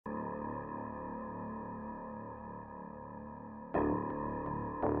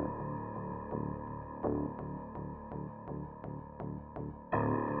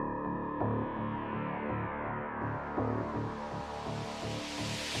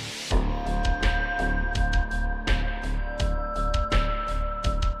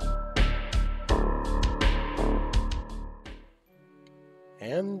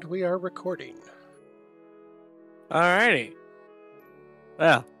we are recording. Alrighty.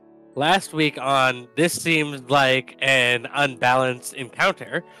 Well, last week on This Seems Like an Unbalanced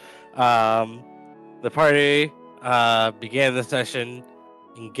Encounter, the party began the session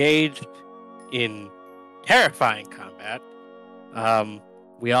engaged in terrifying combat.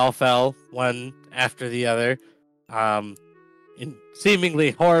 We all fell one after the other in seemingly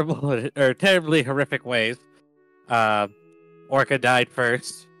horrible or terribly horrific ways. Orca died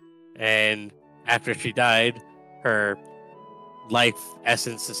first, and after she died, her life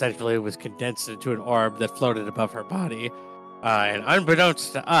essence essentially was condensed into an orb that floated above her body. And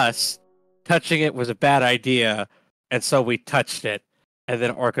unbeknownst to us, touching it was a bad idea, and so we touched it, and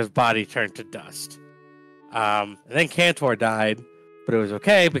then Orca's body turned to dust. And then Cantor died, but it was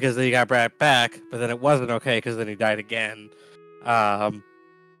okay because then he got brought back, but then it wasn't okay because then he died again.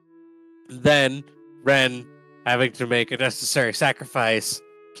 Then Ren, having to make a necessary sacrifice,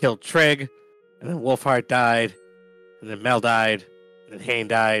 killed Trig, and then Wolfheart died, and then Mel died, and then Hane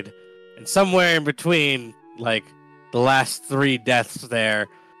died, and somewhere in between, like, the last 3 deaths there,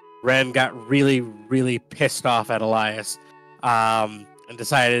 Ren got really, really pissed off at Elias, and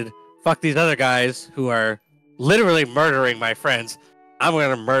decided, fuck these other guys who are literally murdering my friends, I'm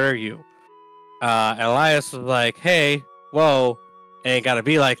gonna murder you. And Elias was like, hey, whoa, ain't gotta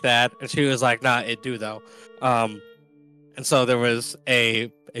be like that, and she was like, nah, it do though. And so there was a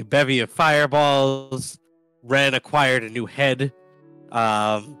bevy of fireballs. Ren acquired a new head.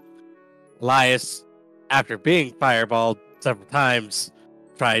 Elias, after being fireballed several times,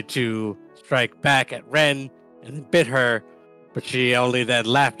 tried to strike back at Ren and then bit her, but she only then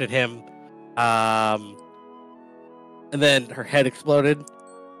laughed at him. And then her head exploded.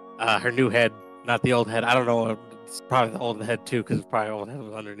 Her new head, not the old head. I don't know. It's probably the old head too, because probably the old head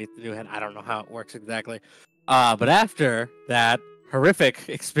was underneath the new head. I don't know how it works exactly. But after that horrific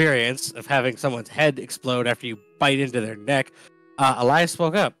experience of having someone's head explode after you bite into their neck, Elias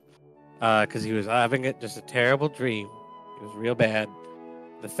spoke up because he was having just a terrible dream. It was real bad.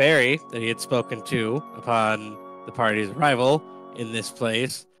 The fairy that he had spoken to upon the party's arrival in this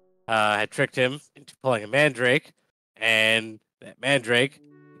place had tricked him into pulling a mandrake, and that mandrake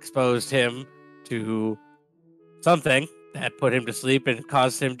exposed him to something that put him to sleep and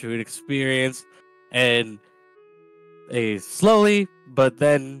caused him to experience a slowly but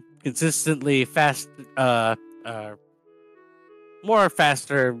then consistently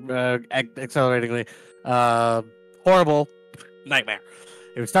acceleratingly horrible nightmare.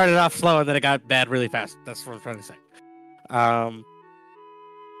 It started off slow and then it got bad really fast. That's what I'm trying to say.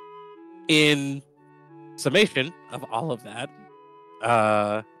 In summation of all of that,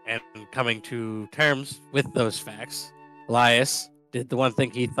 and coming to terms with those facts, Elias did the one thing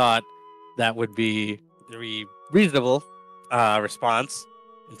he thought that would be the reasonable response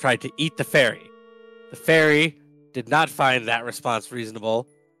and tried to eat the fairy. The fairy did not find that response reasonable,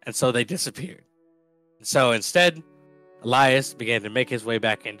 and so they disappeared. And so instead, Elias began to make his way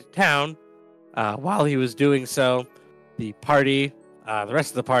back into town. While he was doing so, the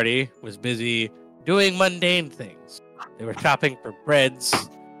rest of the party was busy doing mundane things. They were shopping for breads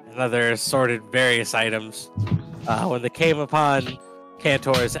and other assorted various items. When they came upon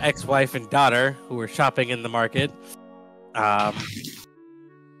Cantor's ex-wife and daughter, who were shopping in the market,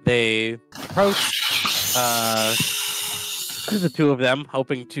 they approached the two of them,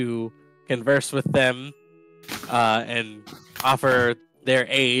 hoping to converse with them and offer their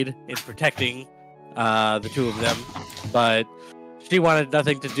aid in protecting the two of them. But she wanted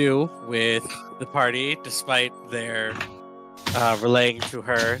nothing to do with the party, despite their relaying to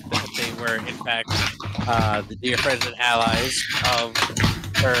her that they were, in fact, the dear friends and allies of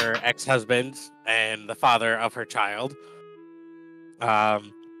her ex-husband and the father of her child.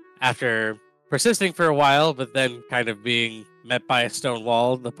 After persisting for a while, but then kind of being met by a stone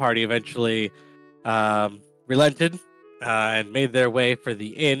wall, the party eventually relented and made their way for the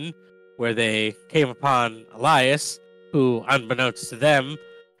inn, where they came upon Elias, who, unbeknownst to them,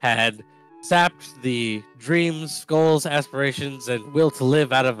 had sapped the dreams, goals, aspirations, and will to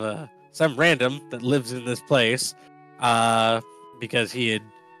live out of some random that lives in this place, because he had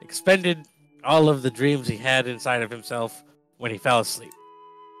expended all of the dreams he had inside of himself when he fell asleep.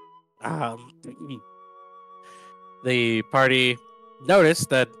 The party noticed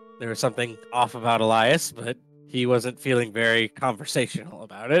that there was something off about Elias, but he wasn't feeling very conversational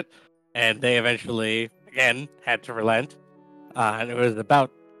about it, and they eventually, again, had to relent. And it was about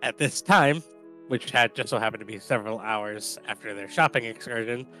at this time, which had just so happened to be several hours after their shopping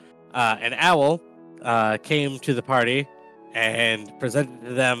excursion, an owl came to the party and presented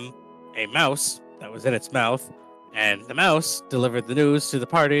to them a mouse that was in its mouth And the mouse delivered the news to the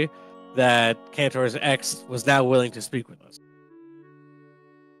party that Cantor's ex was now willing to speak with us.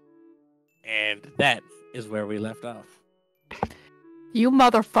 And that is where we left off. You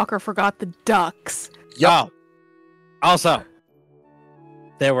motherfucker forgot the ducks. Yep. Oh, also,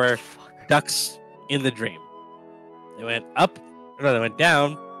 there were ducks in the dream. They went up, they went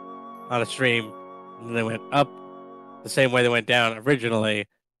down on a stream, and then they went up the same way they went down originally,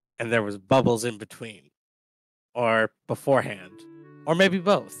 and there was bubbles in between. Or beforehand. Or maybe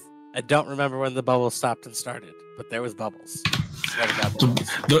both. I don't remember when the bubbles stopped and started, but there was bubbles.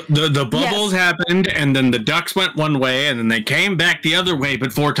 The bubbles happened, and then the ducks went one way, and then they came back the other way,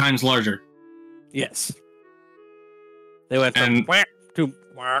 but 4 times larger. Yes. They went from quack to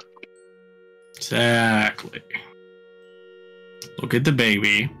quack. Exactly. Look at the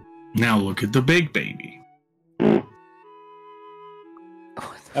baby. Now look at the big baby. I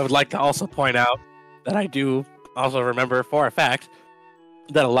would like to also point out that I do also remember for a fact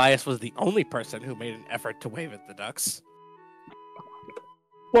that Elias was the only person who made an effort to wave at the ducks.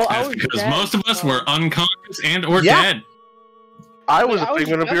 Well, That's because most of us were unconscious and or dead. I was a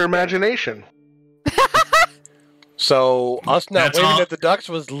figment of your imagination. So us not waving at the ducks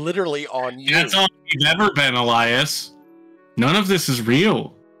was literally on you. That's all you've ever been, Elias. None of this is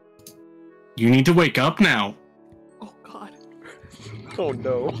real. You need to wake up now. Oh, God. Oh,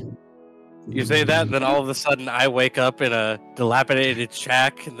 no. You say that, and then all of a sudden I wake up in a dilapidated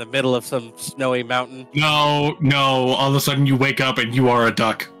shack in the middle of some snowy mountain. No, all of a sudden you wake up and you are a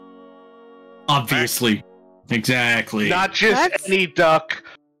duck. Obviously. Exactly. Not just any duck.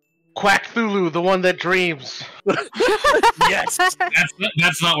 Quack Thulu, the one that dreams. Yes!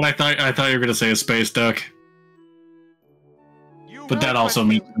 That's not what I thought. I thought you were going to say a space duck. But that also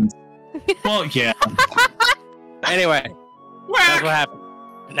means... Well, yeah. Anyway, that's what happened.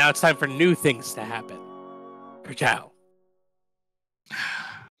 And now it's time for new things to happen. Ciao.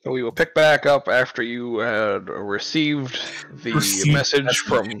 So we will pick back up after you had received the message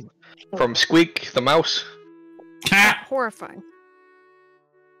from Squeak the mouse. Horrifying.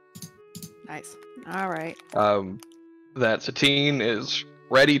 Nice. All right. That Satine is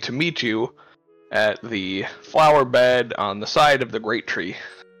ready to meet you at the flower bed on the side of the great tree.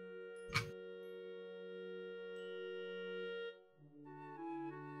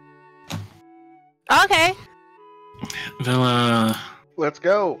 Okay. Well, Let's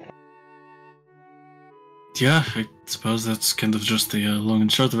go. yeah, I suppose that's kind of just the long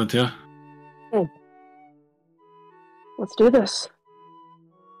and short of it, yeah. Let's do this.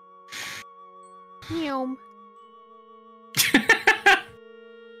 Meow.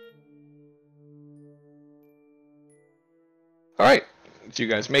 Alright, so you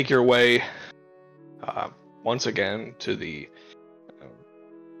guys make your way once again to the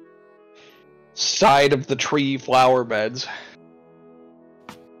side of the tree flower beds.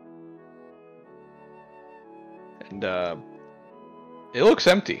 And it looks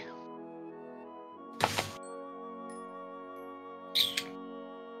empty.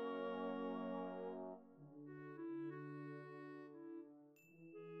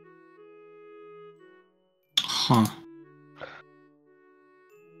 Huh.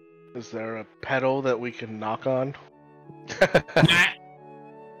 Is there a pedal that we can knock on?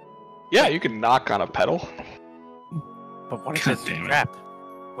 Yeah, you can knock on a pedal. But what if God it's a damn it. trap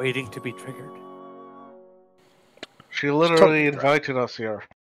waiting to be triggered? She literally invited us here.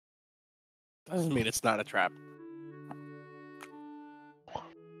 Doesn't mean it's not a trap.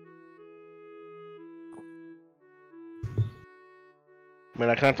 I mean,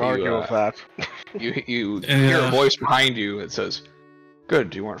 I can't argue with that. You hear a voice behind you that says,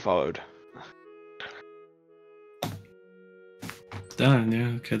 "Good, you weren't followed." Done,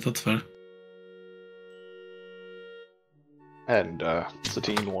 yeah, okay, that's fair. And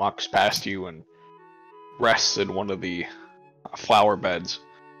Satine walks past you and rests in one of the flower beds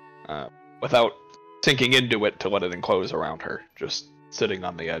without sinking into it to let it enclose around her, just sitting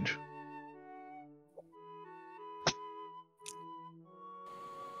on the edge.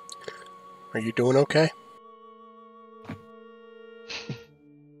 Are you doing okay?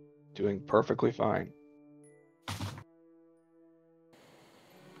 Doing perfectly fine.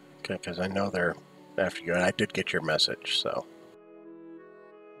 Okay, because I know they're after you, and I did get your message, so.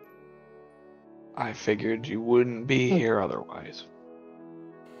 I figured you wouldn't be here otherwise.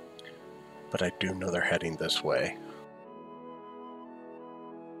 But I do know they're heading this way.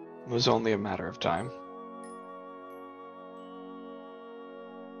 It was only a matter of time.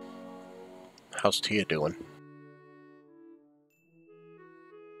 How's Tia doing?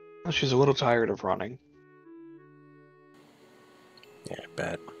 Well, she's a little tired of running. Yeah, I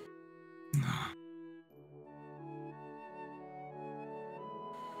bet.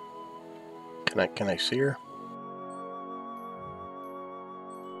 Can I see her?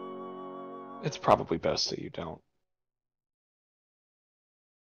 It's probably best that you don't.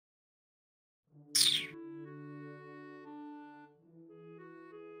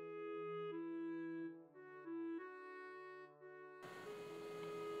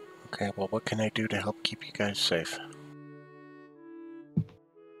 Okay, well, what can I do to help keep you guys safe?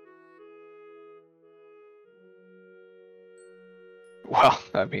 Well,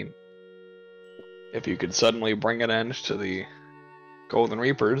 I mean, if you could suddenly bring an end to the Golden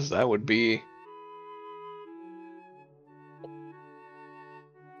Reapers, that would be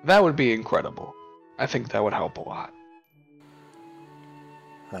incredible. I think that would help a lot.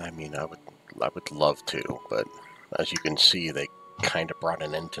 I mean, I would love to, but as you can see, they kind of brought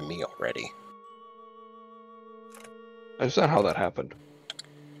an end to me already. Is that how that happened?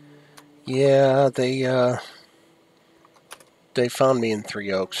 Yeah, they found me in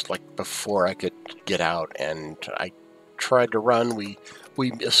Three Oaks like before I could get out, and I tried to run. We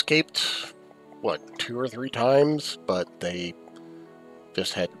escaped, what, 2 or 3 times, but they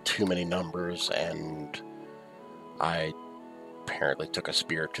just had too many numbers, and I apparently took a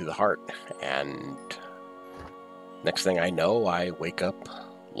spear to the heart, and next thing I know, I wake up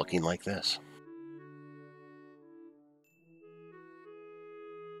looking like this.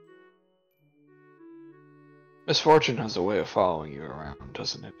 Misfortune has a way of following you around,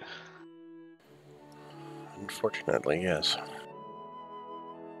 doesn't it? Unfortunately, yes.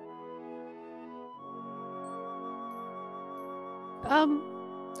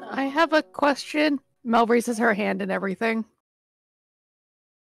 I have a question. Mel raises her hand and everything.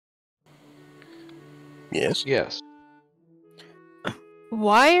 Yes? Yes.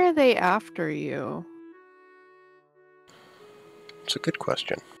 Why are they after you? It's a good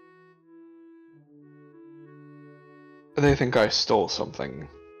question. They think I stole something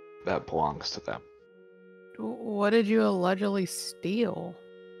that belongs to them. What did you allegedly steal?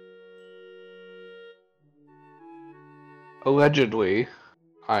 Allegedly,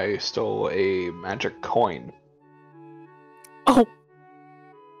 I stole a magic coin. Oh,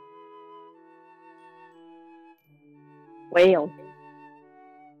 Whale.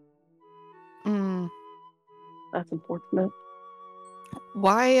 mm, That's unfortunate.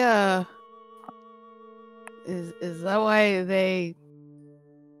 why, is that why they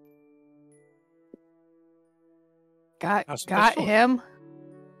got him?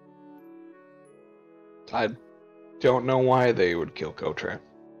 I don't know why they would kill Kotran.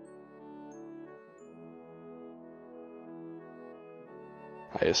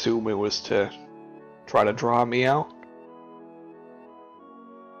 I assume it was to try to draw me out.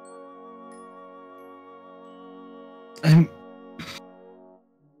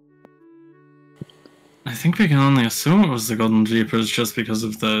 I think we can only assume it was the Golden Reapers just because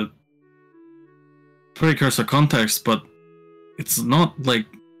of the precursor context, but it's not like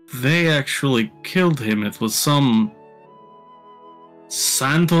they actually killed him. It was some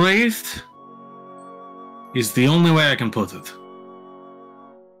sand wraith, is the only way I can put it.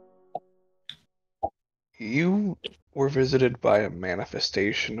 You were visited by a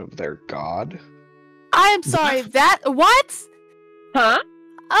manifestation of their god? I'm sorry, what? Huh?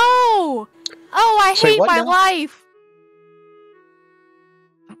 Oh, I Say hate what my now? life.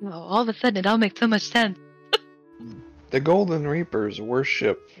 Oh, all of a sudden, it all makes so much sense. The Golden Reapers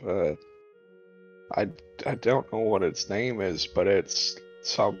worship, I don't know what its name is, but it's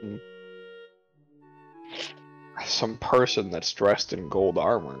some person that's dressed in gold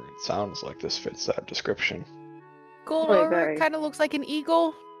armor. It sounds like this fits that description. Gold Very, armor very. kind of looks like an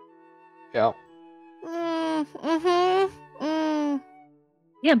eagle. Yeah.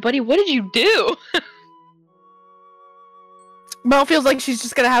 Yeah, buddy, what did you do? Mel feels like she's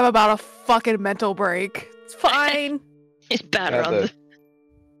just gonna have about a fucking mental break. It's fine. It's bad Yeah, around the...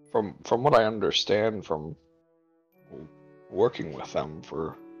 From what I understand from working with them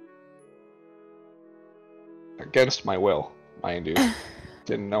for against my will, mind you,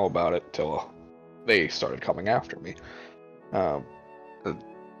 didn't know about it till they started coming after me.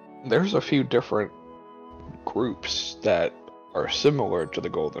 There's a few different groups that are similar to the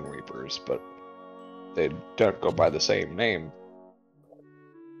Golden Reapers, but they don't go by the same name.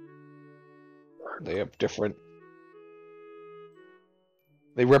 They have different...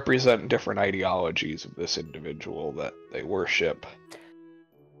 They represent different ideologies of this individual that they worship.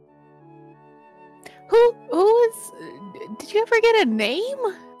 Who is? Did you ever get a name?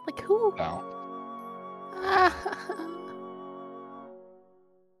 Like who? Now,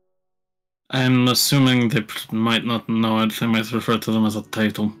 I'm assuming they might not know it. They might refer to them as a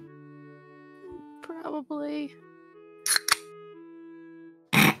title. Probably.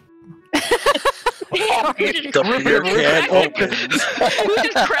 just The beer can opens. Who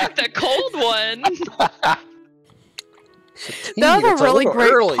just cracked a cold one? That was It's a really little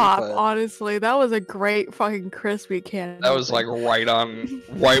great early, pop, but- honestly. That was a great fucking crispy can. That was like right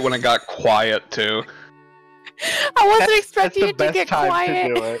when it got quiet too. I wasn't That's expecting the it to best get time quiet.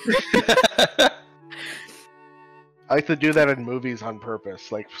 to do it. I like to do that in movies on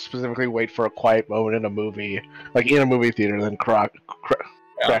purpose. Like specifically wait for a quiet moment in a movie, like in a movie theater, then crack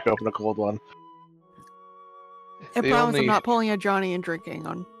open a cold one. I The promise only- I'm not pulling a Johnny and drinking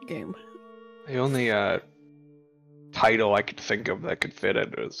on game. The only title I could think of that could fit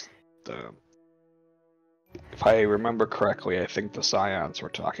it is if I remember correctly, I think the Scions were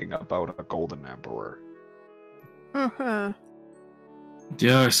talking about a Golden Emperor. Uh-huh.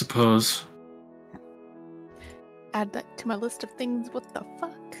 Yeah, I suppose. Add that to my list of things. What the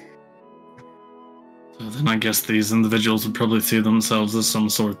fuck? So then I guess these individuals would probably see themselves as some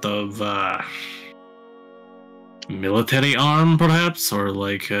sort of military arm, perhaps, or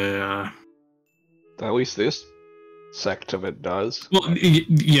like a. At least this sect of it does. Well,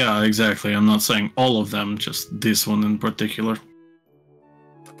 yeah, exactly. I'm not saying all of them, just this one in particular.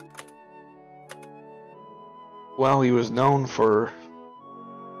 Well, he was known for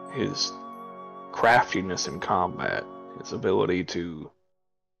his craftiness in combat, his ability to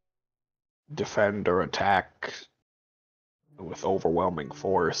defend or attack with overwhelming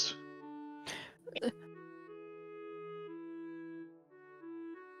force.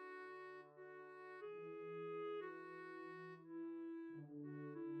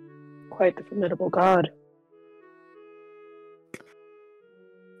 Quite the formidable god.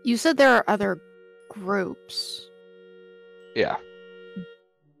 You said there are other groups. Yeah,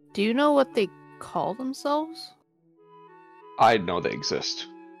 Do you know what they call themselves? I know they exist.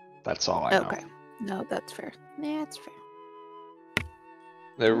 That's all I know. Okay. No, that's fair. Yeah, that's fair.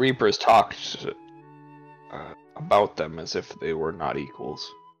 The Reapers talked about them as if they were not equals.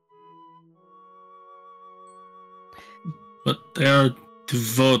 But they are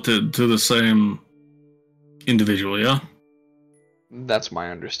devoted to the same individual, yeah? That's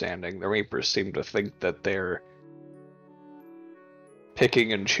my understanding. The Reapers seem to think that they're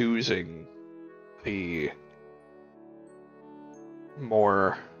picking and choosing the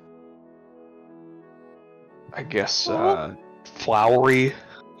more, I guess, flowery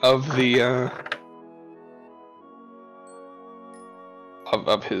of the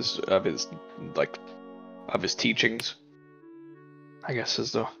of his teachings. I guess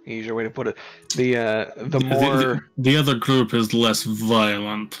is the easier way to put it. The more The other group is less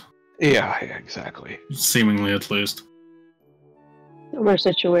violent, yeah, exactly. seemingly at least. Similar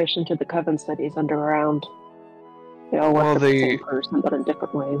situation to the Coven studies underground. They all work Well, with the same person, but in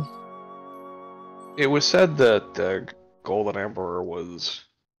different ways. It was said that the Golden Emperor was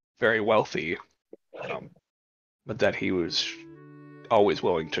very wealthy, but that he was always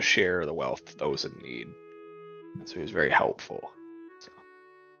willing to share the wealth to those in need. And so he was very helpful. So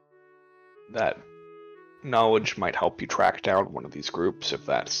that knowledge might help you track down one of these groups if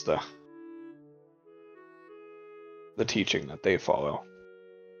that's the teaching that they follow.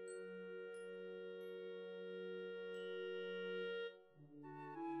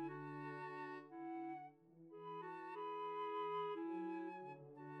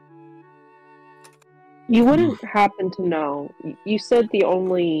 You wouldn't happen to know. You said the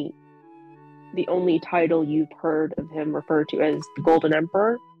only title you've heard of him referred to as the Golden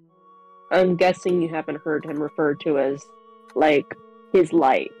Emperor. I'm guessing you haven't heard him referred to as like his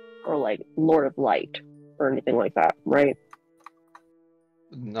light or like Lord of Light or anything like that, right?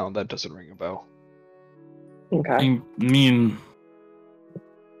 No, that doesn't ring a bell. Okay. I mean,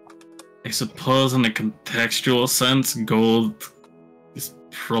 I suppose in a contextual sense, gold is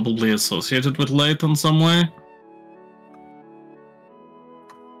probably associated with light in some way.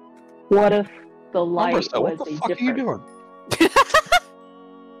 What if the light Marissa, was what the a fuck are you different? doing?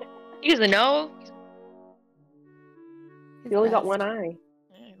 You doesn't know. You only got one eye.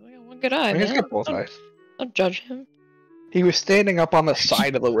 Yeah, we got one good eye. He's Man. got both eyes. Don't judge him. He was standing up on the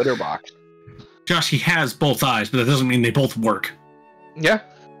side of the litter box. Josh, he has both eyes, but that doesn't mean they both work. Yeah.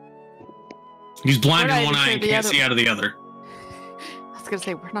 He's blind We're in not one even eye sure and the can't other- see out of the other. I was gonna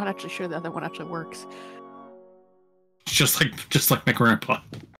say we're not actually sure the other one actually works. Just like my grandpa.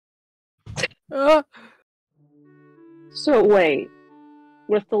 So wait,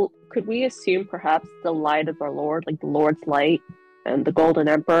 could we assume perhaps the light of our Lord, like the Lord's light, and the Golden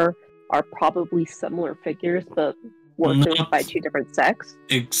Emperor, are probably similar figures, but worshipped Not- by two different sects?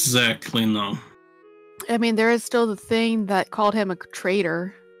 Exactly, no. I mean, there is still the thing that called him a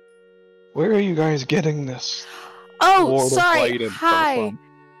traitor. Where are you guys getting this? Oh, Lord of sorry. Light info Hi.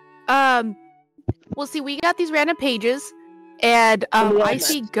 from? Well, see, we got these random pages, and I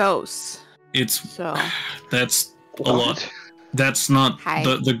see ghosts. That's a What? lot. That's not Hi.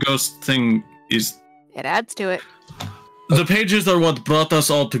 the ghost thing is. It adds to it. The pages are what brought us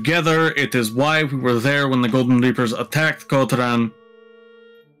all together. It is why we were there when the Golden Reapers attacked Kotaran.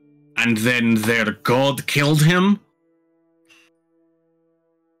 And then their god killed him.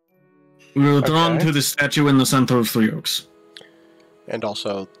 We were drawn to the statue in the center of Three Oaks. And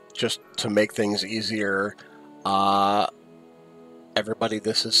also, just to make things easier, everybody,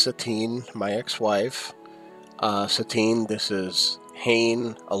 this is Satine, my ex-wife. Satine, this is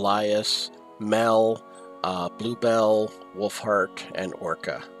Hane, Elias, Mel, Bluebell, Wolfheart, and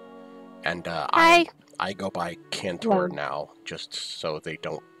Orca. And Hi. I go by Cantor now, just so they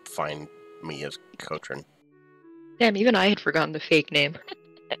don't find me as Kotrin. Damn, even I had forgotten the fake name.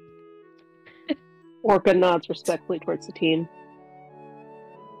 Orca nods respectfully towards Satine.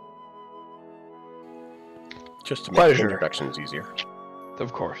 Just to make the introductions easier.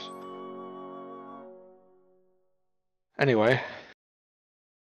 Of course. Anyway.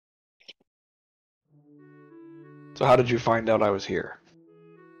 So how did you find out I was here?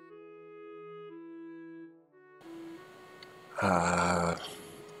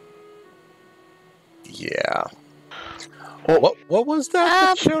 Yeah. Well, what was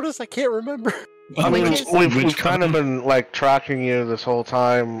that showed us? I can't remember. I mean, we've kind of been like tracking you this whole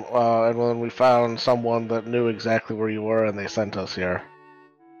time, and when we found someone that knew exactly where you were, and they sent us here.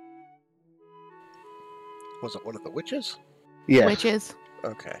 Was it one of the witches? Yes. Witches.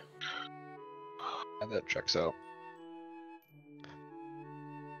 Okay. And that checks out.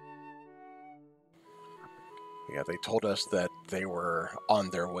 Yeah, they told us that they were on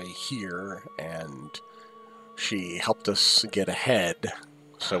their way here, and she helped us get ahead.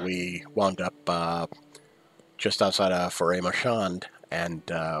 So we wound up just outside of Foray Marchand, and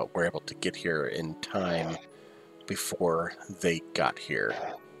were able to get here in time before they got here.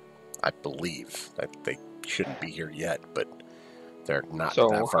 I believe that they shouldn't be here yet, but they're not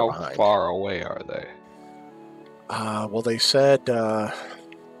that far behind. So how far away are they? Well, they said,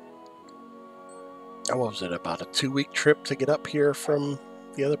 what was it, about a 2-week trip to get up here from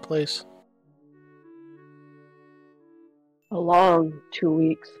the other place? A long 2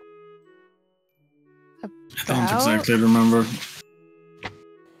 weeks. I don't exactly remember.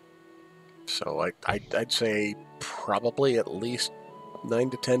 So I'd say probably at least 9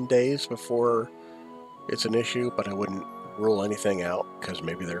 to 10 days before it's an issue, but I wouldn't rule anything out, because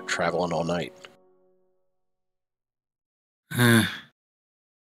maybe they're traveling all night. I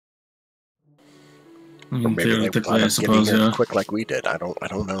mean, Or maybe they wound up getting here quick like we did. I don't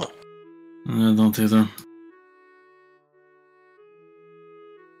know. I don't either.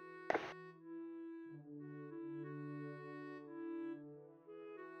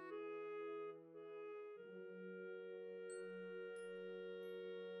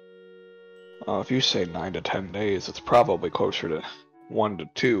 If you say 9 to 10 days, it's probably closer to 1 to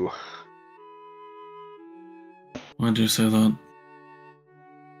 2. Why'd you say that?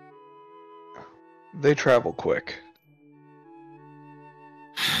 They travel quick.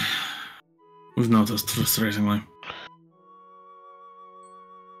 We've noticed, frustratingly.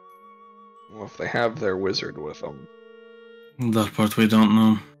 Well, if they have their wizard with them. That part we don't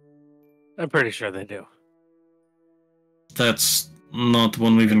know. I'm pretty sure they do. That's not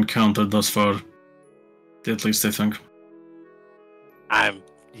one we've encountered thus far. At least I think.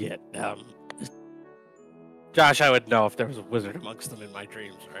 Josh, I would know if there was a wizard amongst them in my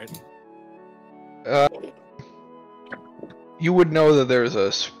dreams, right? You would know that there's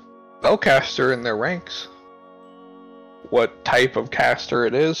a spellcaster in their ranks. What type of caster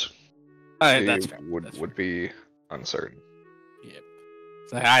it is, that's fair. would be uncertain. Yep.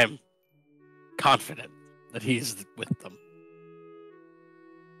 So I am confident that he's with them.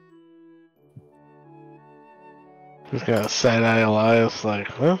 He's got a side-eye Elias, like,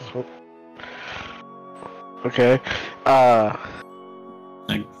 huh? Okay. I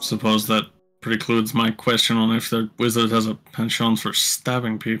suppose that precludes my question on if the wizard has a penchant for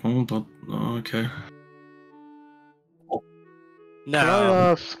stabbing people, but okay. No. Can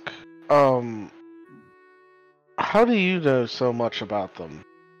I ask, how do you know so much about them?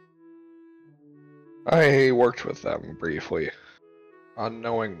 I worked with them briefly on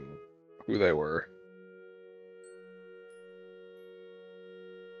knowing who they were.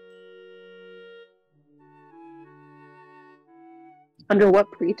 Under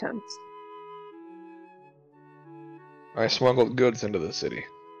what pretense? I smuggled goods into the city.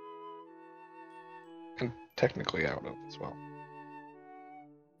 And technically out of as well.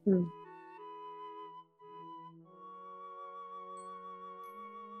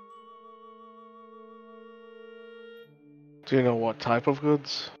 Do you know what type of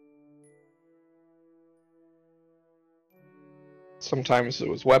goods? Sometimes it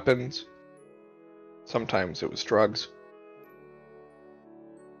was weapons. Sometimes it was drugs.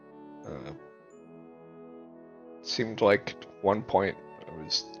 Seemed like at one point it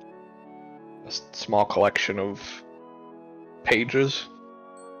was a small collection of pages.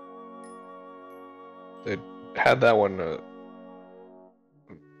 They had that one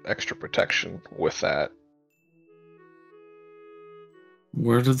extra protection with that.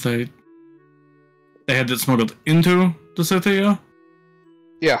 Where did they had it smuggled into the city, yeah?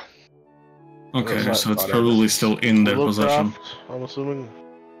 Yeah. Okay, That's so it's what- probably still in their possession. Willowcraft, I'm assuming.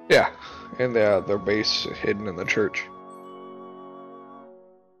 Yeah. And their base hidden in the church.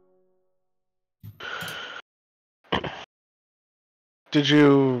 Did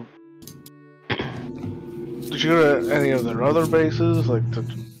you go to any of their other bases, like to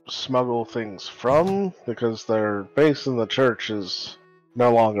smuggle things from? Because their base in the church is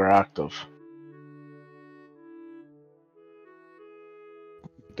no longer active.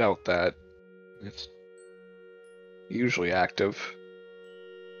 Doubt that. It's usually active.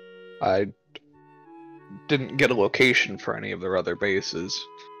 I didn't get a location for any of their other bases.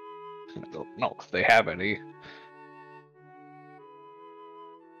 I don't know if they have any.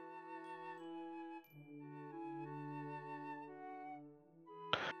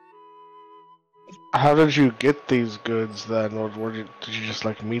 How did you get these goods then? Or did you just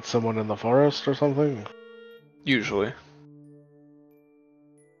like meet someone in the forest or something? Usually.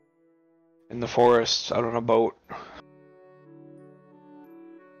 In the forest, out on a boat.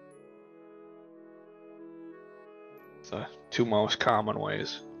 The two most common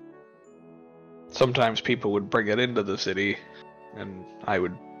ways. Sometimes people would bring it into the city, and I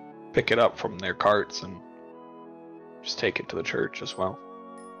would pick it up from their carts and just take it to the church as well.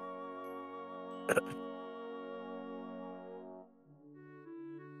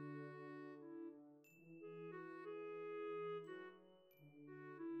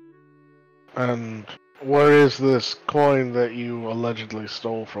 And where is this coin that you allegedly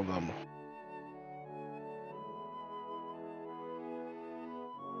stole from them?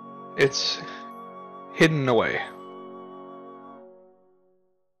 It's hidden away.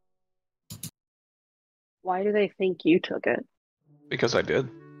 Why do they think you took it? Because I did.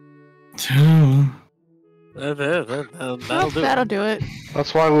 That'll do That'll it. do it.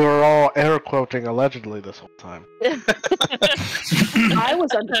 That's why we were all air quoting allegedly this whole time. I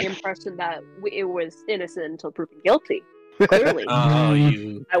was under the impression that it was innocent until proven guilty. Clearly. Oh,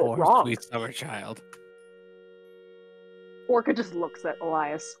 you I was poor wrong. sweet summer child. Orca just looks at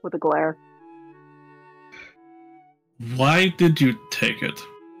Elias with a glare. Why did you take it?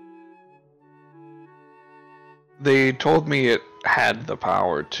 They told me it had the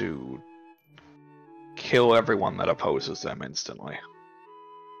power to kill everyone that opposes them instantly.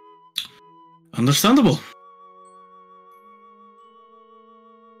 Understandable.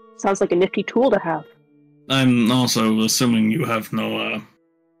 Sounds like a nifty tool to have. I'm also assuming you have no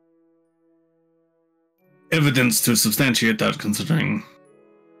evidence to substantiate that, considering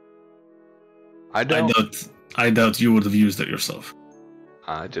I don't. I doubt you would have used it yourself.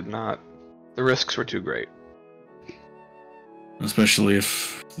 I did not. The risks were too great. Especially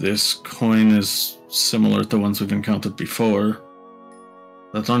if this coin is similar to ones we've encountered before.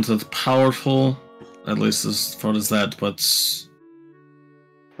 That aren't that powerful, at least as far as that, but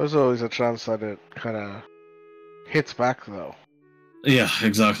There's always a chance that it kind of hits back, though. yeah,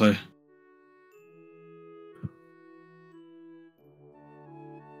 exactly.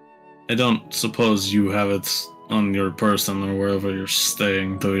 I don't suppose you have it on your person or wherever you're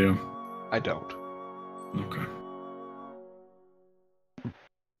staying, do you? I don't. Okay.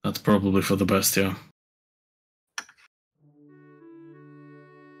 That's probably for the best, yeah.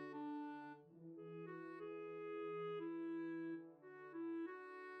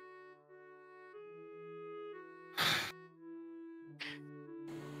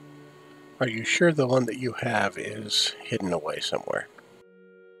 Are you sure the one that you have is hidden away somewhere?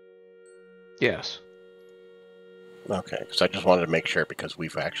 Yes. Okay, because I just wanted to make sure, because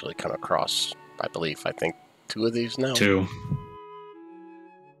we've actually come across, I think, 2 of these now. 2.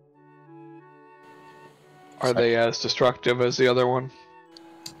 Are they as destructive as the other one?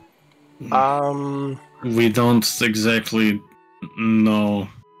 We don't exactly know.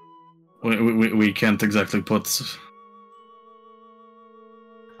 We can't exactly put.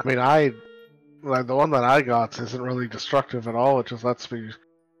 I mean, like the one that I got isn't really destructive at all. It just lets me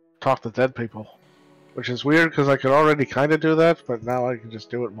talk to dead people, which is weird because I could already kind of do that, but now I can just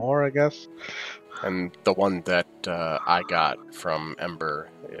do it more, I guess. And the one that I got from Ember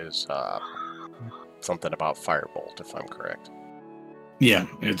is something about firebolt, if I'm correct. Yeah,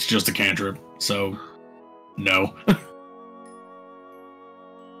 it's just a cantrip, so no.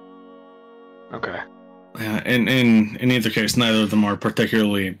 Okay. In either case, neither of them are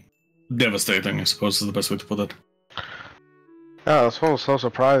particularly devastating, I suppose is the best way to put it. Yeah, I was so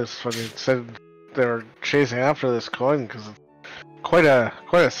surprised when you said they were chasing after this coin because it's quite a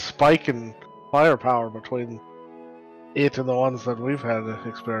spike in firepower between it and the ones that we've had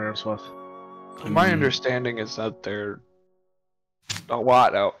experience with. My understanding is that they're a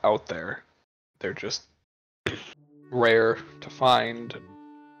lot out there. They're just rare to find. And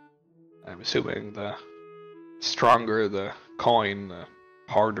I'm assuming the stronger the coin, the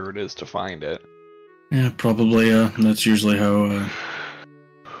harder it is to find it. Yeah, probably. That's usually how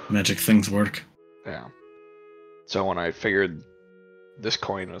magic things work. Yeah. So when I figured this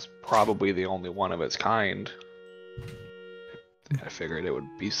coin was probably the only one of its kind, I figured it would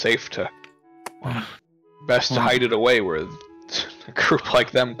be safe to, best to hide it away where a group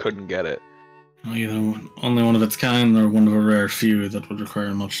like them couldn't get it. Either only one of its kind or one of a rare few that would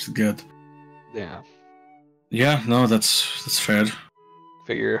require much to get. Yeah. Yeah, no, that's fair.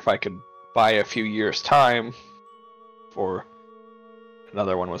 Figure if I could buy a few years' time before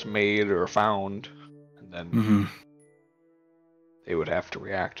another one was made or found, and then they would have to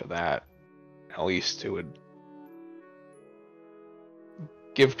react to that. At least it would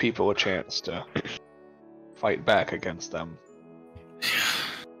give people a chance to fight back against them.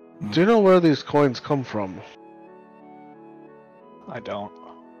 Do you know where these coins come from? I don't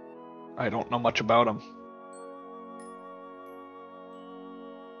know much about them.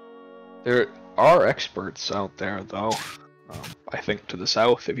 There are experts out there, though. I think to the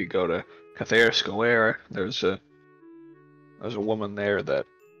south, if you go to Cathair Square, there's a woman there that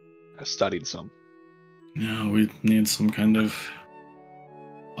has studied some. Yeah, we need some kind of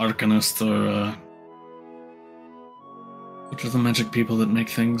arcanist or what are the magic people that make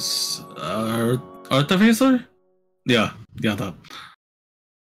things? Artificer? Yeah, that.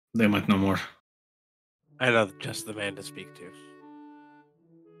 They might know more. I know just the man to speak to.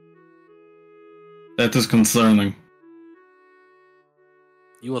 That is concerning.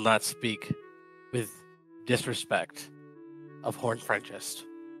 You will not speak with disrespect of Horn Frenchist.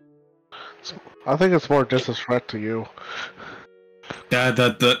 I think it's more disrespect to you.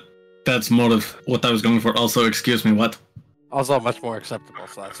 That's more of what I was going for. Also, excuse me, what? Also much more acceptable,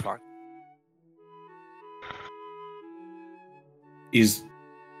 so that's fine. He's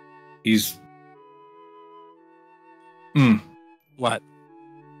What?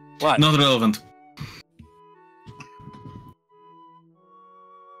 What? not relevant.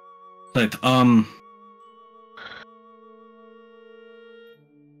 Right,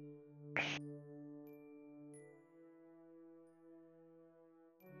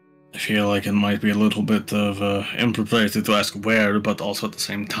 I feel like it might be a little bit of impropriety to ask where, but also at the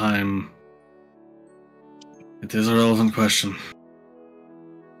same time, it is a relevant question.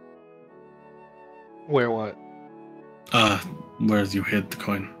 Where what? Where you hid the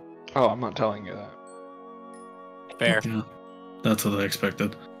coin. Oh, I'm not telling you that. Fair. Yeah, that's what I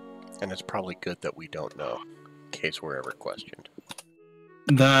expected. And it's probably good that we don't know, in case we're ever questioned.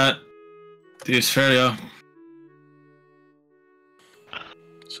 That is fair, yeah.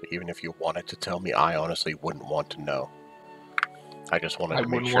 So even if you wanted to tell me, I honestly wouldn't want to know. I just wanted I to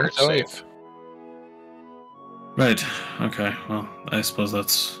make wouldn't sure want it's to tell you. safe. Right, okay, well, I suppose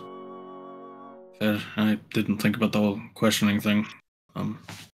that's fair. I didn't think about the whole questioning thing.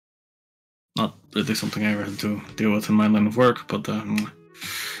 Not really something I ever had to deal with in my line of work, but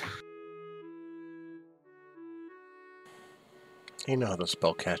You know how the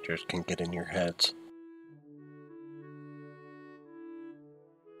spellcasters can get in your heads.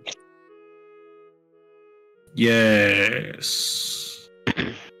 yes.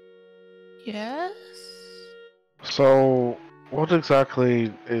 Yes? So, what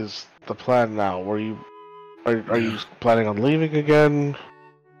exactly is the plan now? Are you planning on leaving again?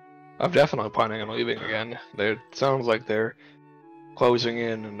 I'm definitely planning on leaving again. It sounds like they're closing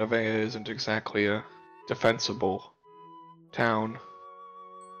in, and Nevaeh isn't exactly a defensible town.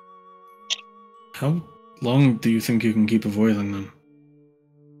 How long do you think you can keep avoiding them?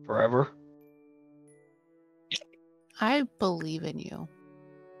 Forever? I believe in you.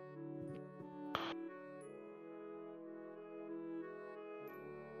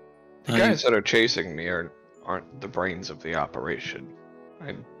 The guys that are chasing me aren't the brains of the operation.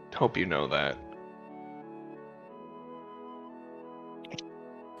 I hope you know that.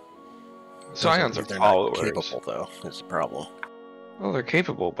 Scions are They're followers. not capable, though, is the problem. Well, they're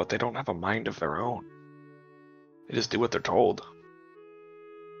capable, but they don't have a mind of their own. They just do what they're told.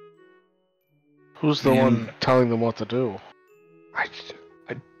 Who's the one telling them what to do? I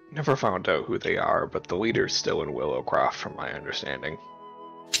never found out who they are, but the leader's still in Willowcroft, from my understanding.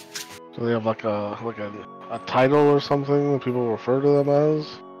 Do they have like a title or something that people refer to them as?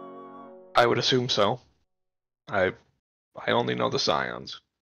 I would assume so. I only know the Scions.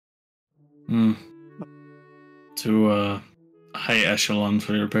 Too high echelon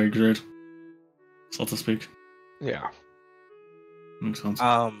for your pay grade, so to speak. Yeah. Makes sense.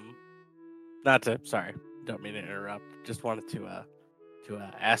 Not to. Sorry, don't mean to interrupt. Just wanted to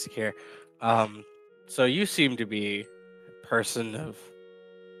ask here. So you seem to be a person of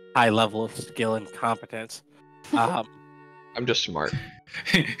high level of skill and competence. I'm just smart.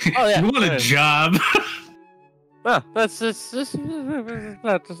 Oh, yeah. You want a job? Well, that's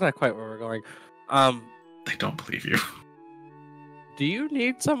not quite where we're going. They don't believe you. Do you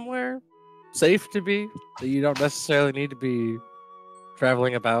need somewhere safe to be that you don't necessarily need to be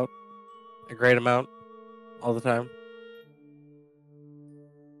traveling about a great amount all the time?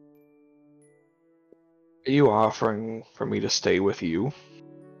 Are you offering for me to stay with you?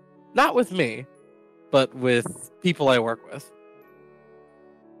 Not with me, but with people I work with.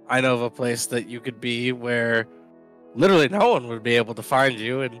 I know of a place that you could be where literally no one would be able to find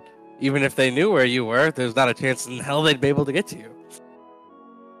you, and even if they knew where you were, there's not a chance in hell they'd be able to get to you.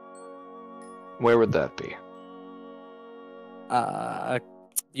 Where would that be?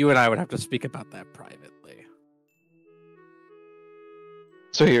 You and I would have to speak about that privately.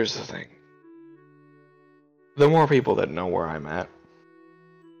 So here's the thing. The more people that know where I'm at,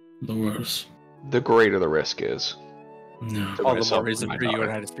 The worse. the greater the risk is. No. For All the myself more reason my for you daughter.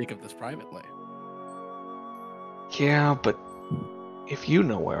 and I to speak of this privately. Yeah, but if you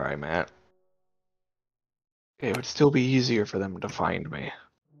know where I'm at, it would still be easier for them to find me.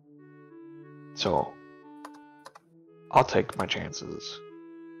 So, I'll take my chances.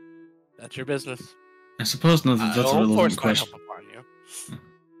 That's your business. I suppose now that that's a I won't relevant force my question. help upon you.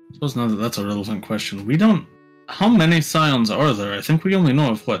 I suppose now that that's a relevant question. We don't. How many Scions are there? I think we only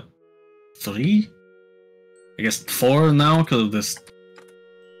know of what, 3? I guess 4 now because of this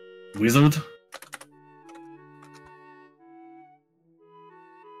wizard.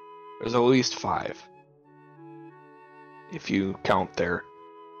 There's at least 5. If you count their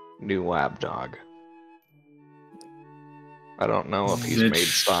new lab dog. I don't know if he's made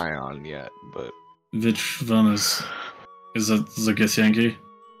Scion yet, but Which one is that the Githyanki?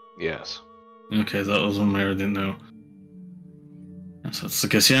 yes. Okay, that was one I already know. So it's the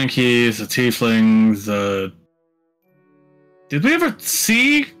Githyanki, the Tiefling, the... Did we ever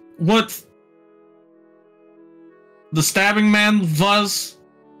see what the stabbing man was?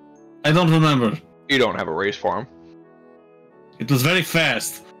 I don't remember. You don't have a race for him. It was very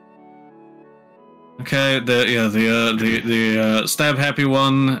fast. Okay, the stab happy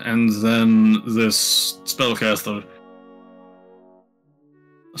one, and then this spellcaster.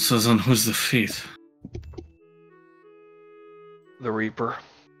 So then, who's the 5th? The Reaper.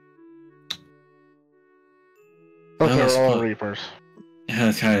 But Well, they're all but- Reapers. Yeah,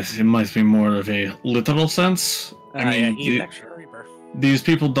 okay, it might be more of a literal sense. I mean, Yeah, he's an extra Reaper. these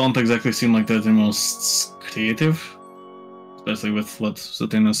people don't exactly seem like they're the most creative, especially with what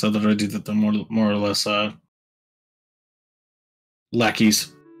Satina said already, that they're more or less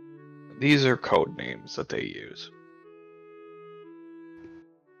lackeys. These are code names that they use.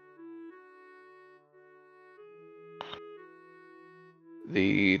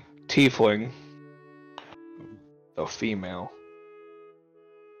 The Tiefling, the female,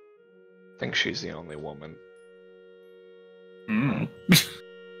 I think she's the only woman. Mm.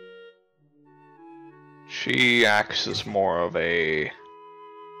 She acts as more of a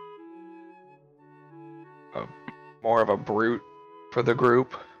brute for the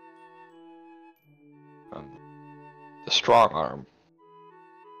group. The strong arm,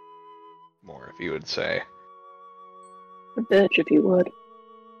 more if you would say. A bitch, if you would.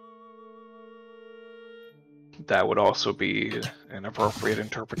 That would also be an appropriate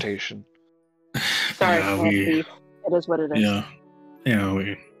interpretation. Sorry, Yeah, It is what it is.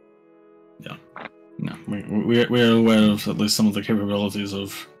 We're aware of at least some of the capabilities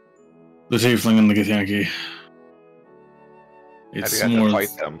of the Tiefling and the Githyanki. Have It's you had more. to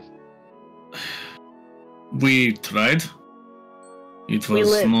fight them? We tried. It We was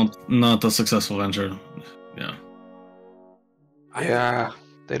lived. not a successful venture. Yeah. Yeah,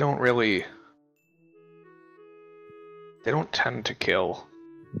 they don't really. They don't tend to kill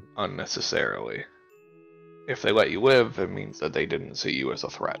unnecessarily. If they let you live, it means that they didn't see you as a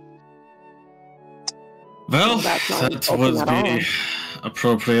threat. Well, Well, that's not that insulting would at be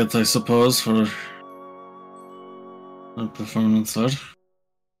appropriate, I suppose, for a performance art.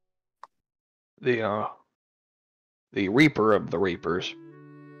 the Reaper of the Reapers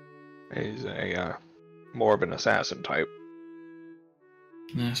is a more of an assassin type.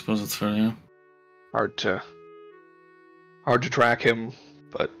 Yeah, I suppose it's fair, yeah. Hard to track him,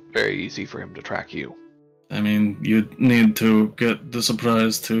 but very easy for him to track you. I mean, you'd need to get the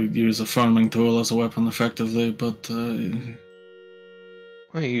surprise to use a farming tool as a weapon effectively, but Well,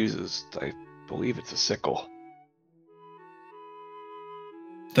 he uses, I believe it's a sickle.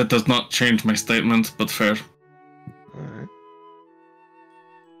 that does not change my statement, but fair.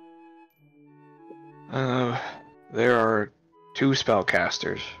 Alright. There are 2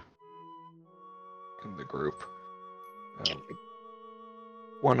 spellcasters in the group.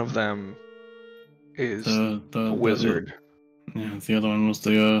 One of them is a wizard. The other one was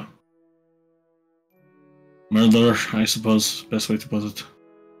the murderer, I suppose. Best way to put it.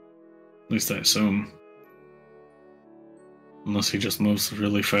 At least I assume. Unless he just moves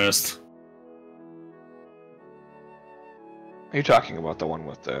really fast. Are you talking about the one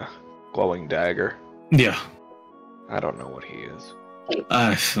with the glowing dagger? Yeah. I don't know what he is.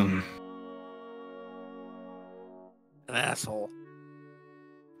 An asshole.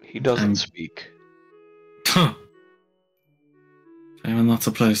 He doesn't speak. Huh. I'm not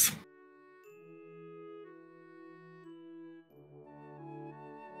surprised.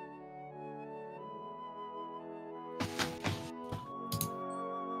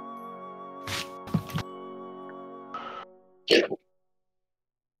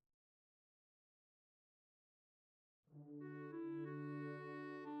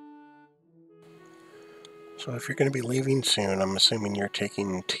 So if you're going to be leaving soon, I'm assuming you're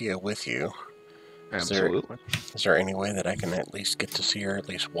taking Tia with you. Absolutely. Is there any way that I can at least get to see her at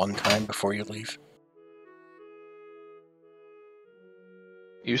least one time before you leave?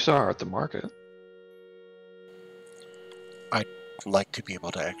 You saw her at the market. I'd like to be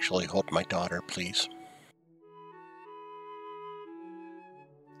able to actually hold my daughter, please.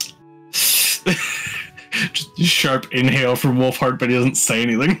 Just a sharp inhale from Wolfheart, but he doesn't say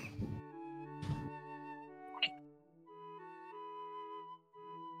anything.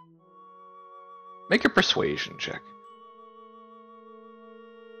 Make a persuasion check.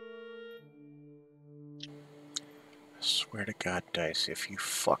 I swear to God, Dice, if you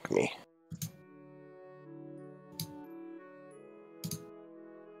fuck me.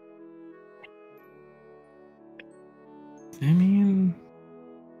 I mean...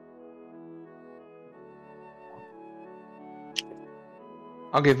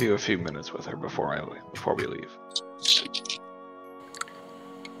 I'll give you a few minutes with her before we leave.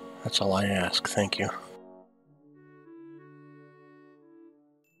 That's all I ask, thank you.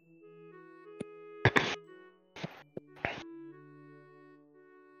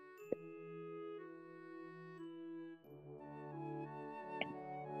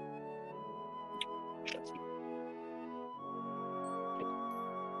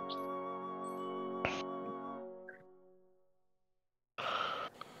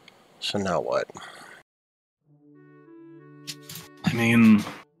 So now what? I mean,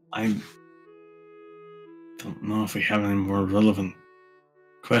 I don't know if we have any more relevant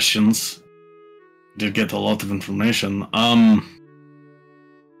questions. We did get a lot of information. I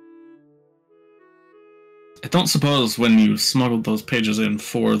don't suppose when you smuggled those pages in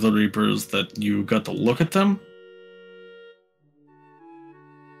for the Reapers that you got to look at them?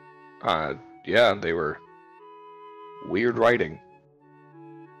 Yeah, they were weird writing.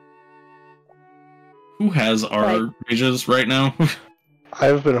 Who has our pages right now?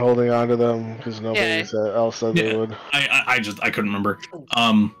 I've been holding on to them because nobody else said they would. I couldn't remember.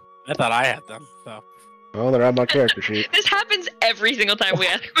 I thought I had them, so. Well, they're on my character sheet. This happens every single time we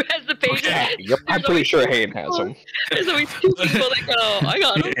ask who has the pages. Okay. Yep, I'm pretty sure Hayden has them. There's always 2 people that go, I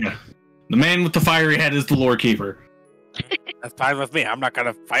got them. Yeah. The man with the fiery head is the lore keeper. That's fine with me. I'm not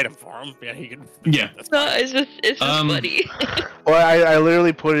gonna fight him for him. Yeah, he can. Yeah. No, it's just funny. Well, I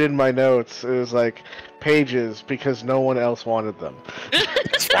literally put it in my notes. It was like pages because no one else wanted them.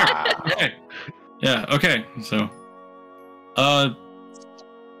 Wow. Okay. Yeah, okay. So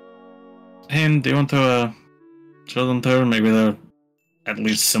and do you want to show them to her? Maybe they're at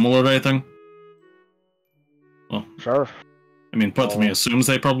least similar rating? Well, Sure. I mean, part of me assumes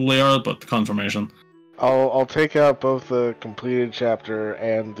they probably are, but confirmation. I'll take out both the completed chapter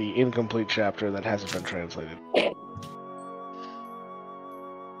and the incomplete chapter that hasn't been translated.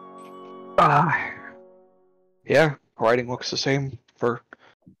 Yeah, writing looks the same for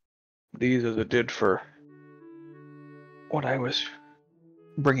these as it did for what I was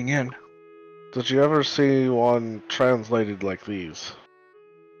bringing in. Did you ever see one translated like these?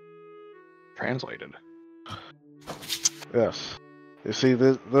 Translated. Yes. You see,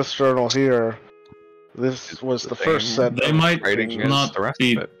 this journal here This was the same. first set. They of might writing is not the rest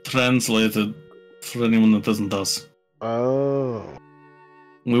be of it. translated for anyone that isn't us. Oh.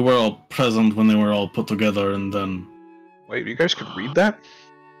 We were all present when they were all put together, and then. Wait, you guys could read that?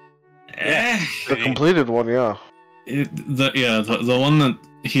 The completed one, yeah. The one that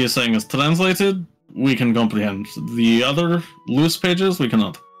he is saying is translated, we can comprehend. The other loose pages, we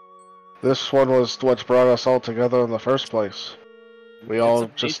cannot. This one was what brought us all together in the first place. We all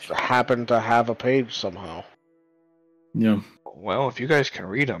just happened to have a page somehow. Yeah. Well, if you guys can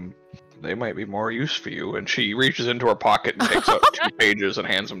read them, they might be more use for you. And she reaches into her pocket and takes out 2 pages and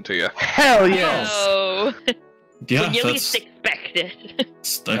hands them to you. Hell yes! Oh, Yeah, when you that's, least expect it.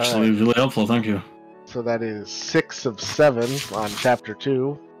 it's actually really helpful, thank you. So that is 6 of 7 on chapter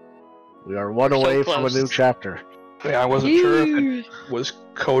 2. We are one We're so away from a close. new chapter. Yeah, I wasn't sure if it was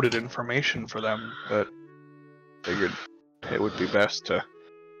coded information for them, but figured it would be best to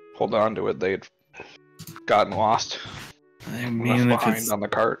hold on to it. They'd gotten lost. I Left mean, behind on the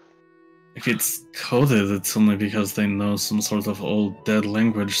cart. if it's coded, it's only because they know some sort of old dead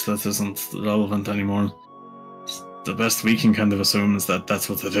language that isn't relevant anymore. The best we can kind of assume is that that's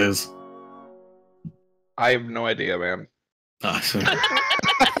what it is. I have no idea, man. Ah, so,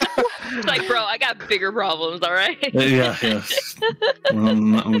 It's like, bro, I got bigger problems, alright? yeah.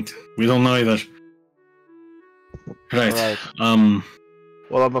 We don't know either. Right. Right.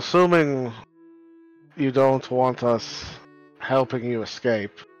 Well, I'm assuming you don't want us helping you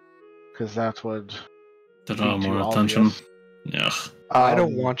escape, because that would Draw be too more attention. obvious. Yeah. I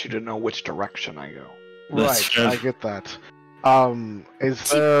don't want you to know which direction I go. That's Right, fair. I get that. Is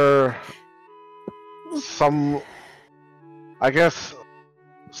there some, I guess,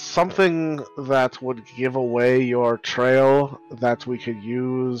 something that would give away your trail that we could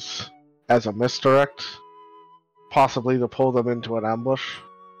use as a misdirect? Possibly to pull them into an ambush?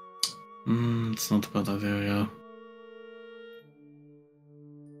 It's not a bad idea, yeah.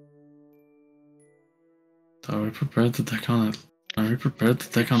 Are we prepared to take on it? Are we prepared to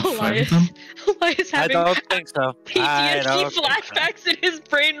take on 5 of them? Elias I having don't think so. I PTSD don't think so. flashbacks in his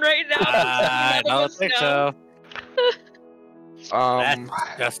brain right now. I None of don't us think know. so.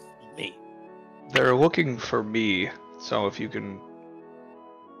 That's just me. They're looking for me, so if you can...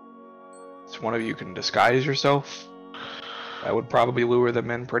 If one of you can disguise yourself, that would probably lure them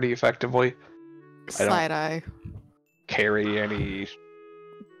in pretty effectively. I don't- Side eye. Carry any,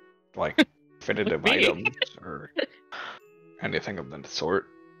 like, definitive Me. items or anything of that sort.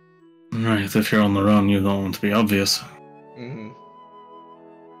 Right, if you're on the run, you don't want to be obvious. hmm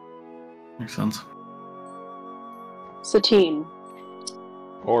Makes sense. Satine.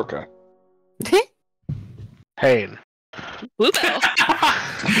 Orca. Pain. Bluebell.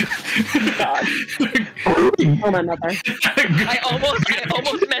 God. Oh, my mother. I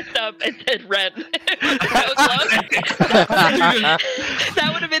almost messed up and said red. That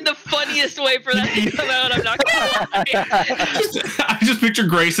would have been the funniest way for that to come out. I'm not gonna lie. I just picture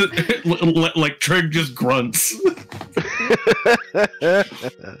Grace like Trig just grunts.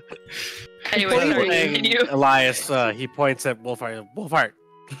 Anyway, sorry, continue. Elias, he points at Wolfheart. Wolfheart,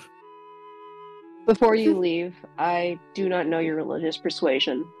 Before you leave, I do not know your religious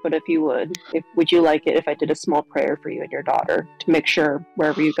persuasion, but if you would you like it if I did a small prayer for you and your daughter to make sure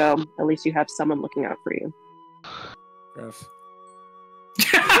wherever you go, at least you have someone looking out for you? Gross.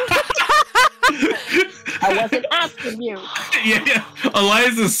 I wasn't asking you. Yeah.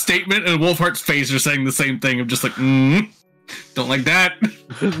 Elias's statement and Wolfheart's face are saying the same thing. I'm just like, don't like that.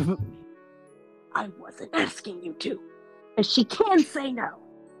 I wasn't asking you to. And she can say no.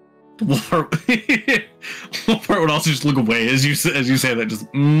 Wolfheart would also just look away as you say that. Just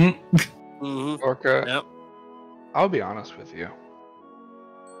Orca, Yep. I'll be honest with you.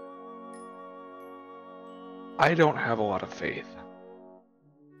 I don't have a lot of faith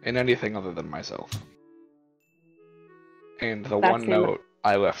in anything other than myself. And the That's one him. note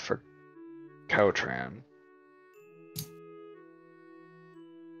I left for Cowtran,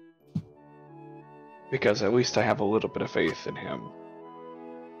 because at least I have a little bit of faith in him.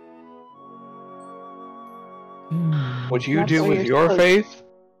 What you That's do what with you're your supposed- faith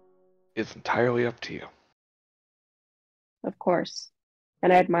is entirely up to you. Of course.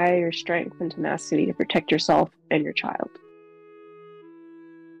 And I admire your strength and tenacity to protect yourself and your child.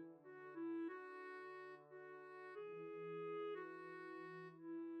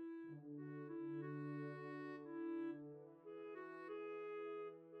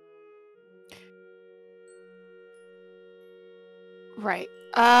 Right.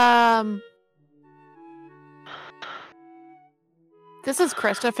 This is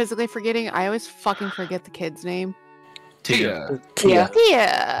Krista physically forgetting. I always fucking forget the kid's name. Tia. Yeah.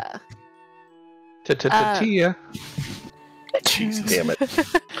 Yeah. Tia. Jesus. Damn it.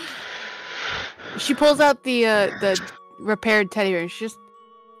 She pulls out the repaired teddy bear. She's just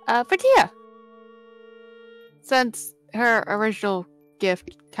for Tia. Since her original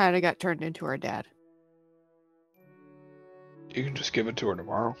gift kind of got turned into her dad. You can just give it to her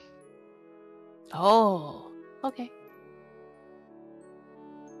tomorrow. Oh, okay.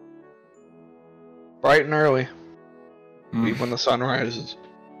 Bright and early. Hmm. Leave when the sun rises.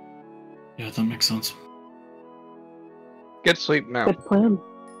 Yeah, that makes sense. Get sleep now. Good plan.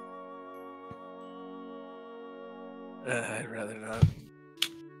 I'd rather not.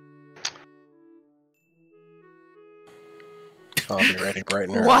 I'll be ready bright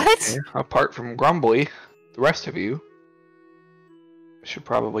and early. What? Okay. Apart from Grumbly, the rest of you should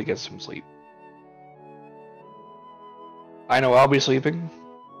probably get some sleep. I know I'll be sleeping.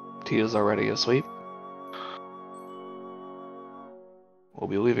 Tia's already asleep. We'll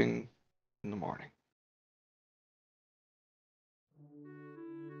be leaving in the morning.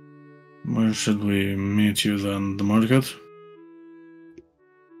 Where should we meet you then? The market?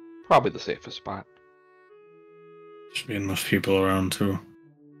 Probably the safest spot. Should be enough people around to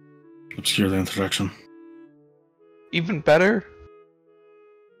obscure the intersection. Even better,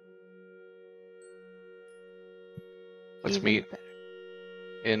 let's Even meet better.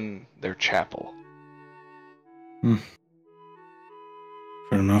 in their chapel.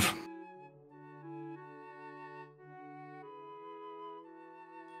 Fair enough.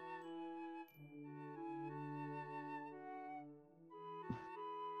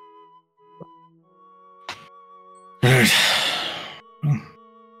 Alright. Well,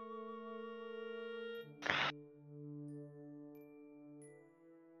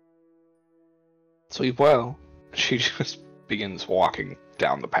 Sleep well. She just begins walking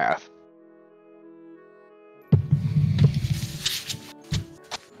down the path.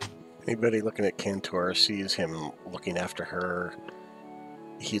 Anybody looking at Cantor sees him looking after her.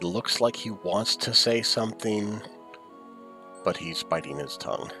 He looks like he wants to say something, but he's biting his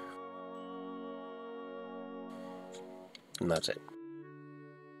tongue. And that's it.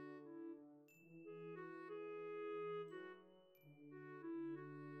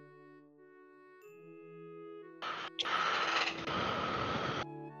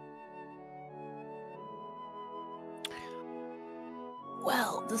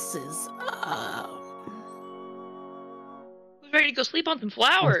 Well, this is Who's ready to go sleep on some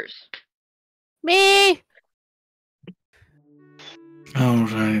flowers? me.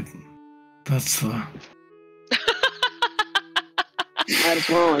 alright. That's the. Might as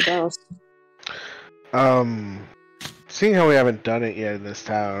well, I guess. Seeing how we haven't done it yet in this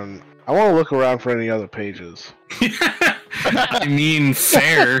town, I want to look around for any other pages. I mean,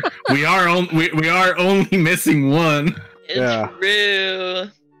 fair. We are only missing one. It's Yeah. true.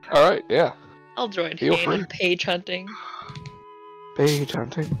 Alright, yeah. I'll join Feel Hayden free. in page hunting. Page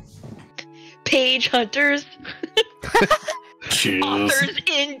hunting. Page hunters. Cheers. Authors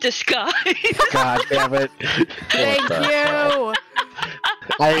in disguise. God damn it! Thank you.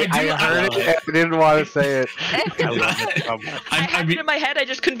 I do- heard it. I didn't want to say it. I love it so much. I had it in my head. I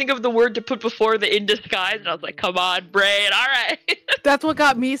just couldn't think of the word to put before the in disguise, and I was like, "Come on, brain! All right." That's what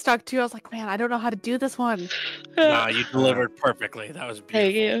got me stuck too. I was like, man, I don't know how to do this one. Nah, you delivered perfectly. That was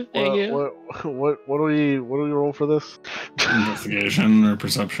Thank beautiful. you. Thank you. What do we roll for this? Investigation or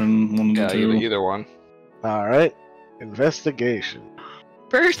perception, one of the Yeah, two. either one. All right, investigation.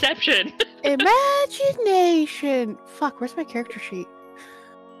 Perception. Imagination. Fuck, where's my character sheet?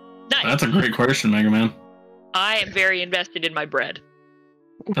 Nice. That's a great question, Mega Man. I am very invested in my bread.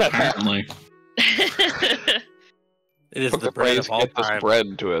 Apparently. It is Took the the bread phrase of all get this time.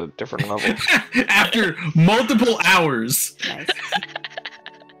 bread to a different level. After multiple hours. Nice.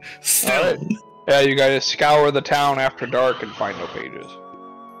 Still. Alright. Yeah, you guys scour the town after dark and find no pages.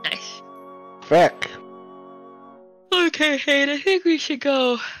 Nice. Feck. Okay, Hayden, I think we should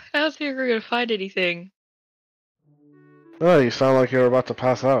go. I don't think we're gonna find anything. Oh, you sound like you're about to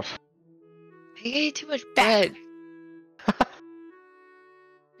pass out. I ate too much bread. I'm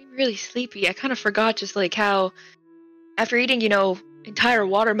really sleepy. I kind of forgot just like how, after eating, entire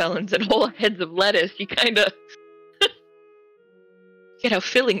watermelons and whole heads of lettuce, you kind of get how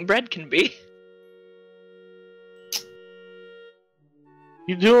filling bread can be.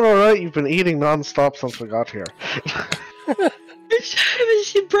 You doing all right? You've been eating non-stop since we got here. I haven't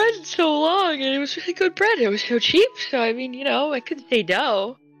seen bread in so long, and it was really good bread. It was so cheap, so I mean, I couldn't say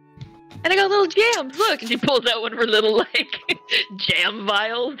no. And I got little jams. Look, and she pulls out one of her little jam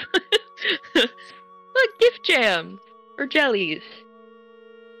vials. Look, gift jams or jellies.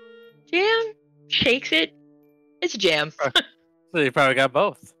 Jam shakes it. It's a jam. So you probably got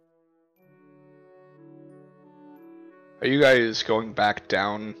both. Are you guys going back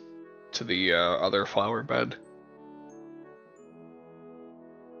down to the other flower bed?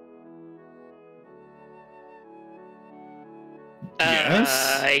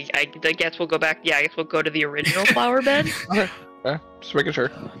 Yes. I guess we'll go back. Yeah, I guess we'll go to the original flower bed. Okay, just making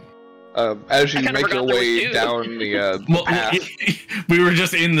sure. As you kinda make your forgot there was way two. down the Well, path, we were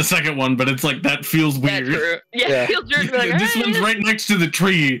just in the second one, but it's like that feels That's weird. true. Yeah, Yeah. it feels weird to be like, This "Alright, one's right next to the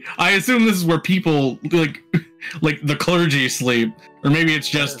tree. I assume this is where people like the clergy sleep, or maybe it's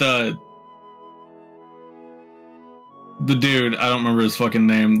just the dude. I don't remember his fucking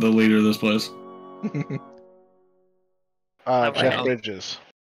name. The leader of this place. Jeff Bridges.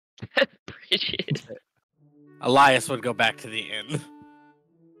 Appreciate it. Elias would go back to the inn.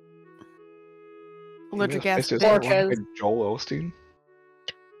 Allergic This acid. is Orcas. Joel Osteen.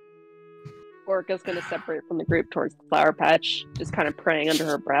 Orca's gonna separate from the group towards the flower patch, just kind of praying under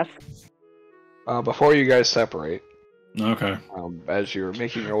her breath. Before you guys separate, Okay. as you're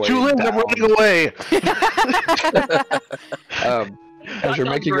making your way Julian, I'm down, running away! as you're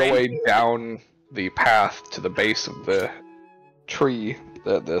making your way down the path to the base of the tree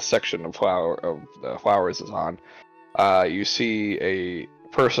that the section of the flowers is on, you see a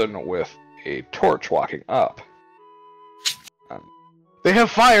person with a torch walking up. They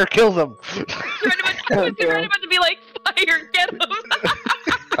have fire, kill them! You're right about to be like, fire, get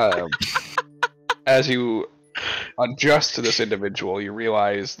him! As you adjust to this individual, you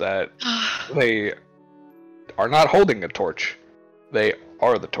realize that they are not holding a torch. They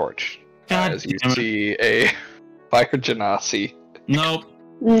are the torch. God As you damn it. see a fire genasi Nope.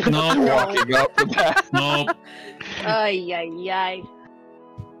 Nope. walking up the path. Nope. Ay, ay, ay.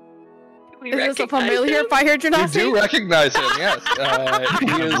 We Is this a recognize familiar him? fire You do genasi? recognize him, yes. He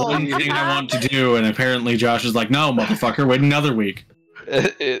is One the, thing I want to do, and apparently Josh is like, "No, motherfucker, wait another week.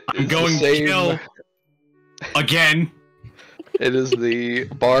 I'm going to kill again." It is the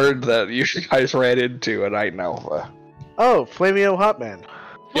bard that you guys ran into at Night Alpha. Oh, Flamio Hotman.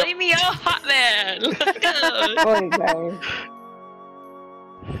 Flamey hot man! Let's go! Oh, okay.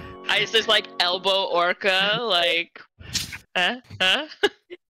 I just like elbow Orca, like, huh?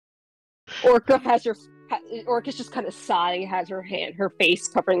 Orca's just kind of sighing, has her hand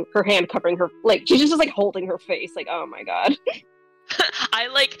covering her, like she's just like holding her face, like, oh my god. I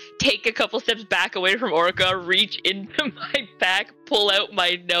like take a couple steps back away from Orca, reach into my back, pull out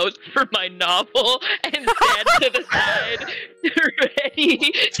my notes for my novel, and stand to the side, ready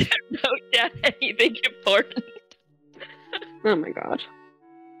to note down anything important. Oh my god.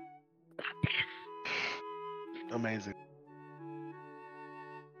 Amazing.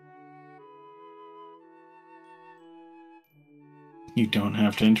 You don't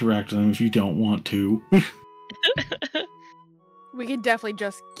have to interact with them if you don't want to. We could definitely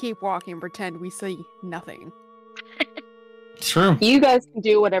just keep walking and pretend we see nothing. True. You guys can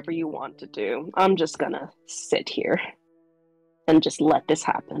do whatever you want to do. I'm just gonna sit here and just let this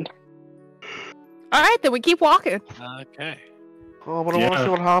happen. Alright, then we keep walking. Okay. Oh, but I want to Yeah. see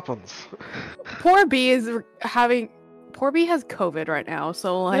what happens. Poor B has COVID right now,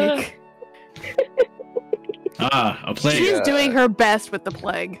 so like A plague. she's doing her best with the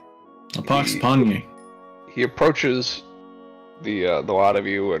plague. A pox upon me. He approaches the lot of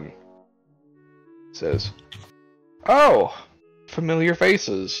you and says, "Oh, familiar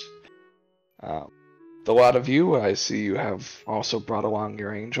faces. The lot of you, I see you have also brought along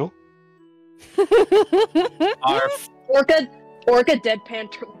your angel." Our Orca deadpan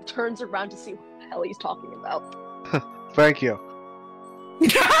turns around to see what the hell he's talking about. Thank you.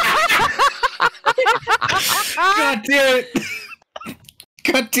 God damn it!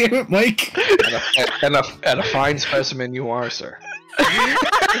 God damn it, Mike! And a fine specimen you are, sir. I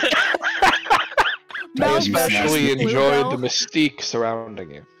Mel especially nudging enjoyed the Bluebell. mystique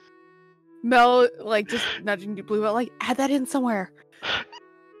surrounding you. Mel, like, just nudging to Bluebell, like, add that in somewhere.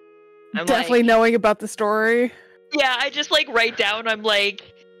 I'm Definitely like, knowing about the story. yeah, I just like write down, I'm like,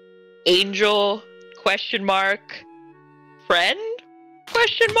 angel, question mark, friend,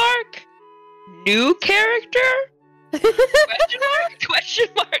 question mark, new character, question mark, question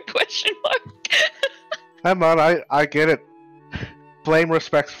mark, question mark. Come on, I get it. Flame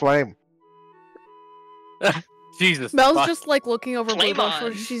respects flame. Jesus. Mel's fuck. just like looking over Flame Bluebell's on.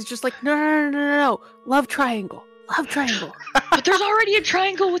 shoulder. She's just like, no. Love triangle. Love triangle. But there's already a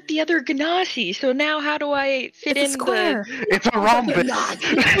triangle with the other Ganassi, so now how do I fit It's a in square. It's a rhombus.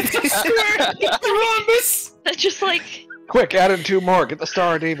 Rhombus! That's just like, Quick, add in 2 more. Get the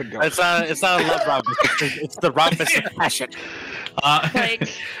Star of David going. It's not a love rhombus. It's the rhombus of passion. Like,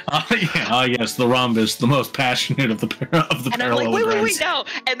 yes, the rhombus, the most passionate of the and I'm like, parallelograms. wait, no.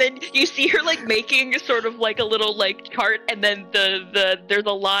 And then you see her like making sort of like a little like chart, and then there's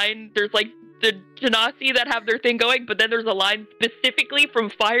a line. There's like the Genasi that have their thing going, but then there's a line specifically from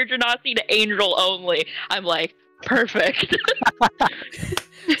Fire Genasi to Angel only. I'm like, perfect.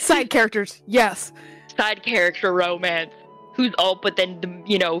 Side characters, yes. Side character romance. Who's all, but then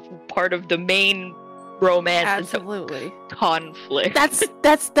part of the main romance. Absolutely. And so conflict.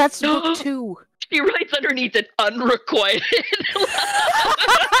 That's book 2. She writes underneath it unrequited.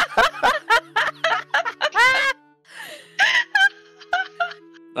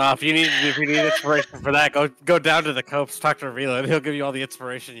 If you need inspiration for that, go down to the Copes, talk to Rila, and he'll give you all the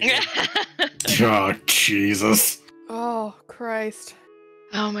inspiration you need. Oh, Jesus. Oh, Christ.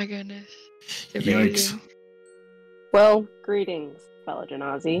 Oh my goodness. It's Yikes. amazing. Well, greetings, fellow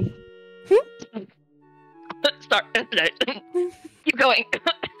Genasi. Start. Keep going.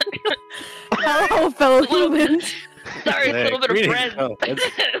 Hello, fellow humans. Sorry, a little bit of Greetings, bread. fellow kids.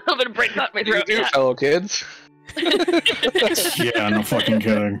 A little bit of bread caught my throat. You fellow kids. Yeah, no fucking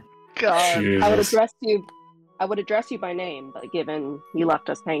kidding. God. Jesus. I would address you by name, but given you left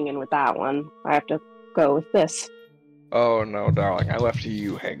us hanging with that one, I have to go with this. Oh no, darling, I left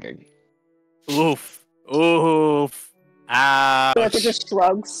you hanging. Oof. Oof. Ouch. It just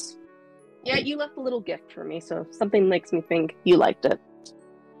shrugs. Yeah, you left a little gift for me, so something makes me think you liked it.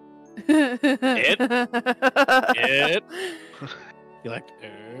 It. You like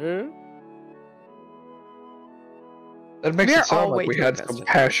That makes We're it sound all like way we too had some invested.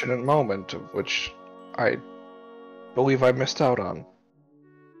 passionate moment, of which I believe I missed out on.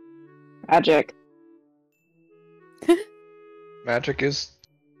 Magic. Magic is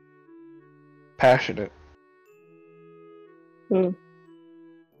passionate.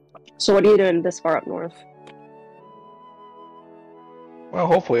 So what are you doing this far up north? Well,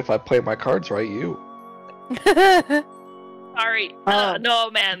 hopefully, if I play my cards right, you. Sorry. No,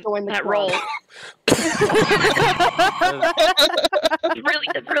 man. Join the That club. roll.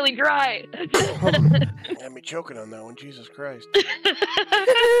 It's really dry. Had me choking on that one. Jesus Christ.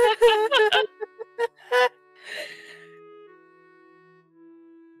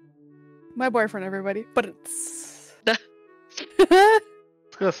 My boyfriend, everybody. But it's. I was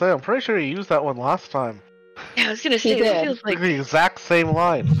gonna say, I'm pretty sure you used that one last time. Yeah, I was gonna say, He it did. feels like. The exact same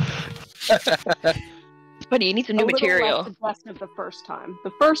line. Buddy, you need some A new little material. less suggestive the first time.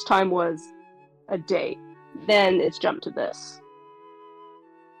 The first time was a date. Then it's jumped to this.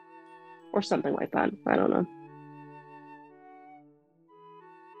 Or something like that. I don't know.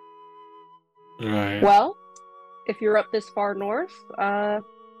 Right. Well, if you're up this far north,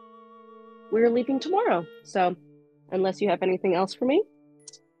 we're leaving tomorrow. So, unless you have anything else for me,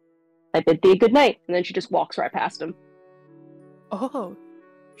 I bid thee a good night. And then she just walks right past him. Oh,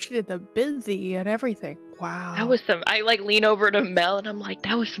 she did the busy and everything. Wow. That was some. I like lean over to Mel and I'm like,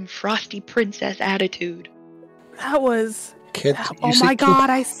 that was some frosty princess attitude. That was. Can't, Oh you see my god,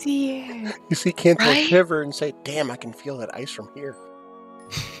 I see it. You see Kento Right? shiver and say, damn, I can feel that ice from here.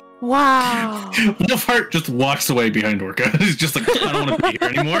 Wow. Wolfheart just walks away behind Orca. He's just like, I don't want to be here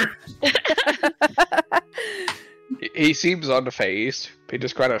anymore. He seems unfazed. He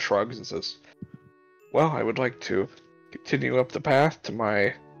just kind of shrugs and says, "Well, I would like to continue up the path to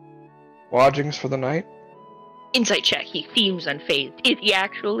my lodgings for the night." Insight check. He seems unfazed. Is he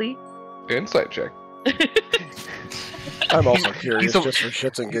actually? Insight check. I'm also curious, He's a- just for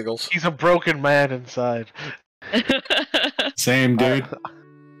shits and giggles. He's a broken man inside. Same, dude.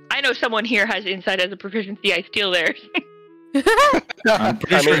 I know someone here has insight as a proficiency. I steal theirs. I'm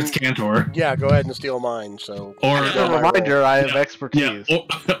pretty I sure mean- it's Cantor. Yeah, go ahead and steal mine, so... Or, As a reminder, I have Yeah. expertise. Yeah,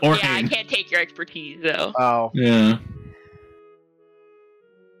 or Yeah, I Hayne. can't take your expertise though. Oh. Yeah.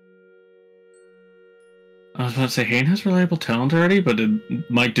 I was about to say, Hayne has reliable talent already, but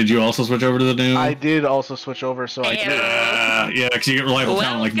Mike, did you also switch over to the new? I did also switch over, so I Yeah. did. Yeah, because you get reliable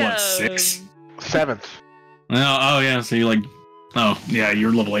talent like, what, Welcome. 6? 7th. Oh, yeah, so you like... Oh, yeah,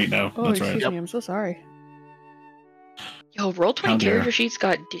 you're level 8 now. Oh, That's right. excuse me, I'm so sorry. Yo, roll 20 How dare. character sheets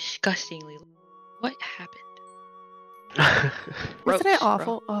got disgustingly. What happened? Isn't it Gross,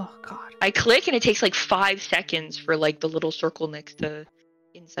 awful? bro. Oh god. I click and it takes like 5 seconds for like the little circle next to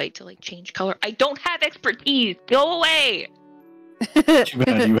insight to like change color. I don't have expertise. Go away. Too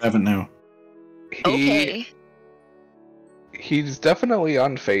bad you haven't now. Okay. He's definitely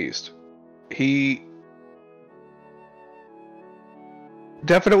unfazed. He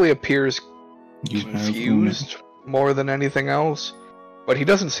definitely appears You have confused more than anything else, but he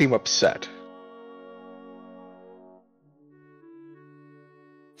doesn't seem upset.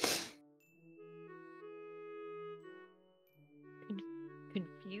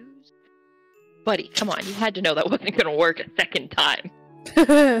 confused. Buddy, come on, you had to know that wasn't gonna work a second time.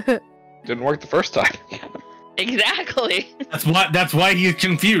 Didn't work the first time. Exactly. That's why he's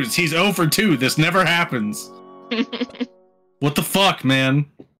confused. He's 0 for 2. This never happens. What the fuck, man?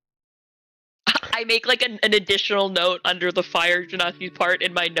 I make like an additional note under the fire genasi part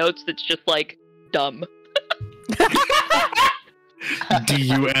in my notes that's just like dumb.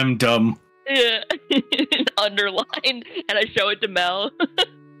 D-U-M dumb. Yeah. Underlined, and I show it to Mel.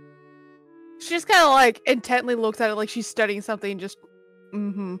 She just kind of like intently looks at it like she's studying something. Just,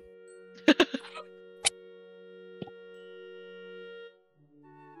 mm-hmm.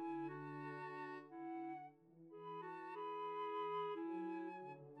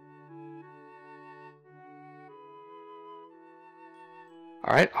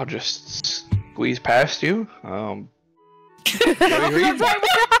 All right, I'll just squeeze past you.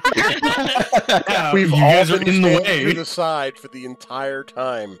 We've You all guys are been in the standing way. to the side for the entire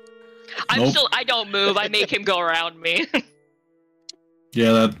time. I don't move. I make him go around me.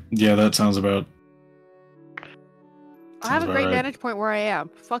 Yeah, that sounds about. I have a great right. vantage point where I am.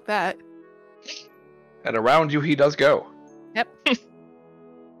 Fuck that. And around you, he does go. Yep.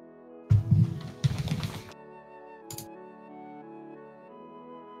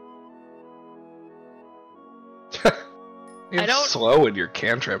 You're I don't- slow in your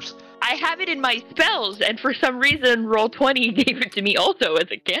cantrips. I have it in my spells, and for some reason, Roll20 gave it to me also as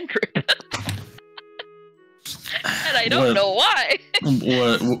a cantrip. And I don't What? know why.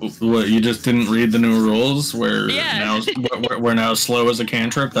 What? You just didn't read the new rules where Yeah. we're now slow as a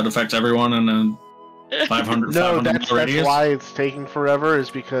cantrip that affects everyone in a 500 No, 500 that's radius? why it's taking forever, is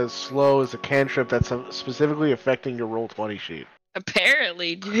because slow is a cantrip that's specifically affecting your Roll20 sheet.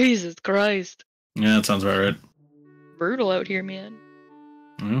 Apparently, Jesus Christ. Yeah, that sounds about right. Brutal out here, man.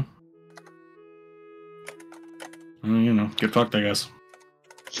 Yeah. Well, you know, get fucked, I guess.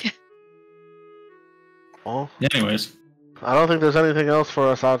 Well, Anyways, I don't think there's anything else for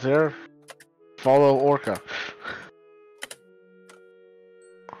us out there. Follow Orca.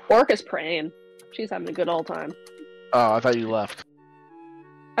 Orca's praying. She's having a good old time. Oh, I thought you left.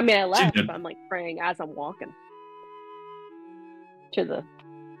 I mean, I left, did. but I'm like praying as I'm walking to the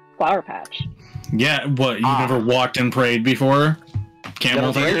flower patch. yeah, what? You never walked and prayed before?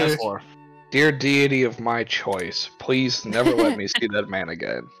 Camel Never thing? prayed before. Dear deity of my choice, please never let me see that man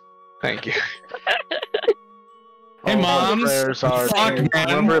again. Thank you. Hey, All moms. prayers are Fuck, to man.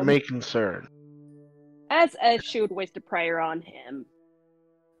 whoever it may concern. As she would waste a prayer on him.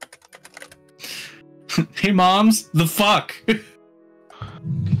 Hey, moms, the fuck?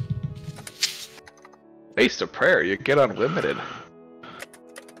 Based a prayer, you get unlimited.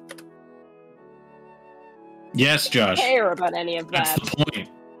 Yes, Josh. Care about any of That's that. the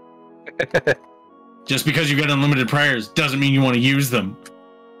point. Just because you get unlimited prayers doesn't mean you want to use them.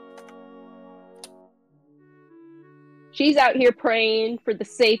 She's out here praying for the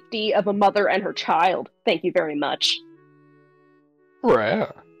safety of a mother and her child. Thank you very much. Right.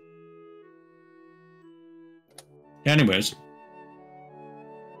 Anyways,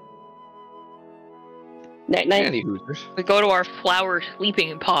 Night night. Any hoosers. We go to our flower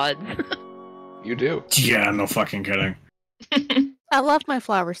sleeping pods. You do. yeah, no fucking kidding. I love my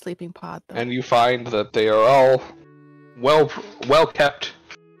flower sleeping pod, though. And you find that they are all well kept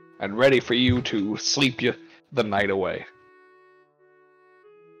and ready for you to sleep you the night away.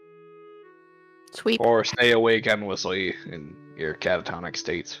 Sweet. Or stay awake endlessly in your catatonic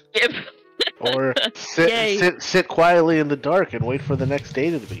states. Yep. Or Yay. sit quietly in the dark and wait for the next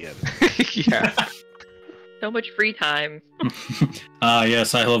day to begin. Yeah. So much free time. Ah,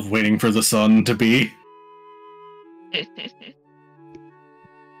 yes, I love waiting for the sun to be.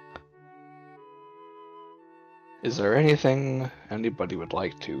 Is there anything anybody would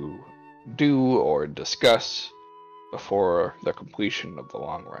like to do or discuss before the completion of the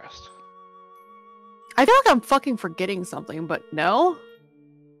long rest? I feel like I'm fucking forgetting something, but no.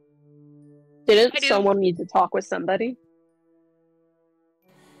 Didn't I do. someone need to talk with somebody?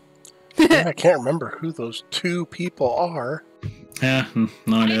 Yeah, I can't remember who those two people are. Yeah,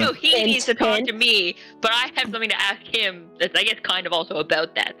 no I idea. know he Hint, needs to talk hint. to me, but I have something to ask him that's, I guess, kind of also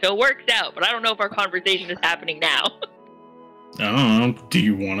about that. So it works out, but I don't know if our conversation is happening now. I don't know. Do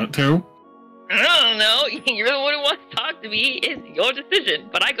you want it to? I don't know. You're the one who wants to talk to me. It's your decision.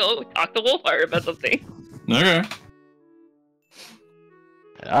 But I go talk to Wolfheart about something. Okay.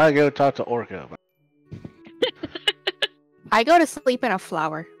 I go talk to Orca. I go to sleep in a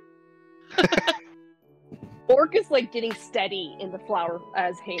flower. Orca's like getting steady in the flower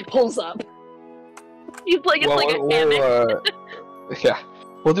as Hayne pulls up. He's like, it's like a hammock. Yeah,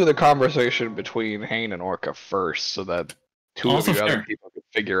 we'll do the conversation between Hane and Orca first, so that Two Also of you other fair. people could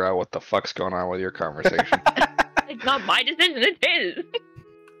figure out what the fuck's going on with your conversation. It's not my decision, it's his.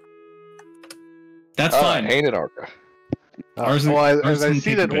 That's fine. Hate it, Orca. Ours- well, ours as I didn't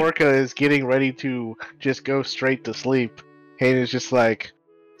see take a that bit. Orca is getting ready to just go straight to sleep, Hayden is just like,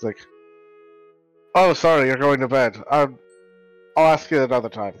 it's like, oh, sorry, you're going to bed. I'll ask you another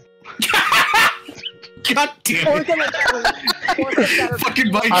time. God damn Orca, it. Orca's got her Fucking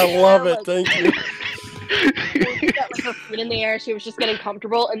feet Mike. in I the love air, it. Thank you. Orca's got like her feet in the air. She was just getting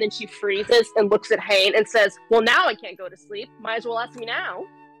comfortable, and then she freezes and looks at Hayne and says, "Well, now I can't go to sleep. Might as well ask me now."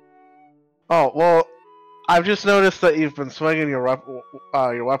 Oh, well, I've just noticed that you've been swinging your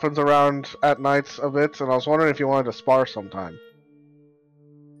weapons around at nights a bit, and I was wondering if you wanted to spar sometime.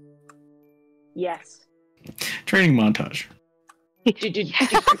 Yes. Training montage. Do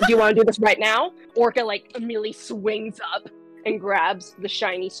you want to do this right now? Orca like immediately swings up and grabs the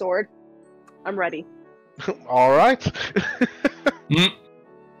shiny sword. I'm ready. All right.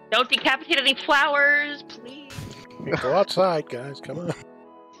 Don't decapitate any flowers, please. Go outside, guys. Come on.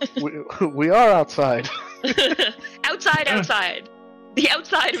 we are outside. outside. The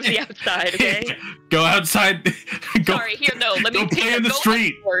outside of the outside, okay? Go outside. Go, Sorry, here, no, let me go play in the go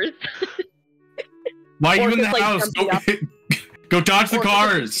street. outdoors. Why are you in the Orca's, like, house? jumping Go dodge the Orca's,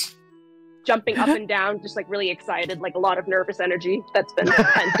 cars. Jumping up and down, just like really excited, like a lot of nervous energy that's been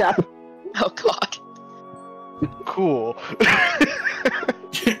pent up. Oh god. Cool.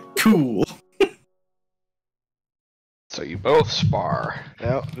 Cool. So you both spar.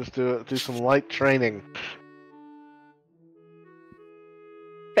 Yeah, just do some light training.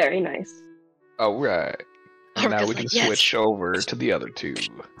 Very nice. Alright. And now Orca's we can like, yes. switch over to the other two.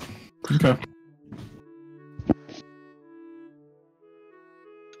 Okay.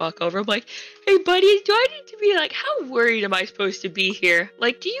 Walk over, I'm like, hey buddy, do I need to be like, how worried am I supposed to be here?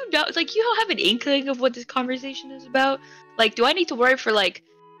 Like, do you know, like, you don't have an inkling of what this conversation is about? Like, do I need to worry for, like,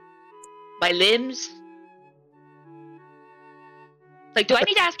 my limbs? Like, do I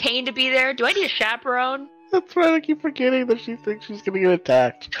need to ask Kane to be there? Do I need a chaperone? That's right, I keep forgetting that she thinks she's gonna get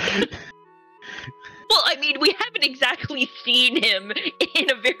attacked. Well, I mean, we haven't exactly seen him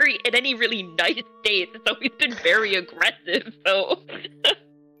in any really nice state, so he's been very aggressive, so...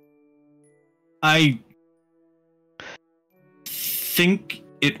 I think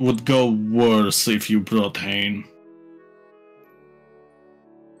it would go worse if you brought Hayne.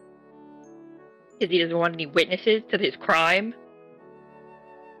 Because he doesn't want any witnesses to his crime?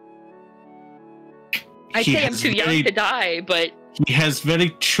 I'd He say I'm has too young very- to die, but... He has very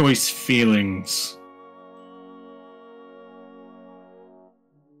choice feelings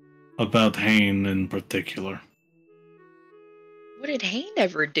about Hayne in particular. What did Hayne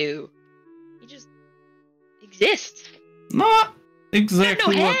ever do? He just exists. Not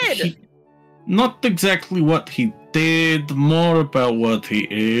exactly no what head. not exactly what he did, more about what he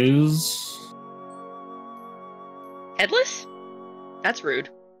is. Headless? That's rude.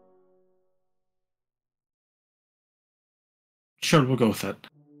 Sure, we'll go with that.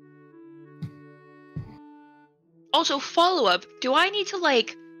 Also, follow-up, do I need to,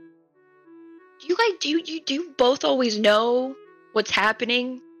 like... Do you both always know what's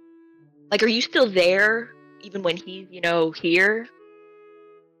happening? Like, are you still there, even when he's, here?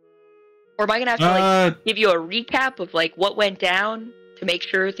 Or am I gonna have to, give you a recap of, like, what went down to make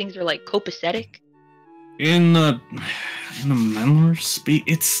sure things are, like, copacetic? In a manner of speak,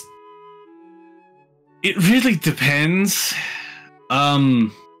 it really depends.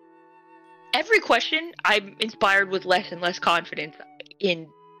 Every question, I'm inspired with less and less confidence in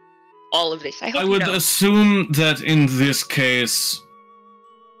all of this. I would assume that in this case,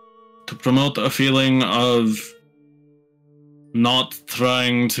 to promote a feeling of not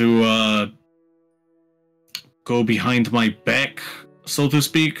trying to go behind my back, so to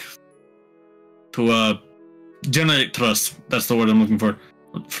speak, to generate trust. That's the word I'm looking for.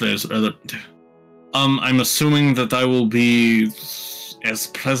 Phrase, rather. I'm assuming that I will be as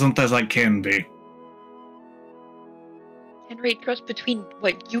present as I can be. Generate trust between,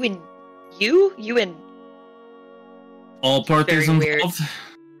 what, you and you? You and... All parties Very weird. involved.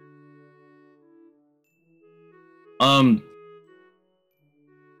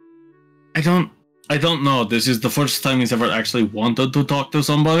 I don't know. This is the first time he's ever actually wanted to talk to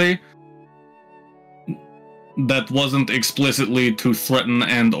somebody that wasn't explicitly to threaten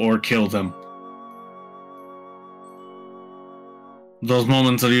and or kill them. Those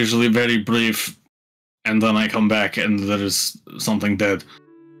moments are usually very brief, and then I come back and there is something dead.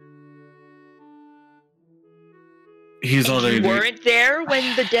 He's And already... you weren't there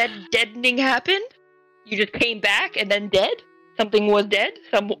when the deadening happened? You just came back and then dead? Something was dead?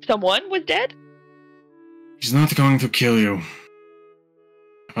 Someone was dead? He's not going to kill you.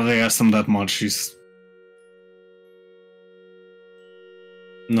 I already asked him that much. He's...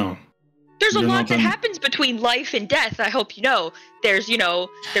 No. There's a You're lot not that gonna- happens between life and death, I hope you know. There's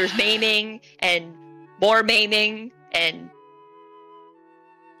maiming and more maiming and...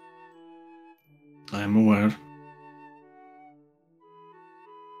 I am aware.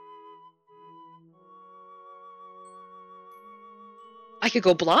 I could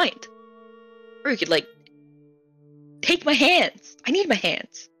go blind. Or you could, like, take my hands. I need my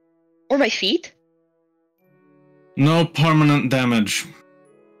hands. Or my feet. No permanent damage.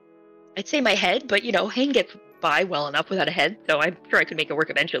 I'd say my head, but, hand gets by well enough without a head, so I'm sure I could make it work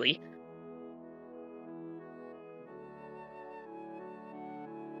eventually.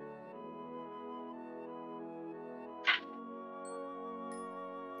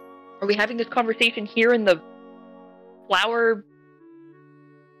 Are we having this conversation here in the flower...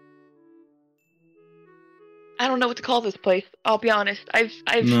 I don't know what to call this place. I'll be honest. I've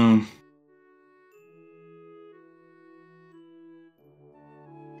No.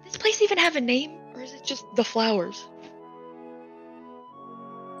 Does this place even have a name? Or is it just the flowers?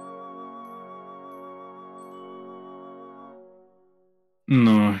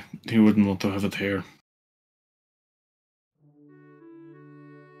 No, he wouldn't want to have it here.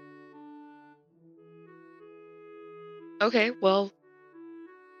 Okay, well...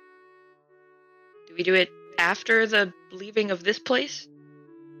 Do we do it after the leaving of this place?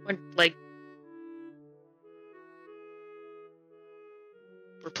 When, like...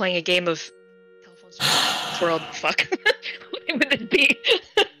 We're playing a game of... Telephone World, fuck. What would this be?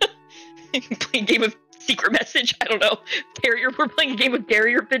 Playing a game of secret message? I don't know. We're playing a game of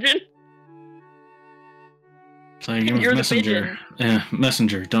carrier pigeon? Playing a game You're of the messenger. Yeah,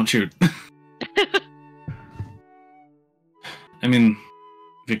 messenger, don't shoot. I mean,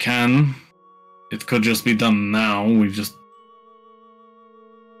 if you can, it could just be done now. We've just...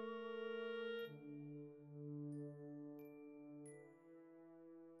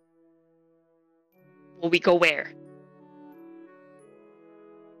 Will we go where?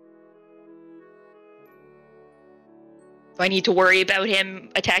 Do I need to worry about him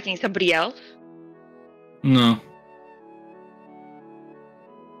attacking somebody else? No.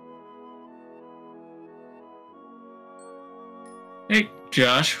 Hey,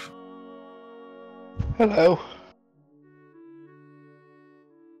 Josh. Hello.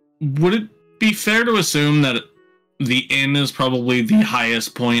 Would it be fair to assume that the inn is probably the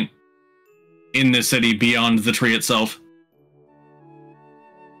highest point in the city beyond the tree itself?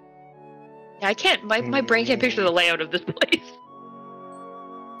 Yeah, I can't. My brain can't picture the layout of this place.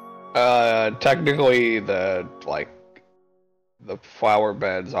 Technically, the flower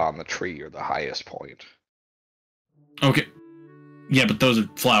beds on the tree are the highest point. Okay. Yeah, but those are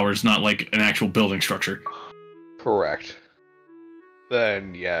flowers, not like an actual building structure. Correct.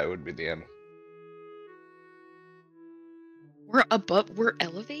 Then, yeah, it would be the end. We're above. We're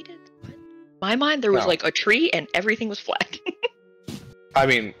elevated. What? In my mind, there was No. like a tree and everything was flat. I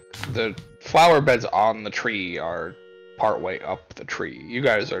mean, the flower beds on the tree are partway up the tree. You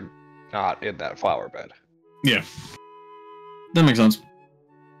guys are not in that flower bed. Yeah. That makes sense.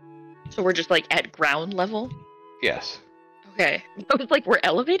 So we're just like at ground level. Yes. Okay. I was like, we're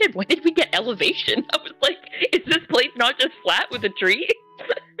elevated? When did we get elevation? I was like, is this place not just flat with a tree?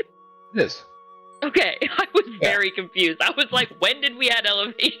 It is. Okay, I was Yeah. very confused. I was like, when did we add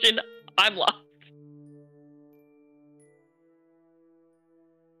elevation? I'm lost.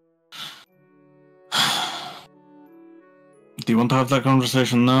 Do you want to have that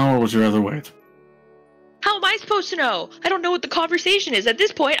conversation now, or would you rather wait? How am I supposed to know? I don't know what the conversation is. At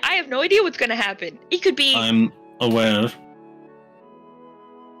this point, I have no idea what's going to happen. It could be... I'm aware.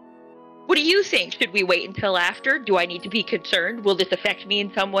 What do you think? Should we wait until after? Do I need to be concerned? Will this affect me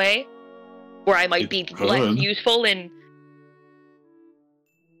in some way? Or I might It be could. less useful in...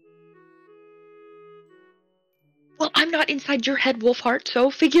 Well, I'm not inside your head, Wolfheart,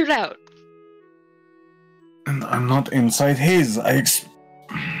 so figure it out. And I'm not inside his.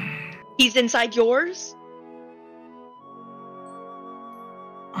 He's inside yours?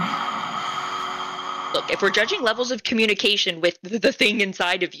 Look, if we're judging levels of communication with the thing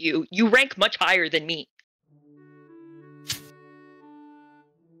inside of you, you rank much higher than me.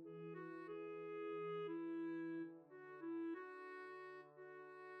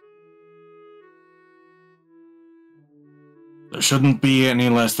 There shouldn't be any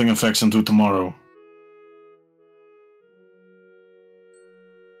lasting effects until tomorrow.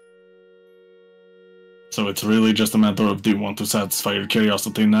 So it's really just a matter of, do you want to satisfy your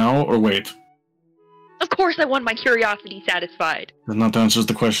curiosity now, or wait? Of course I want my curiosity satisfied. Then that answers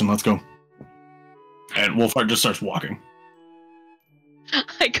the question, let's go. And Wolfhard just starts walking.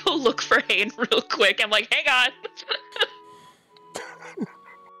 I go look for Hayne real quick. I'm like, hang on.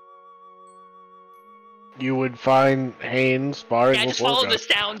 You would find Haynes sparring I with just follow Orca. the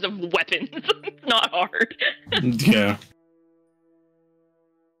sounds of weapons. It's not hard. Yeah.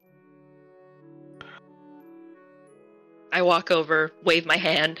 I walk over, wave my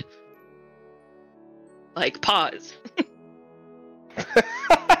hand. Like, pause. Take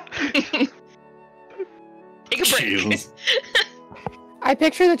a break. Jesus. I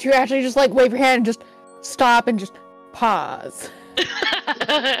picture that you actually just like wave your hand and just stop and just pause.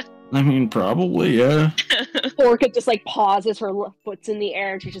 I mean, probably, yeah. Orca just like pauses, her foot's in the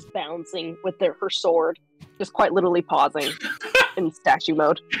air, and she's just bouncing with her sword, just quite literally pausing in statue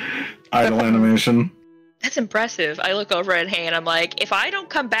mode. Idle animation. That's impressive. I look over at Hayne, I'm like, if I don't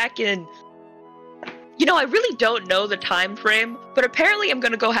come back in... You know, I really don't know the time frame, but apparently I'm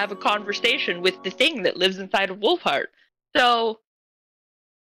gonna go have a conversation with the thing that lives inside of Wolfheart. So...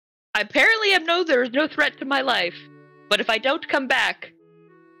 Apparently I know there is no threat to my life, but if I don't come back...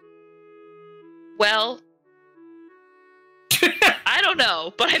 Well... I don't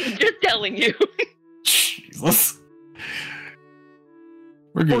know, but I'm just telling you. Jesus.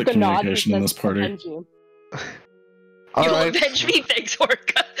 We're good at Orca nods and communication in says, this party. "Avenge you." All You'll right. avenge me, thanks,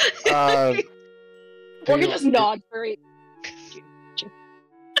 Orca. Orca just nods very.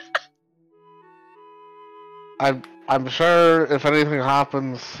 I'm sure if anything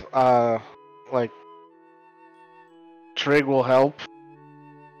happens, like Trig will help.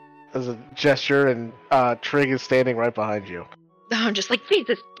 As a gesture, and Trig is standing right behind you. I'm just like,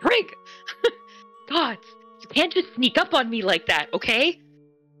 Jesus, Prig! God, you can't just sneak up on me like that, okay?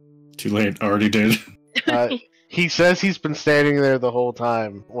 Too late, already did. He says he's been standing there the whole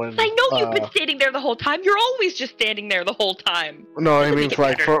time. When I know you've been standing there the whole time. You're always just standing there the whole time. No, I Doesn't mean make it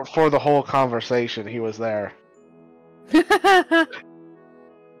like better. for the whole conversation, he was there.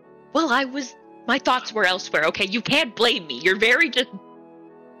 Well, my thoughts were elsewhere, okay? You can't blame me. You're very just...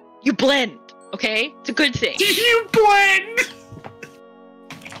 You blend, okay? It's a good thing. You blend!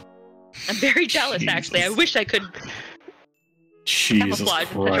 I'm very jealous, actually. I Jesus. wish I could Jesus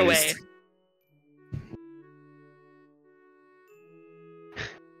camouflage in such a way. Christ.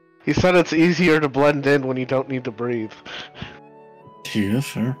 He said it's easier to blend in when you don't need to breathe. Yeah,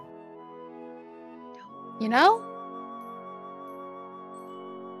 sure. You know?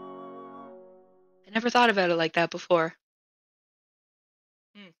 I never thought about it like that before.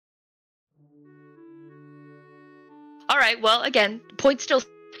 Alright, well, again, the point still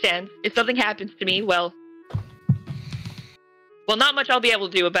stands. If something happens to me, well, not much I'll be able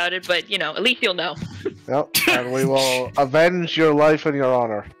to do about it, but, you know, at least you'll know. Yep, and we will avenge your life and your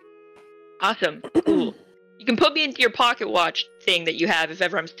honor. Awesome. Cool. You can put me into your pocket watch thing that you have if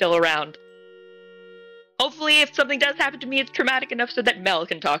ever I'm still around. Hopefully, if something does happen to me, it's traumatic enough so that Mel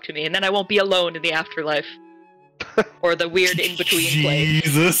can talk to me, and then I won't be alone in the afterlife. Or the weird in-between place.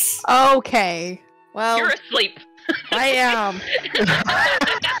 Jesus. Okay. Well, You're asleep. I am.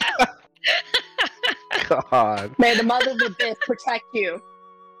 God. May the mother of the abyss protect you.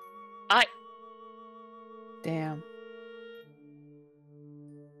 Damn.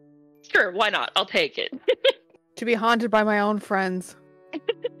 Sure, why not? I'll take it. To be haunted by my own friends.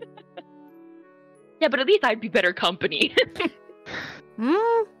 Yeah, but at least I'd be better company.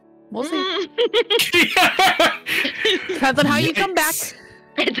 We'll see. Depends on how you come back.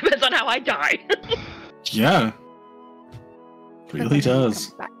 It depends on how I die. Yeah. Really does.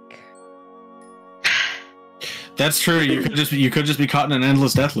 Come back. That's true. You could just be caught in an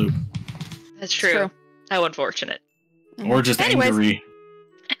endless death loop, That's true. How unfortunate. or just Anyways. angry.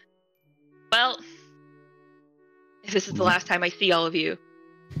 Well, if this is the last time I see all of you,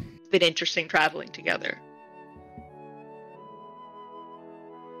 it's been interesting traveling together.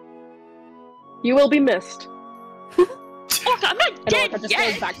 You will be missed. Oh, I'm not And dead Orca just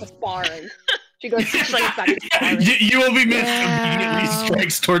yet! goes back to sparring. She goes back to sparring. You will be missed. Yeah. Immediately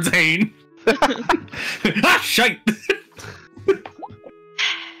strikes towards Hayne. Ah, shite! You'll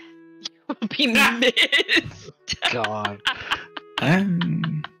be missed. God. I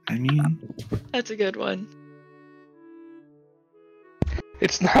mean, That's a good one.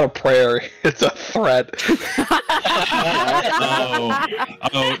 It's not a prayer, it's a threat.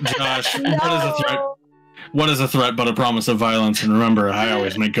 oh, Josh, what is a threat? What is a threat but a promise of violence? And remember, I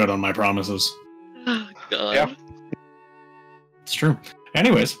always make good on my promises. Oh, God. Yeah. It's true.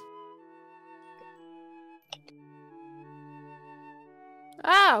 Anyways,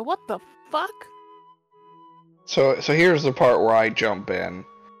 What the fuck? So here's the part where I jump in.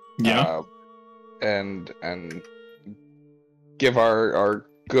 yeah. And give our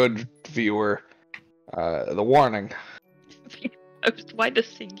good viewer The warning. Why the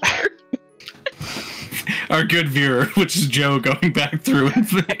singular? Our good viewer, which is Joe, going back through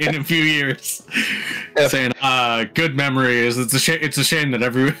in a few years, saying, "Good memories. It's a shame that it's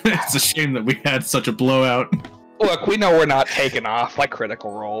a shame that we had such a blowout." Look, we know we're not taking off like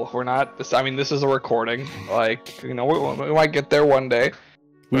Critical Role. We're not. This is a recording. Like, we might get there one day.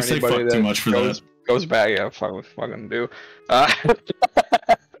 We say fuck too much for that. Goes back, yeah. Fucking do.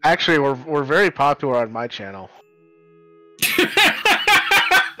 Actually, we're very popular on my channel.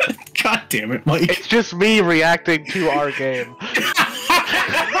 God damn it, Mike. It's just me reacting to our game.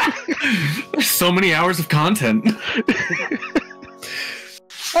 So many hours of content.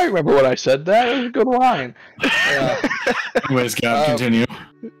 I remember when I said that. It was a good line. Anyways, Gab, continue.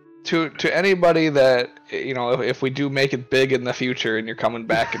 To anybody that, if we do make it big in the future and you're coming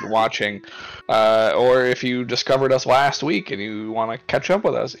back and watching, or if you discovered us last week and you want to catch up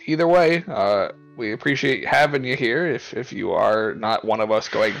with us, either way, we appreciate having you here. If you are not one of us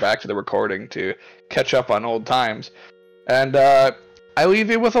going back to the recording to catch up on old times. And I leave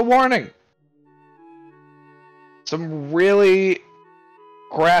you with a warning. Some really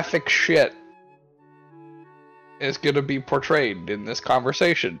graphic shit is going to be portrayed in this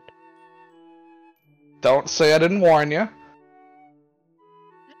conversation. Don't say I didn't warn you.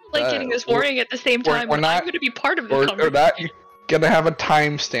 Like getting this warning at the same time when I'm going to be part of this conversation. We're not going to have a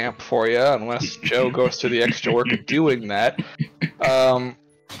timestamp for you unless Joe goes to the extra work of doing that.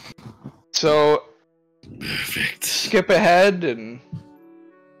 So Perfect. Skip ahead and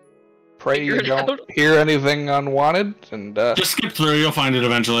pray you don't hear anything unwanted. And just skip through. You'll find it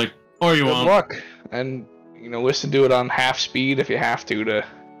eventually, or you won't. Good luck, and listen to it on half speed if you have to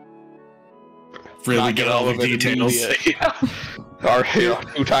really get all the details. Or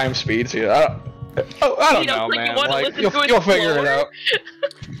 2x speed. So I don't know, man. Like, you'll figure it out.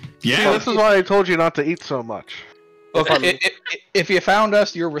 Yeah, see, this is why I told you not to eat so much. Look, if you found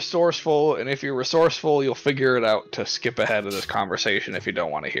us, you're resourceful, and if you're resourceful, you'll figure it out to skip ahead of this conversation if you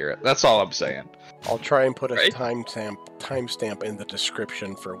don't want to hear it. That's all I'm saying. I'll try and put a timestamp in the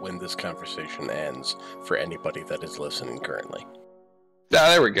description for when this conversation ends for anybody that is listening currently. Ah,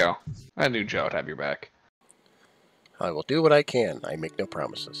 there we go. I knew Joe would have your back. I will do what I can. I make no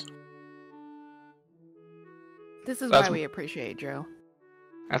promises. This is why we appreciate Joe.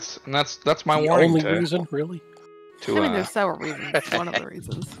 That's my the warning. Only reason, really? I mean, there's several reasons. One of the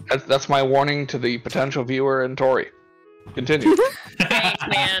reasons. That's my warning to the potential viewer and Tori. Continue. Thanks,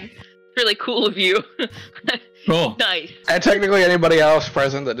 man. Really cool of you. Cool. Nice. And technically, anybody else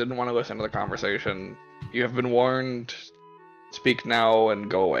present that didn't want to listen to the conversation, you have been warned. Speak now and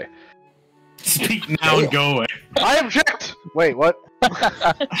go away. Speak now and go away. I object. Wait, what?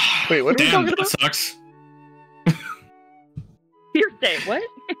 Wait, what are we Damn, talking that about? sucks. You're saying what?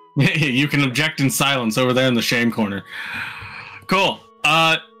 You can object in silence over there in the shame corner. Cool.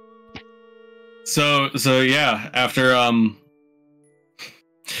 So yeah, after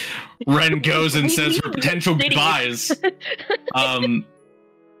Ren goes and says her potential goodbyes,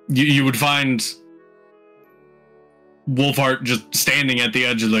 you would find Wolfheart just standing at the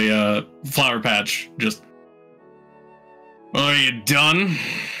edge of the flower patch. Just, are you done?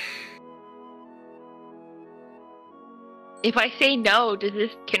 If I say no,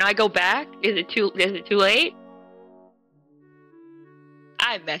 can I go back? Is it too late?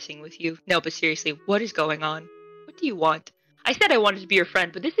 I'm messing with you. No, but seriously, what is going on? What do you want? I said I wanted to be your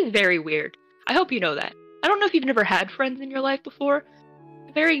friend, but this is very weird. I hope you know that. I don't know if you've never had friends in your life before.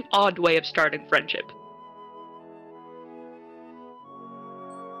 A very odd way of starting friendship.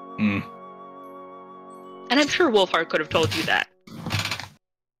 Hmm. And I'm sure Wolfheart could have told you that.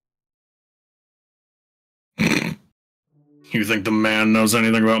 You think the man knows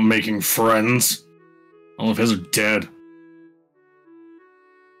anything about making friends? All of his are dead.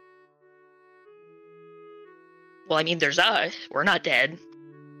 Well, I mean, there's us. We're not dead.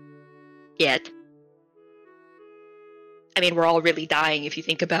 Yet. I mean, we're all really dying if you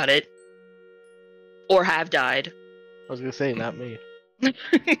think about it. Or have died. I was gonna say, not me.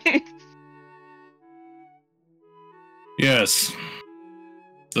 Yes.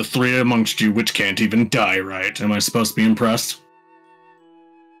 The three amongst you which can't even die, right? Am I supposed to be impressed?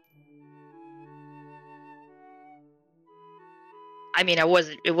 I mean, it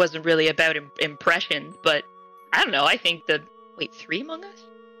wasn't really about impressions, but I don't know, I think wait, 3 among us?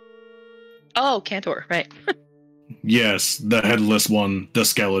 Oh, Cantor, right. Yes, the headless one, the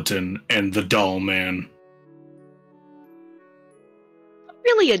skeleton, and the doll man. Not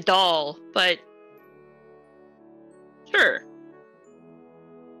really a doll, but sure.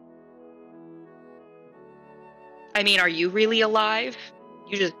 I mean, are you really alive?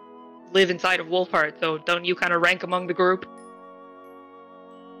 You just live inside of Wolfheart, so don't you kind of rank among the group?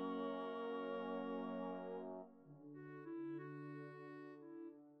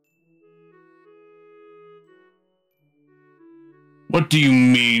 What do you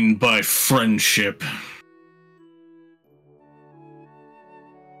mean by friendship?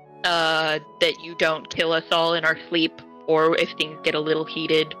 That you don't kill us all in our sleep, or if things get a little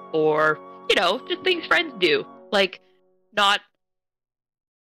heated, or, you know, just things friends do. Like, not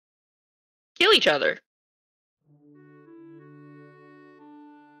kill each other.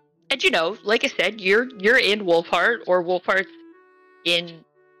 And, you know, like I said, you're in Wolfheart, or Wolfheart's in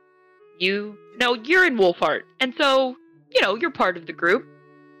you. No, you're in Wolfheart. And so, you know, you're part of the group.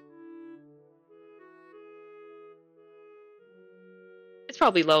 It's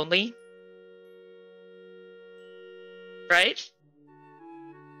probably lonely. Right?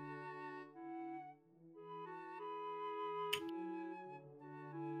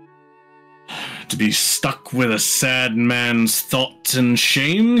 To be stuck with a sad man's thoughts and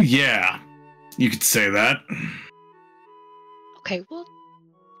shame? Yeah, you could say that. Okay, well,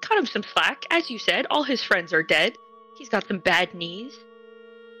 cut him some slack. As you said, all his friends are dead. He's got some bad knees.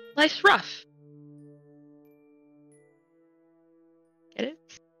 Life's rough. Get it?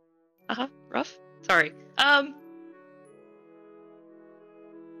 Rough? Sorry.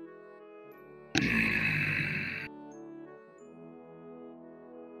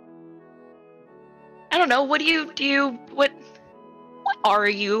 I don't know, what are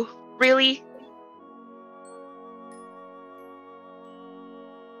you, really?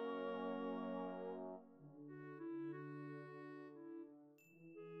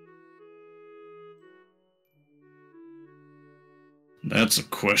 That's a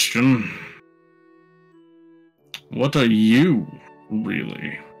question. What are you,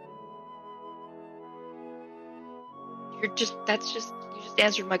 really? You just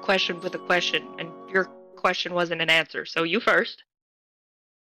answered my question with a question, and your question wasn't an answer, so you first.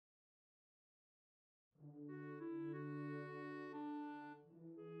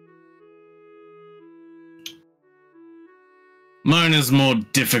 Mine is more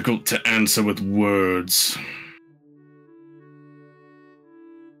difficult to answer with words.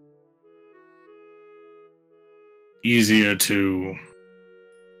 Easier to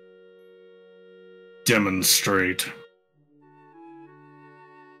demonstrate.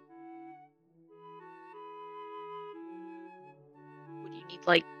 Would you need,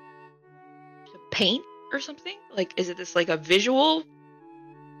 like, some paint or something? Like, is it this, like, a visual?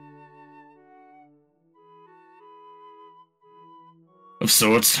 Of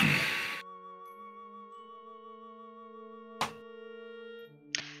sorts.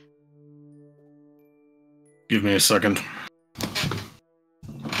 Give me a second.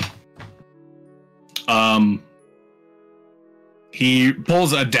 He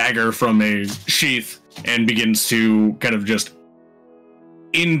pulls a dagger from a sheath and begins to kind of just,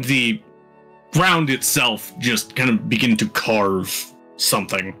 in the ground itself, just kind of begin to carve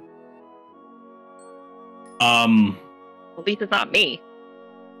something. Well, at least it's not me.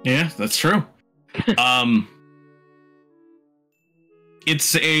 Yeah, that's true.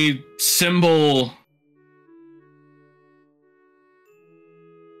 It's a symbol,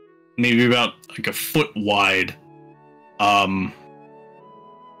 maybe about like a foot wide,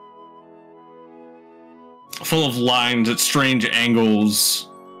 full of lines at strange angles,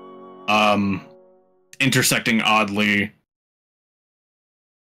 intersecting oddly.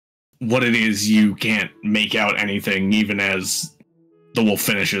 What it is, you can't make out anything, even as the wolf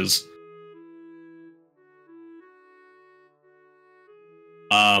finishes.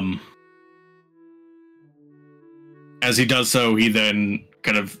 As he does so, he then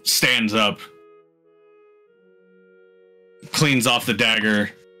kind of stands up, cleans off the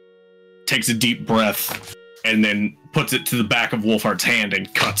dagger, takes a deep breath, and then puts it to the back of Wolfheart's hand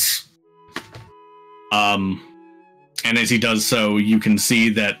and cuts. And as he does so, you can see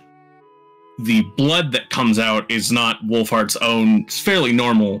that the blood that comes out is not Wolfheart's own. It's fairly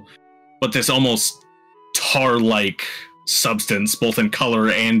normal, but this almost tar-like substance, both in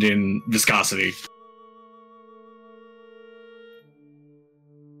color and in viscosity.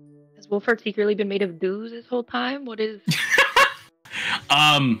 Has Wolfheart secretly been made of goo this whole time? What is...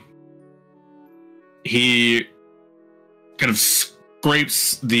 He kind of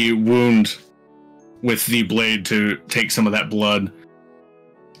scrapes the wound with the blade to take some of that blood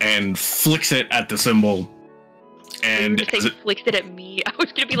and flicks it at the symbol. And you were flicks it at me. I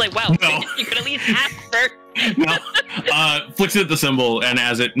was gonna be like, wow, no. You could at least ask first. No. Flicks it at the symbol, and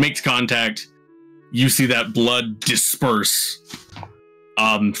as it makes contact, you see that blood disperse,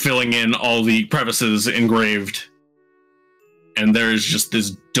 filling in all the crevices engraved. and there is just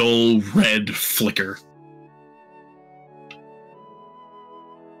this dull red flicker.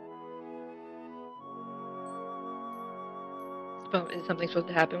 Is something supposed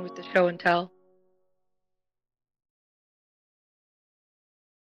to happen with the show and tell?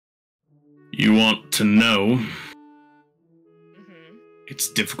 You want to know? Mm-hmm. It's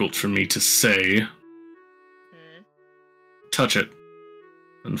difficult for me to say. Mm-hmm. Touch it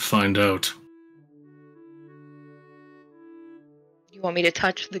and find out. You want me to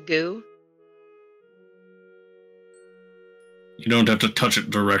touch the goo? You don't have to touch it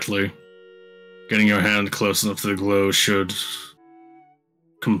directly. Getting your hand close enough to the glow should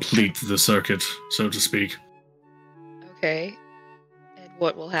complete the circuit, so to speak. Okay. And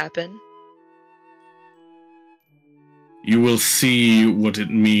what will happen? You will see what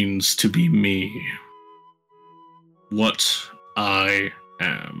it means to be me. What I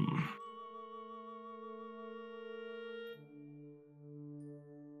am.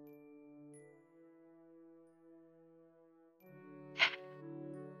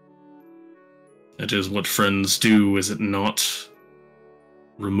 That is what friends do, is it not?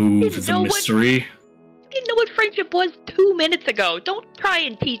 Remove the mystery. You didn't know what friendship was 2 minutes ago. Don't try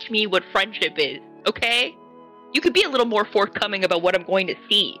and teach me what friendship is, okay? You could be a little more forthcoming about what I'm going to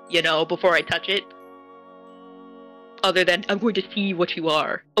see, you know, before I touch it. Other than, I'm going to see what you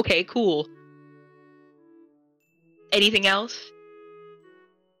are. Okay, cool. Anything else?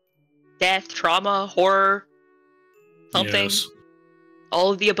 Death, trauma, horror? Something? Yes.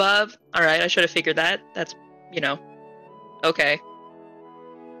 All of the above? Alright, I should have figured that. That's, you know. Okay.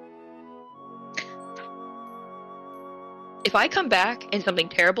 If I come back and something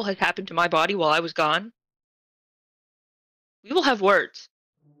terrible has happened to my body while I was gone, we will have words.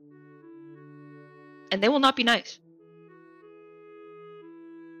 And they will not be nice.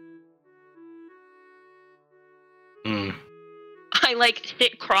 Mm. I like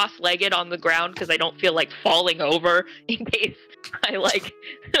sit cross-legged on the ground because I don't feel like falling over in case I like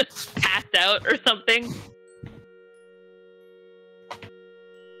pass out or something.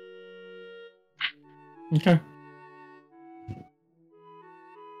 Okay.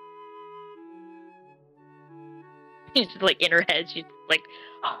 She's just like in her head, she's like,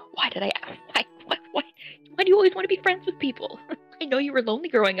 oh, why do you always want to be friends with people? I know you were lonely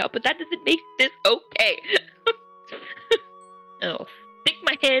growing up, but that doesn't make this okay. Oh, stick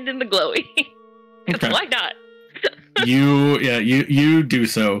my hand in the glowy. Okay. Why not? You do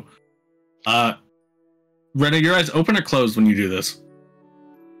so. Rena, your eyes open or closed when you do this?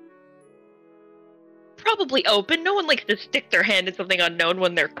 Probably open. No one likes to stick their hand in something unknown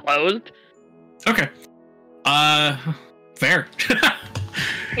when they're closed. Okay. Fair.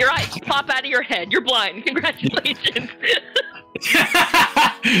 Your eyes pop out of your head. You're blind. Congratulations.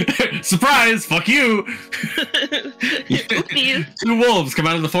 Surprise! Fuck you! Oopsies. 2 wolves come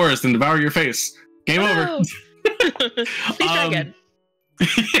out of the forest and devour your face. Game over. Please try again.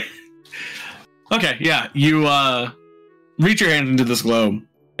 Okay, yeah. You reach your hand into this globe,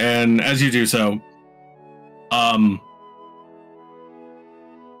 and as you do so,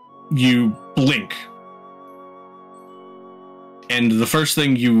 you blink. And the first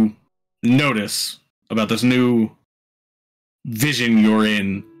thing you notice about this new vision you're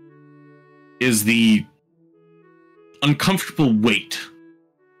in is the uncomfortable weight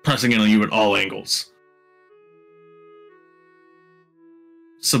pressing in on you at all angles.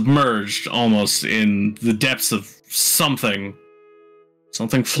 Submerged almost in the depths of something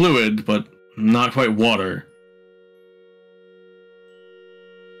fluid, but not quite water.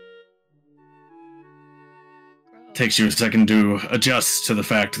 Takes you a second to adjust to the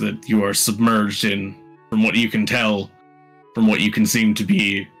fact that you are submerged in, from what you can tell, from what you can seem to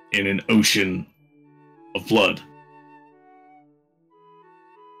be in an ocean of blood.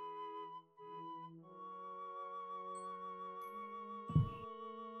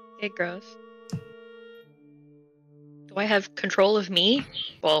 Okay, gross. Do I have control of me?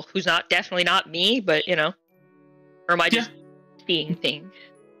 Well, who's definitely not me, but you know. Or am I just seeing things?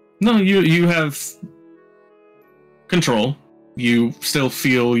 No, you have control. You still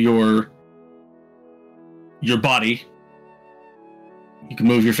feel your body. You can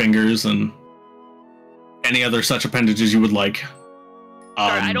move your fingers and any other such appendages you would like.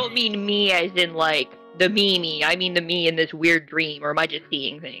 Sorry, I don't mean me as in like the me. I mean the me in this weird dream, or am I just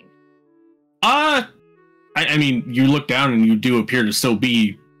seeing things? I mean, you look down and you do appear to still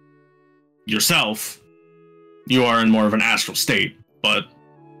be yourself. You are in more of an astral state, but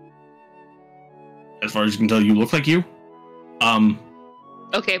as far as you can tell, you look like you.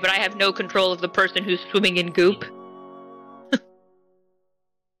 Okay, but I have no control of the person who's swimming in goop.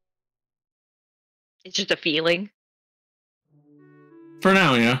 It's just a feeling. For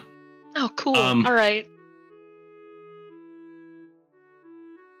now, yeah. Oh, cool. Um, All right.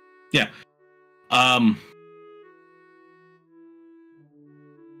 Yeah. Um.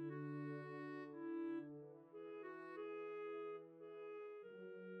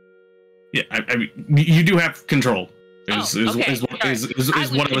 Yeah, I mean, you do have control. Is Oh, okay, is what sorry.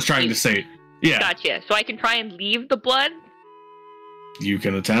 is what I was trying to say. Yeah, Gotcha. So I can try and leave the blood? you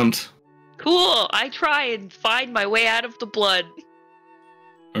can attempt. Cool. I try and find my way out of the blood.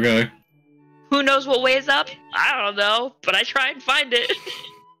 Okay. Who knows what way is up? I don't know, but I try and find it.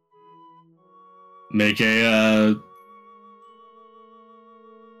 Make a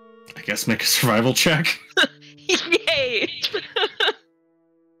I guess make a survival check. Yay!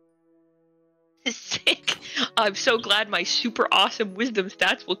 Sick. I'm so glad my super awesome wisdom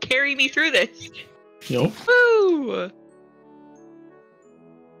stats will carry me through this. Nope. Woo!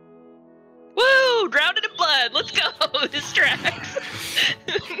 Woo! Drowned in blood. Let's go. This tracks.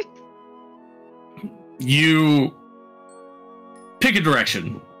 You pick a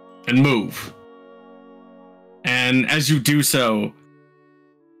direction and move. And as you do so,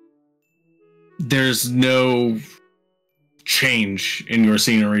 there's no change in your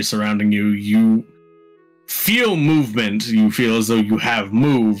scenery surrounding you. You feel movement. You feel as though you have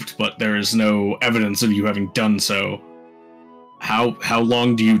moved, but there is no evidence of you having done so. How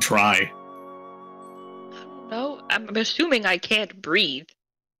long do you try? I don't know. I'm assuming I can't breathe.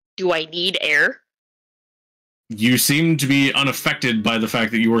 Do I need air? You seem to be unaffected by the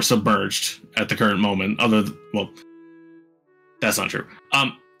fact that you are submerged at the current moment. Well, that's not true.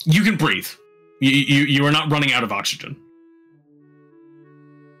 You can breathe. You are not running out of oxygen. Do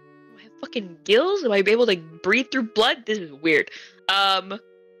I have fucking gills? Am I able to breathe through blood? This is weird. And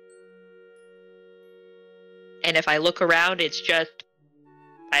if I look around, it's just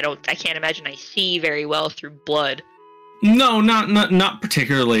I can't imagine I see very well through blood. No, not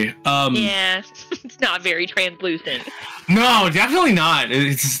particularly. Yeah, it's not very translucent. No, definitely not.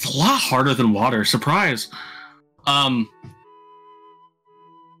 It's a lot harder than water. Surprise.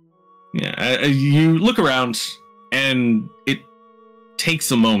 Yeah, you look around, and it takes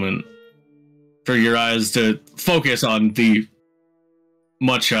a moment for your eyes to focus on the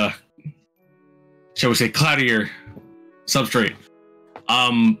much, shall we say, cloudier substrate.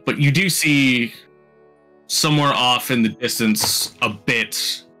 But you do see somewhere off in the distance a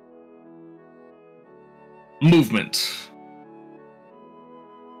bit movement.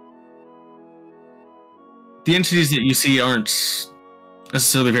 The entities that you see aren't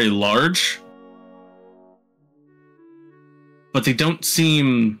necessarily very large, but they don't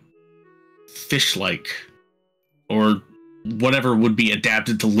seem fish-like or whatever would be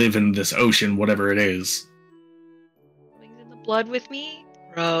adapted to live in this ocean, whatever it is. Wings in the blood with me?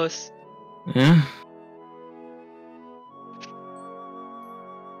 Gross. Yeah.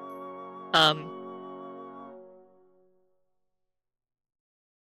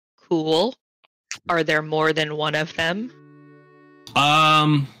 Cool. Are there more than one of them?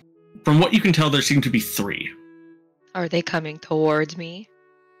 From what you can tell, there seem to be 3. Are they coming towards me?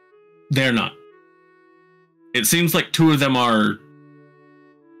 They're not. It seems like 2 of them are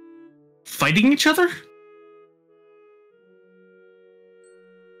fighting each other?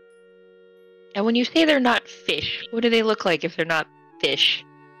 And when you say they're not fish, what do they look like if they're not fish?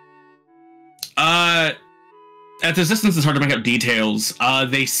 At this distance, it's hard to make out details.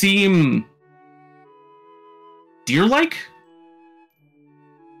 They seem deer-like?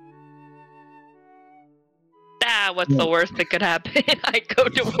 What's the worst that could happen? I go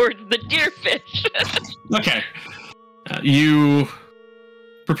towards the deerfish. Okay. You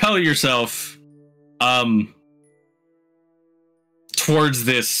propel yourself towards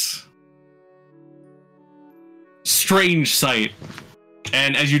this strange sight.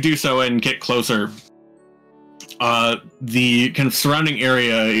 And as you do so and get closer, the kind of surrounding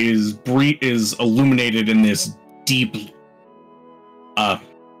area is illuminated in this deep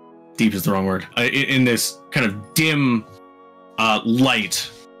is the wrong word. In this kind of dim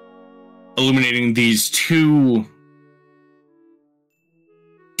light, illuminating these 2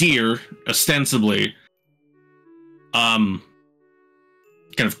 deer, ostensibly, kind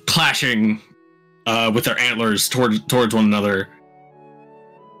of clashing with their antlers towards one another.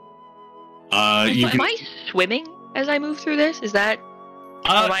 Am I swimming as I move through this? Is that?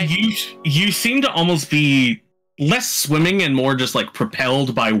 You seem to almost be less swimming and more just like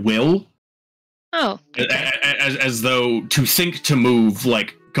propelled by will. Oh. Okay. As though to think to move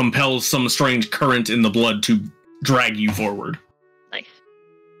like compels some strange current in the blood to drag you forward. Nice.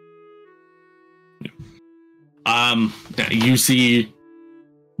 You see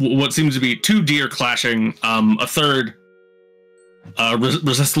what seems to be 2 deer clashing. A third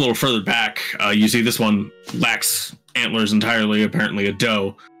Resist a little further back. You see this one lacks antlers entirely, apparently a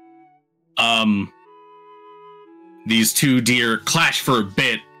doe. These two deer clash for a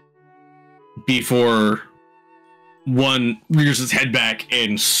bit before one rears its head back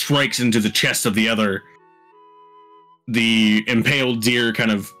and strikes into the chest of the other. The impaled deer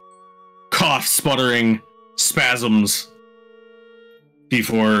kind of coughs, sputtering, spasms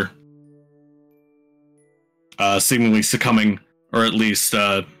before seemingly succumbing, or at least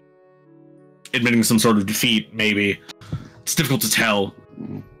admitting some sort of defeat, maybe. It's difficult to tell.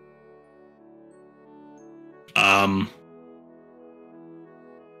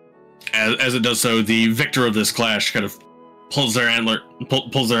 As it does so, the victor of this clash kind of pulls their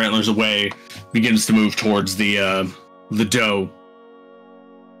antlers away, begins to move towards the doe,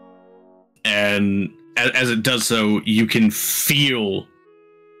 and as it does so, you can feel,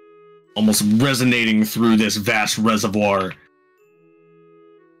 almost resonating through this vast reservoir,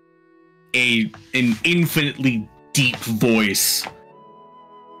 an infinitely deep voice,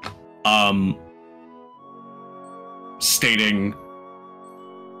 stating,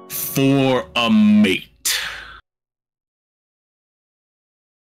 "For a mate."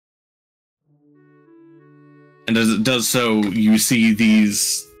 And as it does so, you see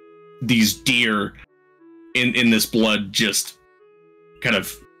these deer in this blood just kind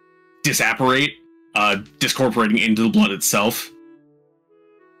of disapparate, discorporating into the blood itself.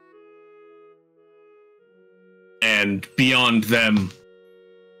 And beyond them,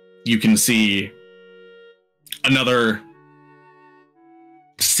 you can see another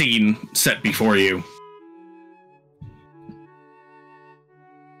scene set before you.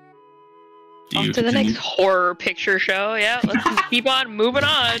 On to the next horror picture show. Yeah, let's just keep on moving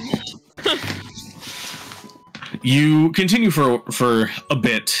on. You continue for a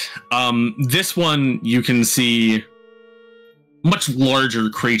bit. This one, you can see much larger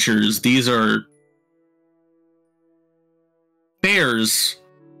creatures. These are bears,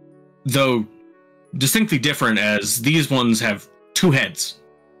 though distinctly different, as these ones have two heads.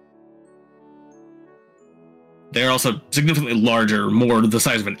 They're also significantly larger, more the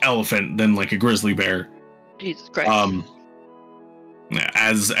size of an elephant than like a grizzly bear. Jesus Christ.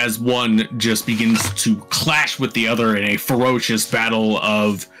 As one just begins to clash with the other in a ferocious battle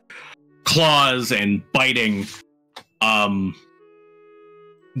of claws and biting. The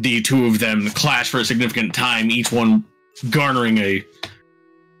two of them clash for a significant time, each one garnering a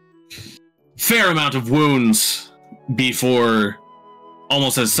fair amount of wounds before,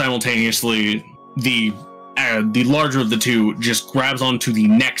 almost as simultaneously, the larger of the two just grabs onto the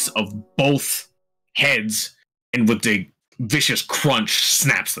necks of both heads and with a vicious crunch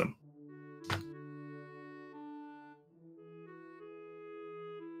snaps them.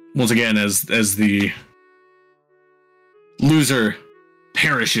 Once again, as the loser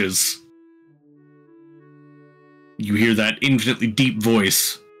perishes, you hear that infinitely deep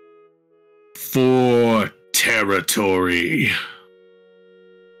voice. For territory.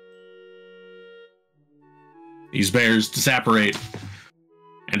 These bears disapparate,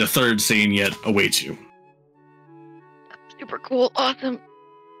 and a third scene yet awaits you. Super cool. Awesome.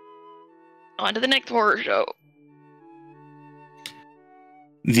 On to the next horror show.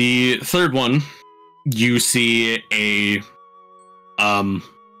 The third one, you see a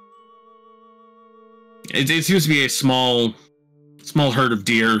it seems to be a small herd of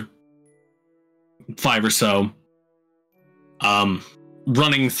deer, 5 or so,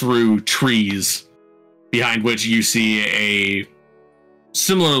 running through trees, behind which you see a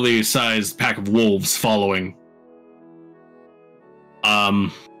similarly sized pack of wolves following.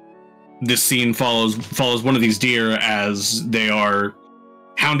 This scene follows one of these deer as they are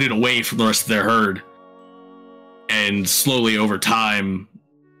hounded away from the rest of their herd, and slowly over time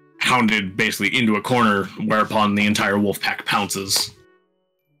hounded basically into a corner, whereupon the entire wolf pack pounces.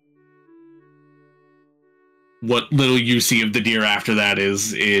 What little you see of the deer after that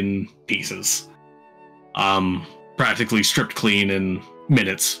is in pieces. Practically stripped clean in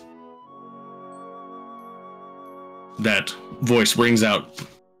minutes. That voice rings out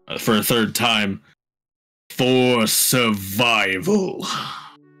for a third time. For survival.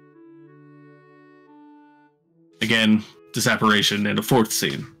 Again, disapparation and a fourth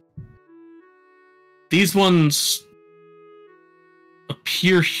scene. These ones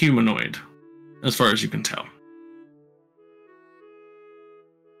appear humanoid, as far as you can tell.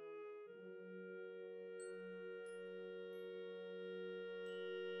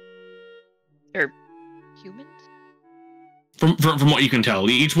 They're humans? From what you can tell,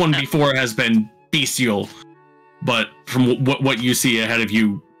 each one before has been bestial, but from what you see ahead of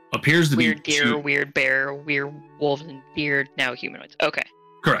you, appears to Weird be deer, two. weird bear, weird wolves and deer, now humanoids. Okay.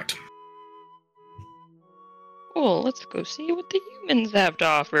 Correct. Cool, let's go see what the humans have to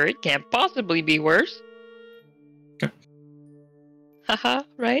offer. It can't possibly be worse. Okay. Haha,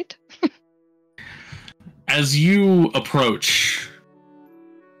 right? As you approach,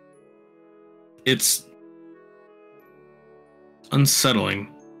 it's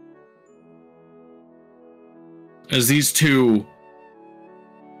unsettling. As these two,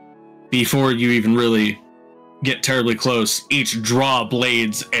 before you even really get terribly close, each draw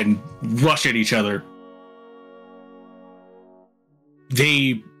blades and rush at each other.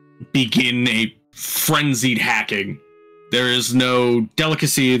 They begin a frenzied hacking. There is no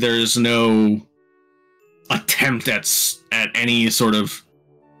delicacy, there is no attempt at any sort of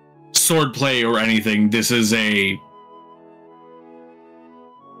swordplay or anything. This is a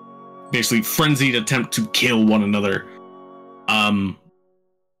basically frenzied attempt to kill one another.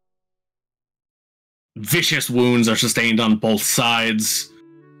 Vicious wounds are sustained on both sides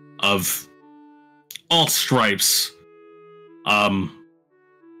of all stripes.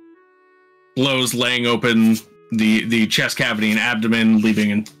 Blows laying open the chest cavity and abdomen,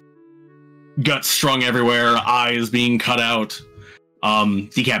 leaving guts strung everywhere, eyes being cut out,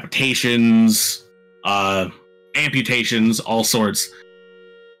 decapitations, amputations, all sorts.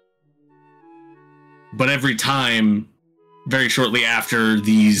 But every time, very shortly after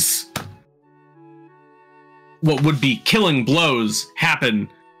these what would be killing blows happen,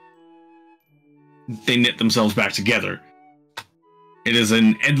 they knit themselves back together. It is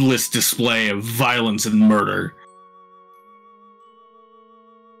an endless display of violence and murder.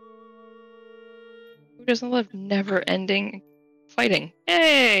 Who doesn't love never-ending fighting?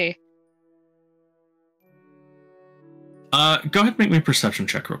 Hey! Go ahead and make me a perception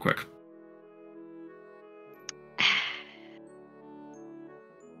check real quick.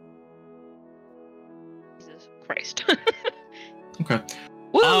 Jesus Christ. Okay.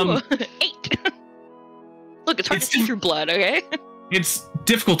 Woo! 8! Look, it's hard to see through blood, okay? It's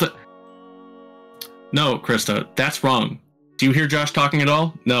difficult to... No, Krista, that's wrong. Do you hear Josh talking at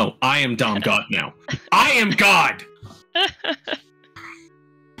all? No, I am Dom God now. I am God!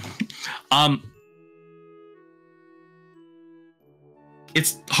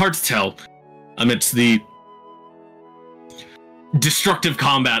 It's hard to tell amidst the destructive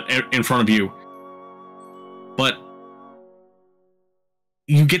combat in front of you. But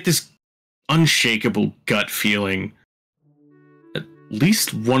you get this unshakable gut feeling. At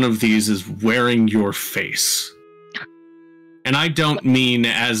least one of these is wearing your face. And I don't mean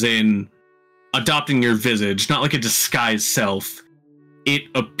as in adopting your visage, not like a disguised self. It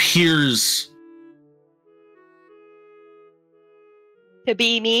appears To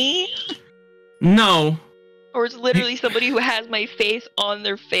be me? no. Or it's literally somebody who has my face on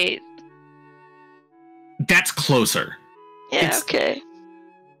their face? That's closer. Yeah, okay.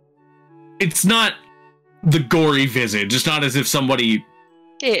 It's not the gory visage. It's not as if somebody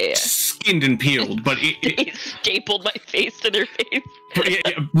Yeah. skinned and peeled, but They stapled my face to their face.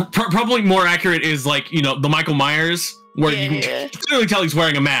 probably more accurate is like, you know, the Michael Myers, where you can clearly tell he's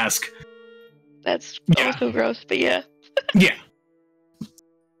wearing a mask. That's also gross, but yeah. Yeah.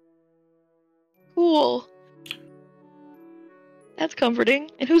 Cool. That's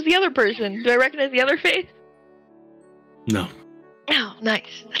comforting. And who's the other person? Do I recognize the other face? No. Oh,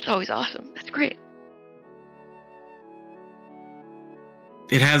 nice. That's always awesome. That's great.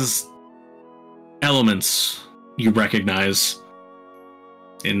 It has elements you recognize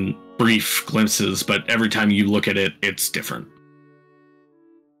in brief glimpses, but every time you look at it, it's different.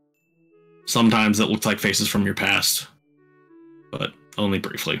 Sometimes it looks like faces from your past, but only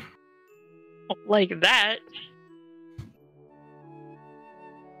briefly. Like that.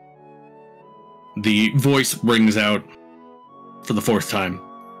 The voice rings out for the fourth time.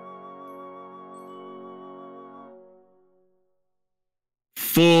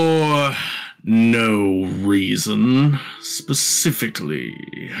 For no reason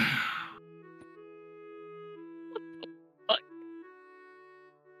specifically.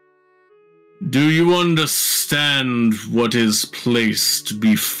 Do you understand what is placed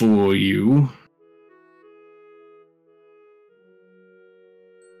before you?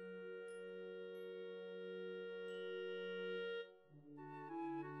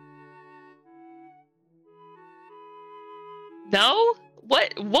 No?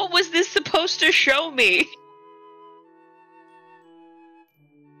 What was this supposed to show me?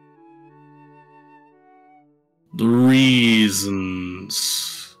 The reasons.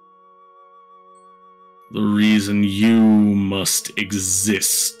 The reason you must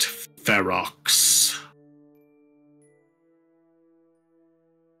exist, Ferox.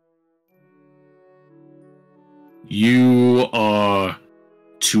 You are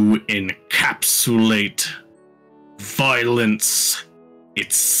to encapsulate violence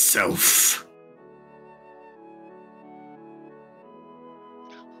itself.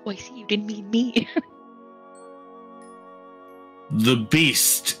 Oh, I see you didn't mean me. The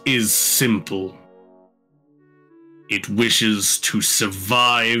beast is simple. It wishes to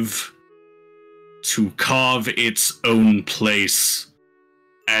survive, to carve its own place,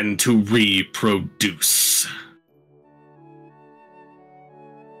 and to reproduce.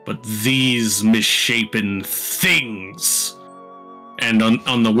 But these misshapen things, and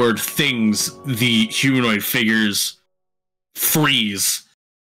on the word things, the humanoid figures freeze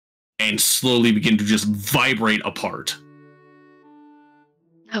and slowly begin to just vibrate apart.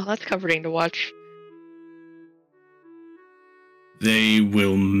 Oh, that's comforting to watch. They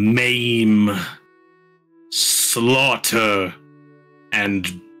will maim, slaughter,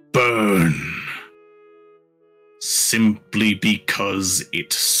 and burn. Simply because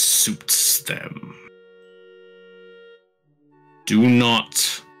it suits them. Do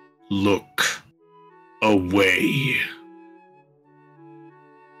not look away.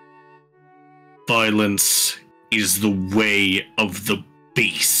 Violence is the way of the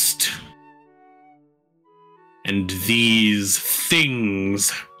beast. And these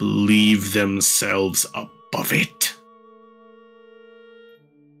things believe themselves above it.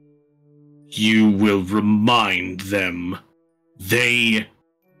 You will remind them they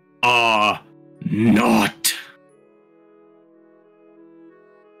are not.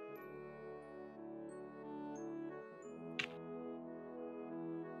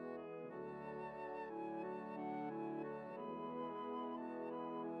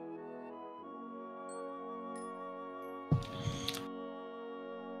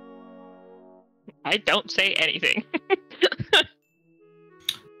 I don't say anything.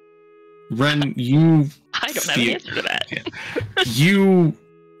 Ren, you I don't have an answer to that. You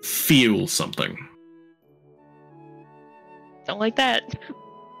feel something. Don't like that.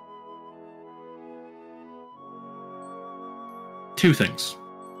 Two things,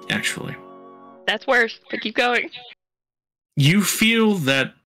 actually. That's worse, but keep going. You feel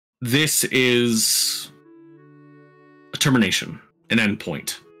that this is a termination, an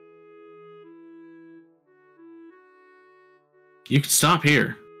endpoint. You could stop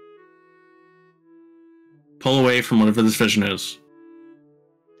here. Pull away from whatever this vision is.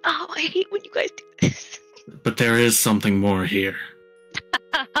 Oh, I hate when you guys do this. But there is something more here.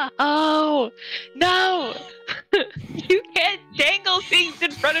 Oh, no! You can't dangle things in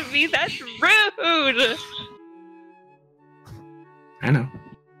front of me. That's rude. I know.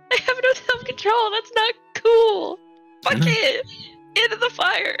 I have no self-control. That's not cool. Fuck it. Into the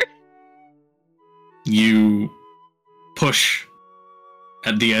fire. You push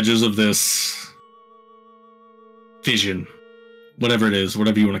at the edges of this vision, whatever it is,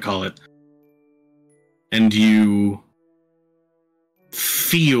 whatever you want to call it, and you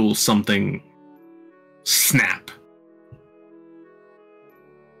feel something snap.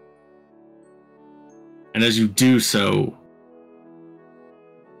 And as you do so,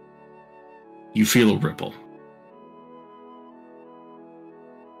 you feel a ripple.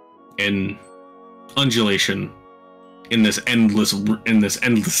 An undulation in this endless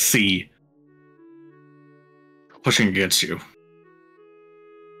sea pushing against you.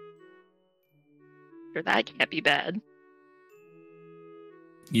 Sure, that can't be bad.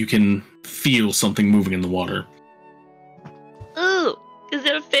 You can feel something moving in the water. Ooh, is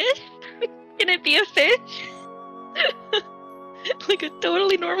it a fish? Can it be a fish? Like a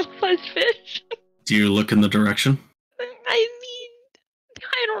totally normal-sized fish? Do you look in the direction? I mean,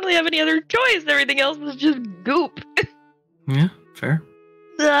 I don't really have any other choice. Everything else is just goop. Yeah, fair.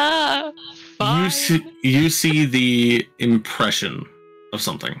 Ah, fine. You see the impression of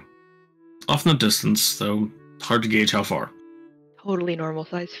something. Off in the distance, though hard to gauge how far. Totally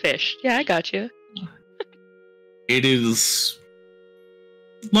normal-sized fish. Yeah, I got you. It is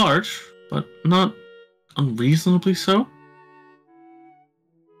large, but not unreasonably so.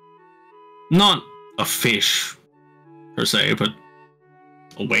 Not a fish, per se, but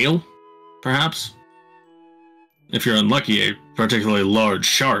a whale, perhaps? If you're unlucky, a particularly large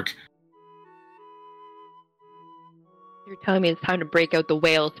shark. You're telling me it's time to break out the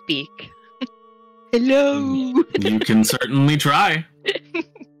whale speak. Hello! You can certainly try.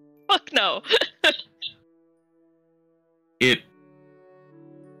 Fuck no. It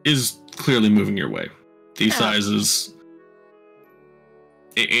is clearly moving your way. These sizes...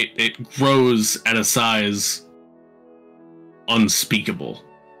 It grows at a size unspeakable.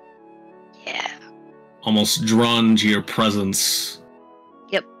 Yeah. Almost drawn to your presence.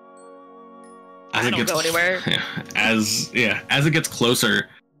 Yep. As I it don't gets go anywhere. as it gets closer,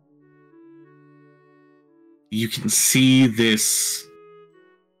 you can see this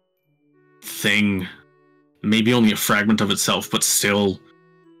thing, maybe only a fragment of itself, but still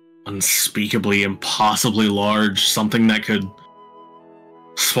unspeakably, impossibly large, something that could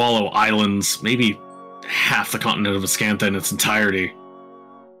swallow islands, maybe half the continent of Ascantha in its entirety.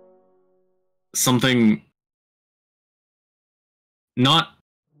 Something not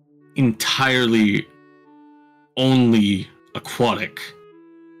entirely only aquatic.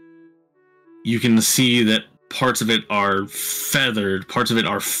 You can see that parts of it are feathered, parts of it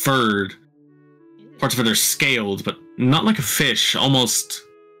are furred, parts of it are scaled, but not like a fish, almost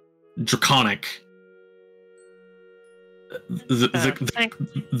draconic.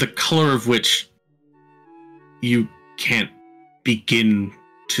 The color of which you can't begin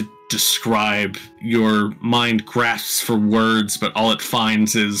to describe. Your mind grasps for words, but all it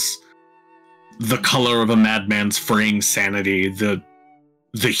finds is the color of a madman's fraying sanity, the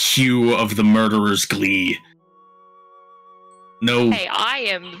hue of the murderer's glee. No. Hey, I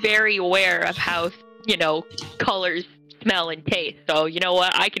am very aware of how, colors smell and taste. So, you know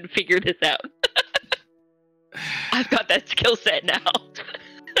what? I can figure this out. I've got that skill set now.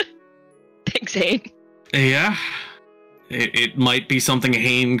 Thanks, Zane. Yeah. It might be something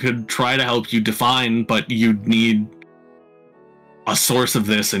Hane could try to help you define, but you'd need a source of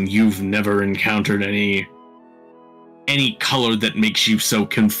this, and you've never encountered any color that makes you so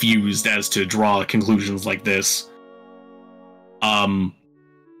confused as to draw conclusions like this.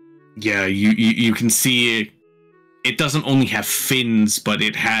 Yeah, you can see it doesn't only have fins, but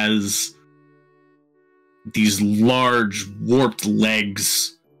it has these large warped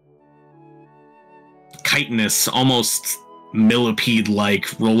legs, chitinous, almost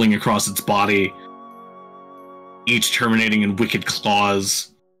millipede-like, rolling across its body, each terminating in wicked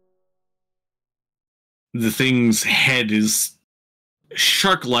claws. The thing's head is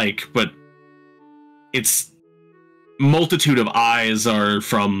shark-like, but its multitude of eyes are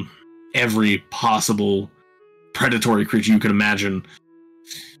from every possible predatory creature you could imagine.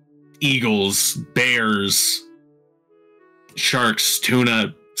 Eagles, bears, sharks,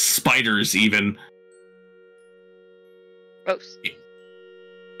 tuna, spiders even. Gross.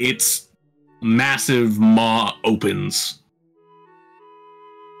 Its massive maw opens.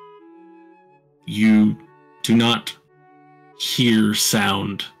 You do not hear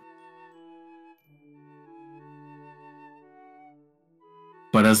sound.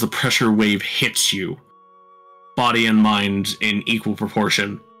 But as the pressure wave hits you, body and mind in equal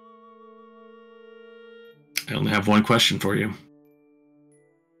proportion, I only have one question for you.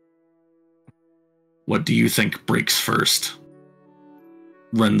 What do you think breaks first?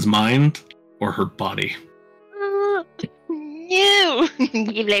 Ren's mind or her body? No.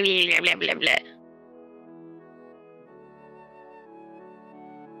 Blah, blah, blah, blah.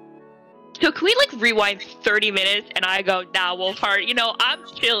 So can we rewind 30 minutes and I go, nah, Wolfheart, I'm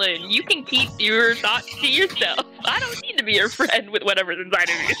chilling. You can keep your thoughts to yourself. I don't need to be your friend with whatever's inside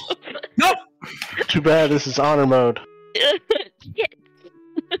of you. Nope! Too bad this is honor mode. Shit.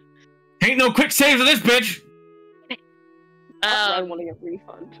 Ain't no quick saves of this bitch! I want to get a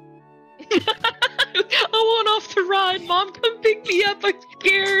refund. I want off the ride. Mom, come pick me up. I'm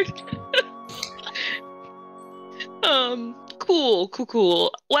scared.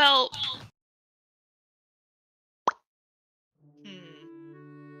 Cool. Well,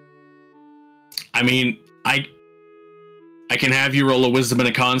 I mean, I can have you roll a wisdom and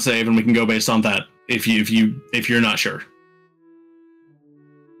a con save, and we can go based on that. If you're not sure.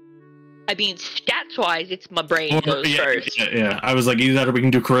 I mean, stats-wise, it's my brain goes first. Yeah. I was like, either that or we can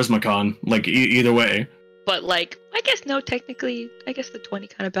do charisma con. Either way. But I guess no. Technically, I guess the 20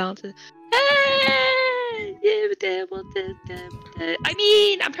 kind of balances. I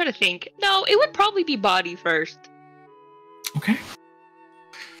mean, I'm trying to think. No, it would probably be body first. Okay.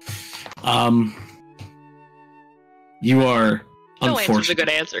 You are No answer's a unfortunate. good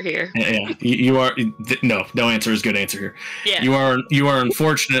answer here. Yeah. You are no answer is good answer here. Yeah. You are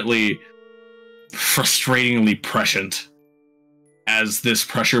unfortunately frustratingly prescient as this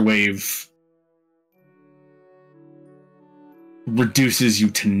pressure wave reduces you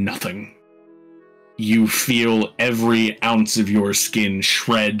to nothing. You feel every ounce of your skin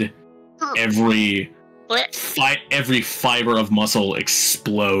shred, every fiber of muscle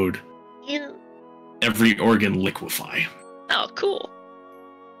explode, every organ liquefy. Oh, cool.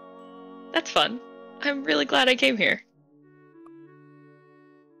 That's fun. I'm really glad I came here.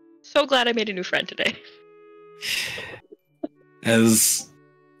 So glad I made a new friend today. As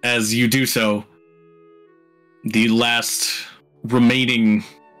you do so, the last remaining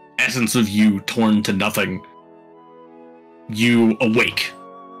essence of you torn to nothing, you awake,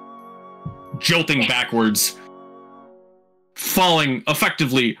 jolting backwards, falling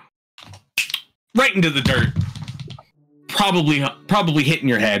effectively right into the dirt, probably hitting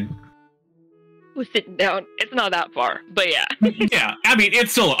your head. Was sitting down. It's not that far, but yeah. Yeah, I mean,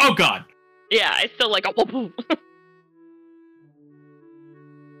 it's still, oh god. Yeah, it's still like a whoop.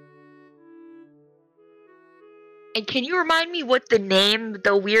 And can you remind me what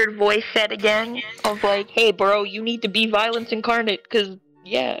the weird voice said again? Of like, hey bro, you need to be violence incarnate, cause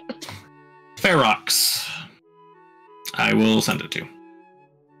yeah. Ferox. I will send it to you.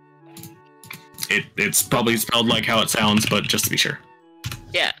 It's probably spelled like how it sounds, but just to be sure.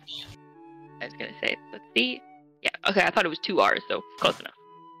 Yeah. I was gonna say, let's see. Yeah, okay, I thought it was 2 R's, so close enough.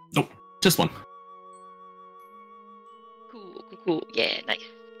 Nope, just one. Cool. Yeah, nice.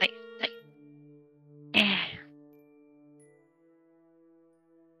 Eh.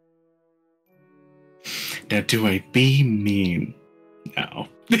 Now, do I be mean? No.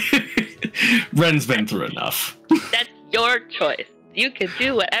 Ren's been through enough. That's your choice. You can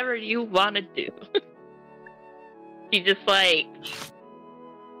do whatever you want to do. She just like,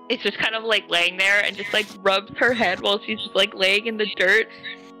 it's just kind of like laying there and just like rubs her head while she's just like laying in the dirt.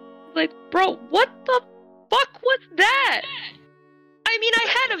 Like, bro, what the fuck was that? I mean,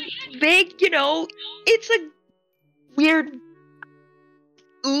 I had a vague, it's a weird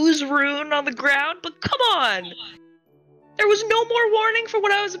ooze rune on the ground, but come on! There was no more warning for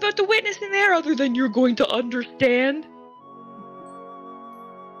what I was about to witness in there other than you're going to understand.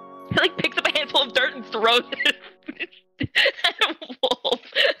 He like picks up a handful of dirt and throws it at a wolf.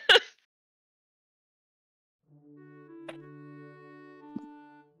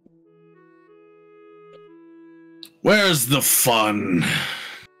 Where's the fun?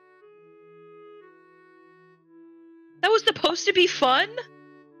 That was supposed to be fun?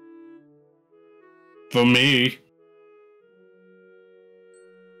 For me.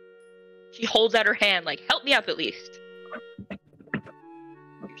 She holds out her hand like, help me up at least.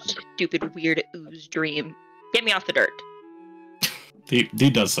 You stupid weird ooze dream. Get me off the dirt. He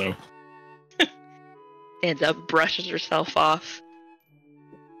does so. Stands up, brushes herself off.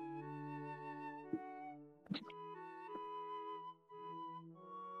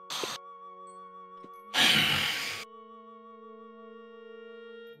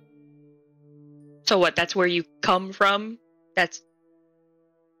 So what, that's where you come from? That's...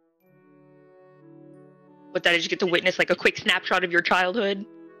 What, that I just get to witness like a quick snapshot of your childhood?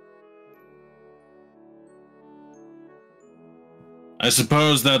 I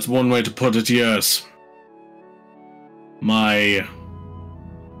suppose that's one way to put it, yes. My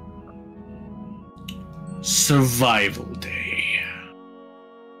survival day.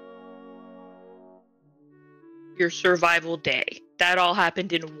 Your survival day. That all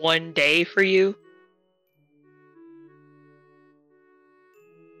happened in one day for you?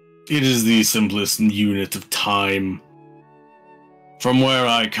 It is the simplest unit of time. From where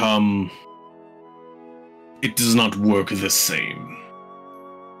I come, it does not work the same.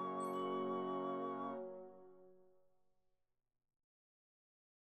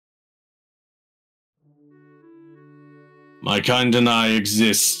 My kind and I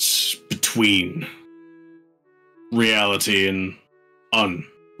exist between reality and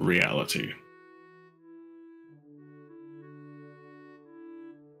unreality.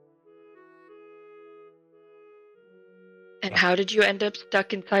 And how did you end up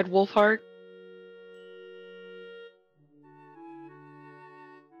stuck inside Wolfheart?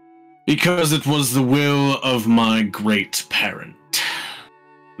 Because it was the will of my great parent.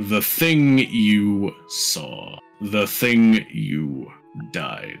 The thing you saw. The thing you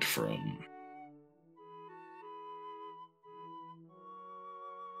died from.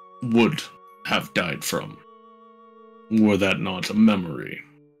 Would have died from. Were that not a memory?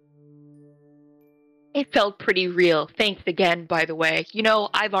 It felt pretty real. Thanks again, by the way.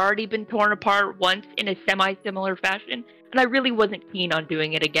 I've already been torn apart once in a semi-similar fashion, and I really wasn't keen on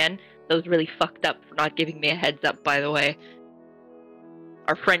doing it again. I was really fucked up for not giving me a heads up, by the way.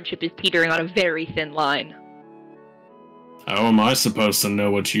 Our friendship is teetering on a very thin line. How am I supposed to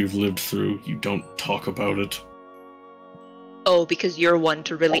know what you've lived through? You don't talk about it. Oh, because you're one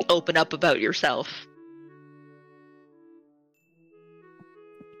to really open up about yourself.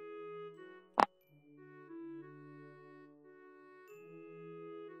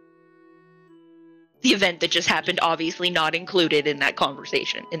 The event that just happened obviously not included in that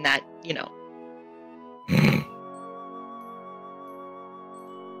conversation, in that,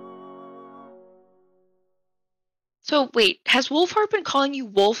 So, wait, has Wolfheart been calling you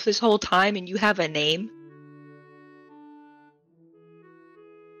Wolf this whole time and you have a name?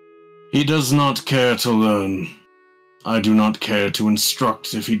 He does not care to learn. I do not care to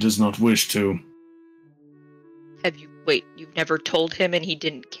instruct if he does not wish to. You've never told him and he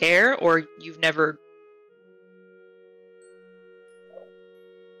didn't care, or you've never...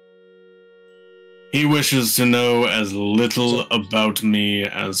 He wishes to know as little about me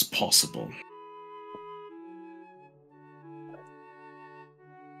as possible.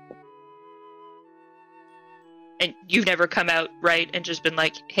 And you've never come out, right, and just been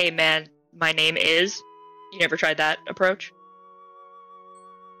like, hey man, my name is... You never tried that approach?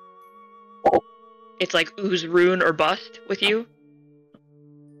 It's like ooze, rune, or bust with you?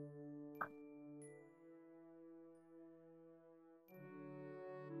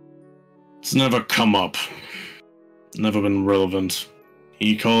 It's never come up. Never been relevant.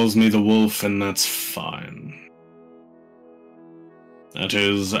 He calls me the wolf, and that's fine. That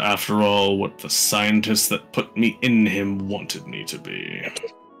is, after all, what the scientists that put me in him wanted me to be.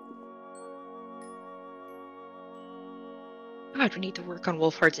 God, we need to work on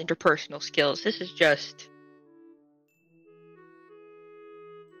Wolfheart's interpersonal skills. This is just...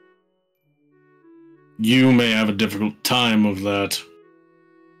 You may have a difficult time of that.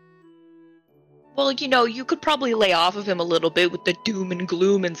 Well, you know, you could probably lay off of him a little bit with the doom and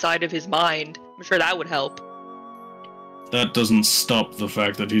gloom inside of his mind. I'm sure that would help. That doesn't stop the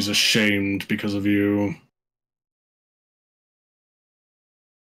fact that he's ashamed because of you.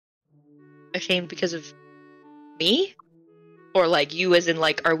 Ashamed because of me? Or like you as in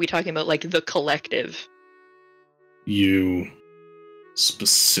like, are we talking about like the collective? You.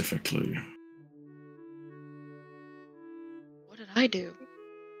 Specifically. What did I do?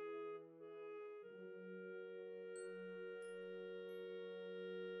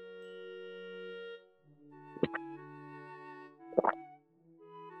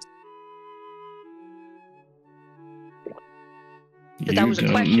 But that was a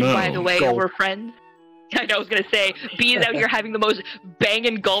question, by the way, and we're friends. I know, I was gonna say, B is out here having the most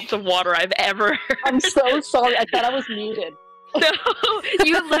banging gulps of water I've ever heard. I'm so sorry. I thought I was muted. No,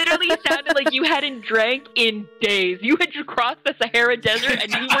 you literally sounded like you hadn't drank in days. You had just crossed the Sahara Desert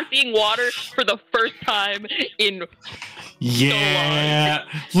and you were seeing water for the first time in yeah.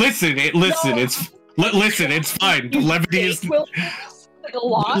 so long. Listen, it's fine. Levity is like a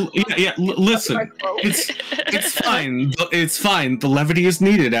lot. Listen, it's fine. It's fine. The levity is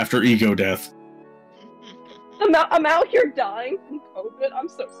needed after ego death. I'm out here dying from COVID. I'm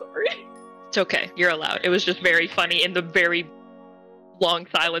so sorry. It's okay. You're allowed. It was just very funny in the very long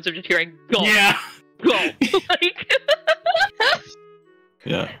silence of just hearing gulp. Yeah. Gulp. Like...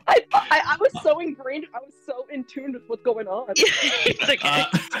 Yeah. I was so ingrained. I was so in tune with what's going on. It's okay.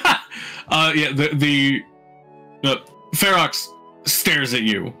 Yeah. The Ferox stares at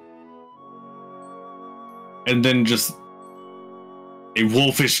you, and then just a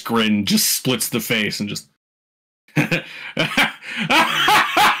wolfish grin just splits the face and just.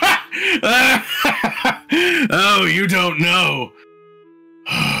 Oh, you don't know.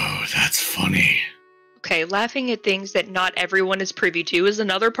 Oh, that's funny. Okay, laughing at things that not everyone is privy to is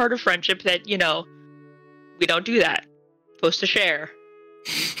another part of friendship that, you know, we don't do that. Supposed to share.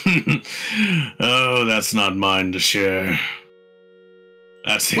 Oh, that's not mine to share.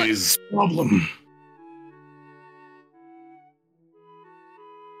 That's his problem.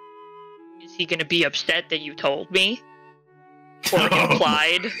 Is he gonna be upset that you told me? Or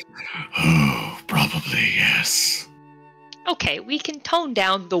implied? Oh, probably, yes. Okay, we can tone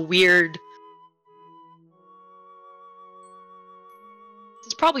down the weird... This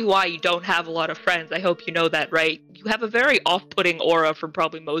is probably why you don't have a lot of friends. I hope you know that, right? You have a very off-putting aura from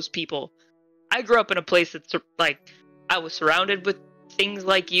probably most people. I grew up in a place that's, like, I was surrounded with things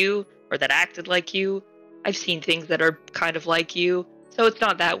like you, or that acted like you. I've seen things that are kind of like you, so it's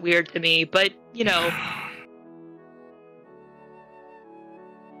not that weird to me, but, you know...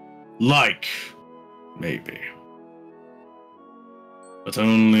 Like, maybe. But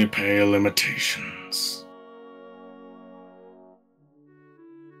only pale imitations.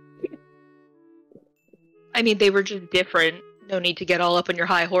 I mean, they were just different. No need to get all up on your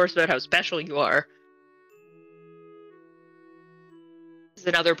high horse about how special you are. This is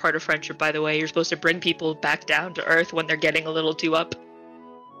another part of friendship, by the way. You're supposed to bring people back down to earth when they're getting a little too up.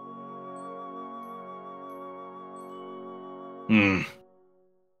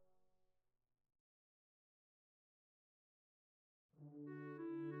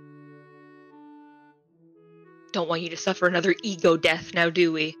 Don't want you to suffer another ego death now,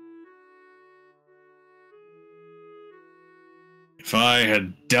 do we? If I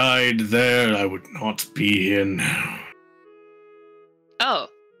had died there, I would not be here now. Oh.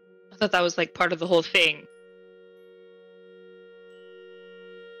 I thought that was like part of the whole thing.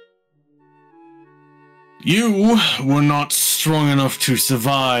 You were not strong enough to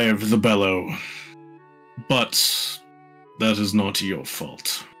survive the bellow, but that is not your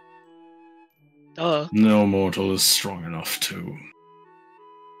fault. No mortal is strong enough to.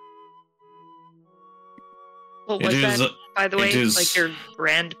 What It was is, that, by the way? it is- Like your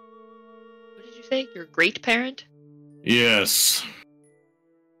grand... What did you say? Your great-parent? Yes.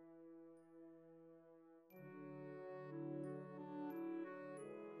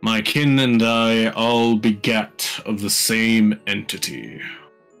 My kin and I all begat of the same entity.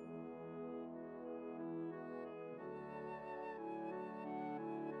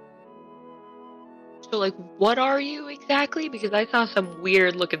 So, like, what are you exactly? Because I saw some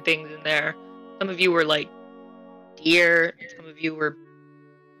weird-looking things in there. Some of you were, like, deer, and some of you were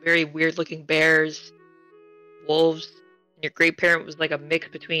very weird-looking bears, wolves, and your great-parent was, like, a mix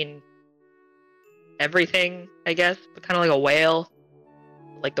between everything, I guess, but kind of like a whale.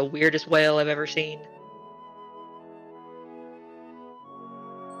 Like the weirdest whale I've ever seen.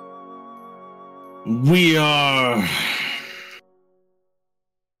 We are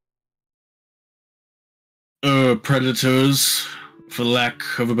predators, for lack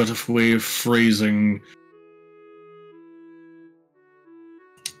of a better way of phrasing.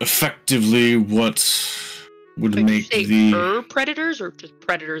 Effectively, what would Wait, make did you say the predators or just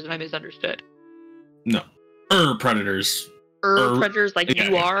predators and I misunderstood? no predators. Predators, like yeah,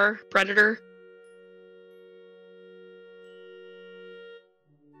 you yeah. are predator?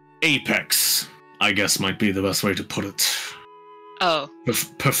 Apex, I guess, might be the best way to put it. Oh.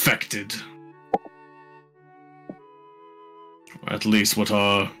 Perfected. At least what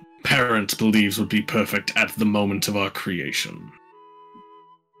our parent believes would be perfect at the moment of our creation.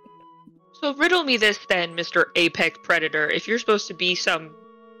 So riddle me this then, Mr. Apex Predator. If you're supposed to be some,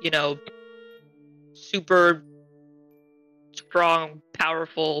 super strong,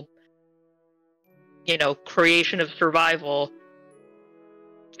 powerful, creation of survival,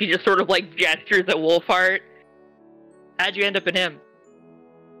 he just sort of like gestures at Wolfheart. How'd you end up in him?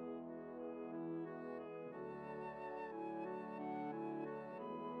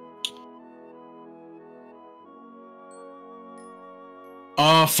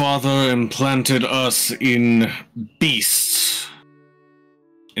 Our father implanted us in beasts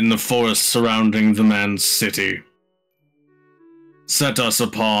in the forest surrounding the man's city. Set us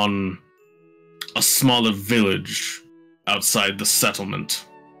upon a smaller village outside the settlement.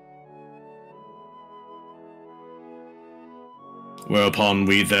 Whereupon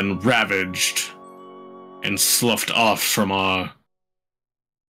we then ravaged and sloughed off from our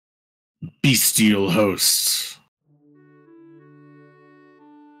bestial hosts.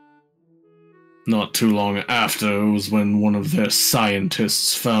 Not too long after was when one of their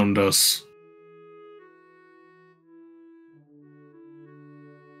scientists found us.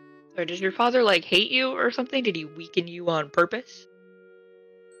 Or does your father, like, hate you or something? Did he weaken you on purpose?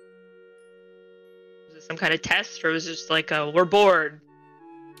 Was it some kind of test, or was it just like, we're bored?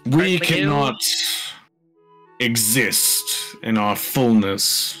 We cannot exist in our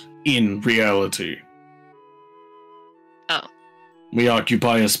fullness in reality. Oh. We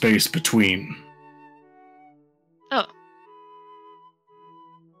occupy a space between. Oh.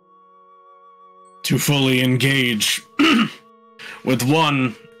 To fully engage with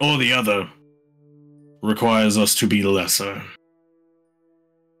one or the other requires us to be lesser.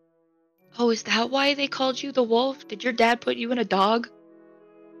 Oh, is that why they called you the wolf? Did your dad put you in a dog?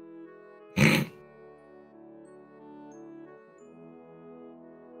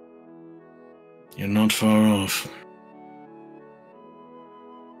 You're not far off.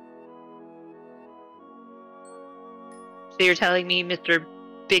 So you're telling me, Mr.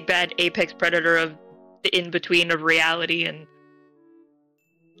 Big Bad Apex Predator of the in-between of reality and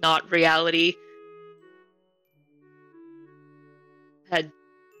not reality, had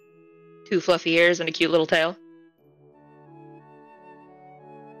 2 fluffy ears and a cute little tail?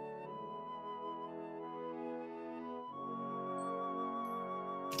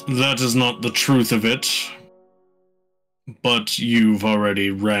 That is not the truth of it. But you've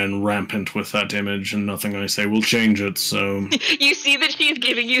already ran rampant with that image, and nothing I say will change it, so... You see that she's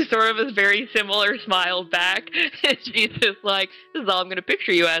giving you sort of a very similar smile back. She's just like, this is all I'm going to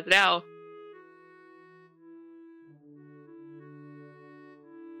picture you as now.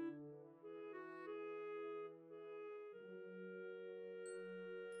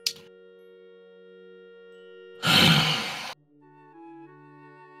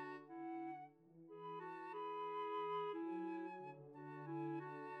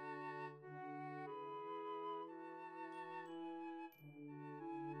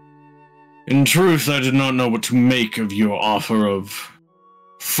 In truth, I did not know what to make of your offer of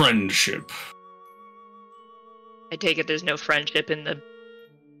friendship. I take it there's no friendship in the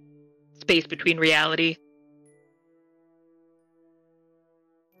space between reality.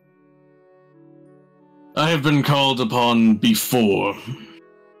 I have been called upon before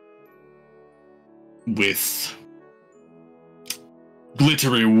with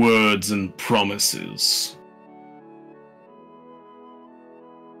glittery words and promises.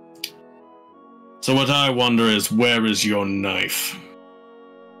 So what I wonder is, where is your knife?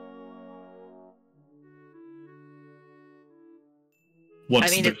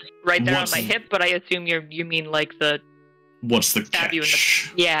 It's right there on my hip, but I assume you mean like the What's the stab catch? you in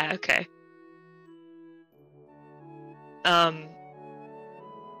the... Yeah, okay.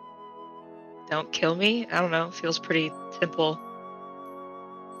 Don't kill me? I don't know. Feels pretty simple.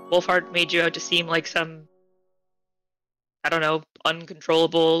 Wolfheart made you out to seem like some, I don't know,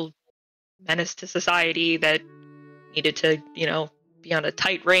 uncontrollable menace to society that needed to, be on a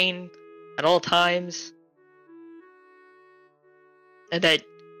tight rein at all times. And that,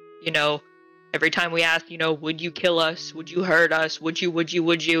 every time we asked, would you kill us? Would you hurt us? Would you?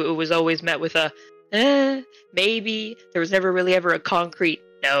 It was always met with a, maybe. There was never really ever a concrete,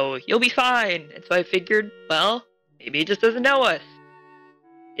 no, you'll be fine. And so I figured, well, maybe he just doesn't know us.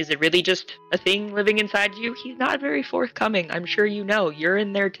 Is it really just a thing living inside you? He's not very forthcoming. I'm sure you know. You're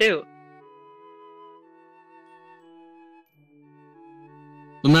in there too.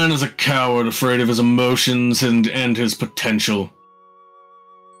 The man is a coward, afraid of his emotions and his potential.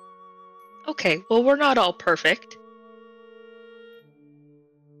 Okay, well, we're not all perfect.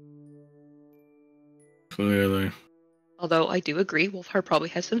 Clearly. Although I do agree, Wolfheart probably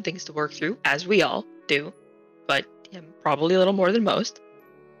has some things to work through, as we all do. But probably a little more than most.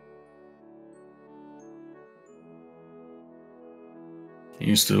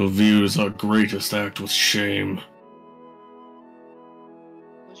 He still views our greatest act with shame.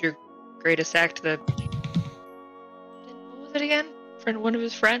 Was your greatest act what was it again? One of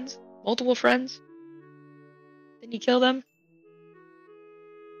his friends? Multiple friends? Didn't he kill them?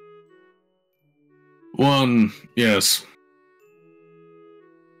 One, yes.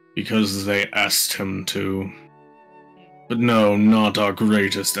 Because they asked him to. But no, not our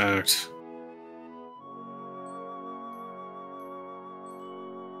greatest act.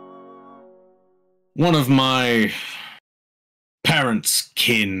 One of my parents'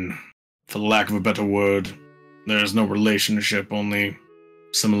 kin, for lack of a better word. There is no relationship, only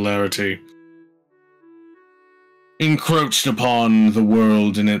similarity. Encroached upon the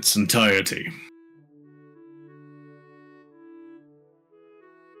world in its entirety.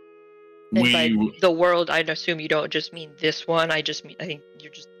 And by the world, I'd assume you don't just mean this one. I think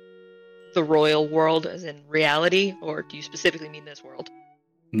you're just the royal world, as in reality, or do you specifically mean this world?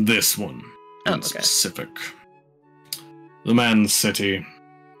 This one, in specific. The man's city,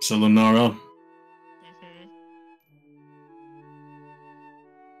 Selenara.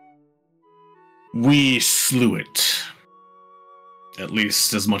 We slew it. At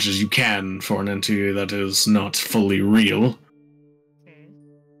least as much as you can for an entity that is not fully real.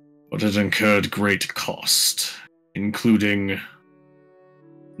 But it incurred great cost, including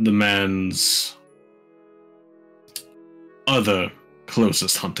the man's other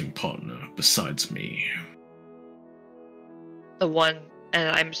closest hunting partner besides me. The one, and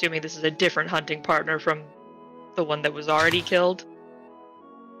I'm assuming this is a different hunting partner from the one that was already killed?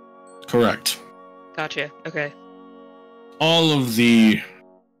 Correct. Gotcha, okay. All of the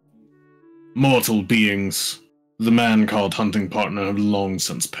mortal beings the man called hunting partner have long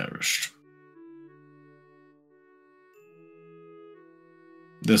since perished.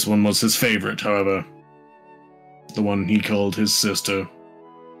 This one was his favorite, however. The one he called his sister.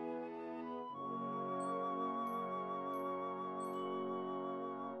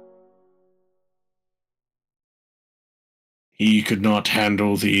 He could not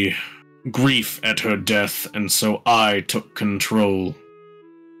handle the grief at her death, and so I took control.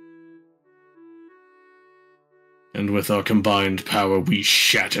 And with our combined power, we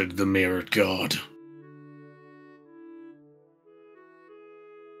shattered the mirrored god.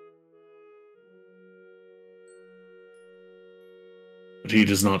 But he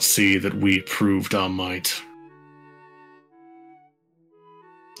does not see that we proved our might.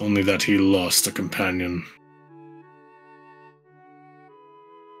 Only that he lost a companion.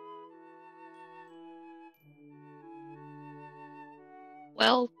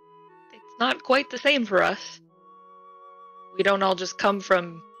 Well, it's not quite the same for us. We don't all just come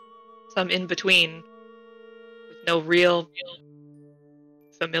from some in-between with no real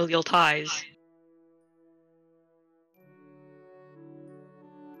familial ties.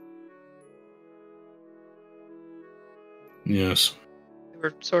 Yes. We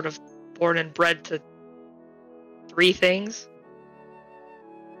were sort of born and bred to 3 things?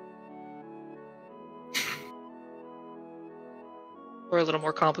 Or a little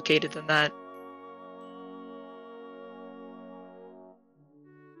more complicated than that?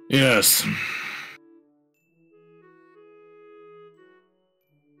 Yes.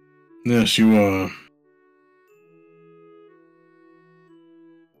 Yes, you are.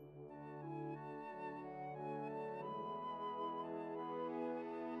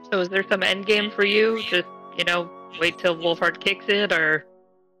 So is there some end game for you? Just, wait till Wolfhard kicks it, or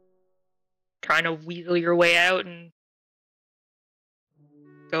trying to weasel your way out and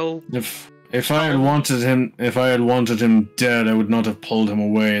go... If I had wanted him dead, I would not have pulled him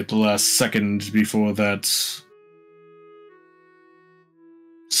away at the last second before that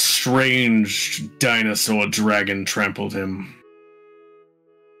strange dinosaur dragon trampled him.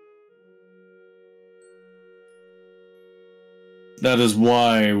 That is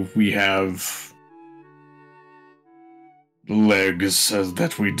why we have legs as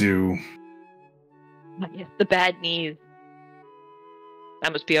that we do. Yes, the bad knees.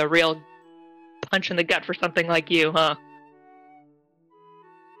 That must be a real punch in the gut for something like you, huh?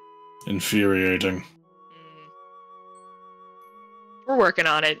 Infuriating. We're working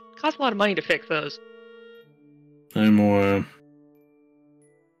on it. Costs a lot of money to fix those. I'm aware.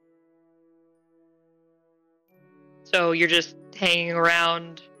 So you're just hanging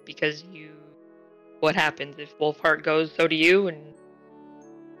around because you... What happens if Wolfheart goes, so do you, and...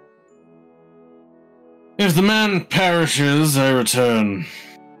 If the man perishes, I return.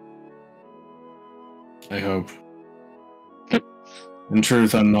 I hope. In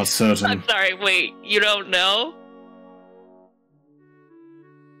truth, I'm not certain. I'm sorry, wait, you don't know?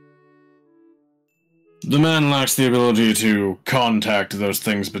 The man lacks the ability to contact those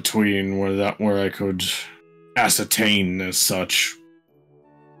things between where I could ascertain as such.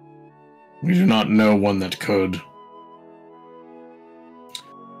 We do not know one that could.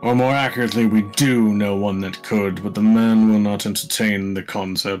 Or more accurately, we do know one that could, but the man will not entertain the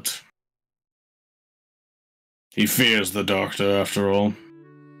concept. He fears the doctor, after all.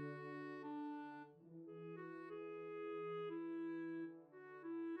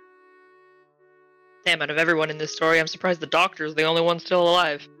 Damn, out of everyone in this story, I'm surprised the doctor's the only one still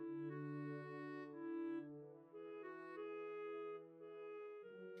alive.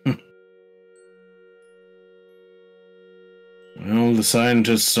 Well, the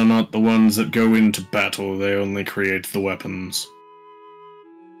scientists are not the ones that go into battle, they only create the weapons.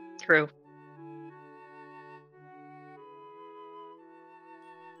 True.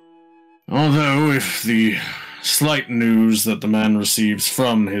 Although, if the slight news that the man receives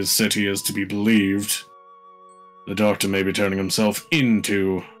from his city is to be believed, the doctor may be turning himself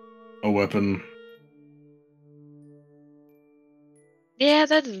into a weapon. Yeah,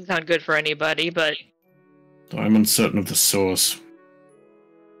 that doesn't sound good for anybody, but... I'm uncertain of the source.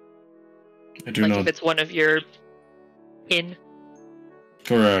 I do like not... if it's one of your... kin?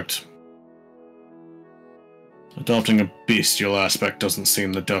 Correct. Adopting a bestial aspect doesn't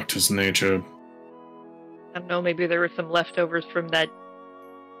seem the doctor's nature. I don't know, maybe there were some leftovers from that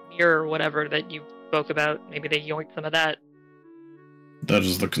mirror or whatever that you spoke about. Maybe they yoinked some of that. That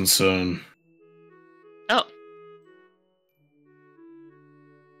is the concern. Oh.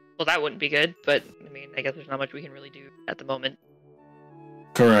 Well, that wouldn't be good, but, I mean, I guess there's not much we can really do at the moment.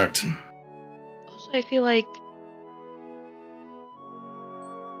 Correct. Also, I feel like...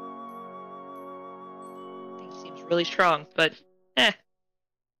 thing seems really strong, but,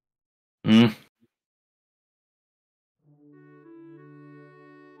 Hmm?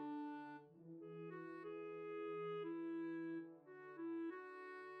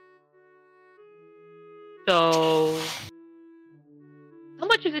 So... how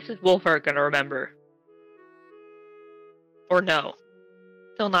much of this is Wolfhart gonna remember? Or no?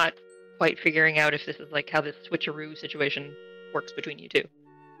 Still not quite figuring out if this is like how this switcheroo situation works between you two.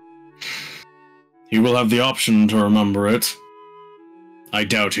 He will have the option to remember it. I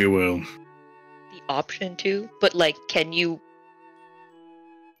doubt he will. The option to? But like, can you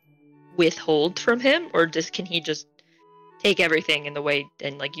withhold from him? Or can he just take everything in the way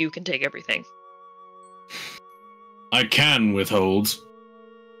and like you can take everything? I can withhold.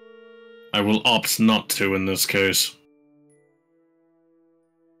 I will opt not to in this case.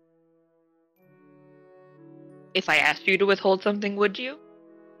 If I asked you to withhold something, would you?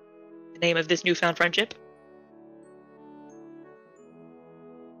 In the name of this newfound friendship?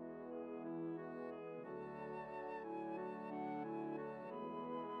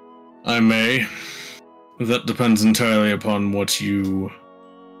 I may. That depends entirely upon what you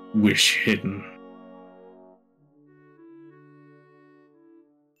wish hidden.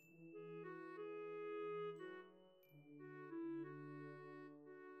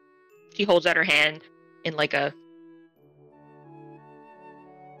 She holds out her hand in like a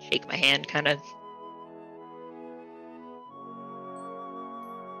shake my hand kind of.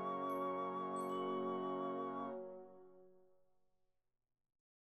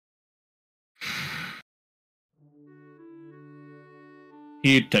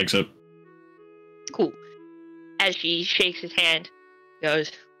 He takes it. Cool. As she shakes his hand,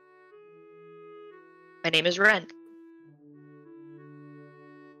 goes, "My name is Ren."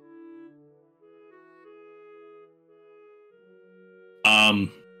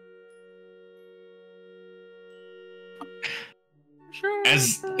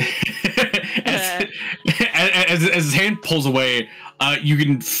 As as his hand pulls away, you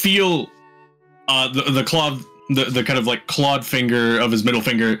can feel the claw, the kind of like clawed finger of his middle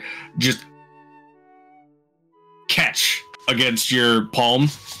finger just catch against your palm,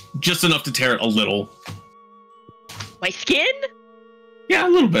 just enough to tear it a little. My skin? Yeah, a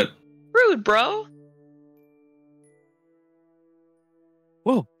little bit. Rude, bro.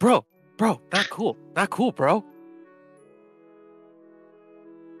 Whoa, bro, not cool, bro.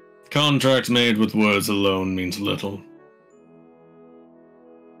 Contract made with words alone means little.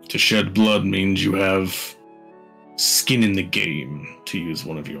 To shed blood means you have skin in the game, to use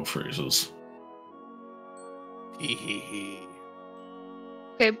one of your phrases. Hee.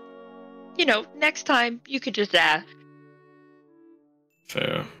 Okay, you know, next time you could just ask.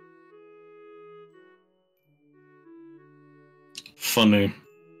 Fair. Funny.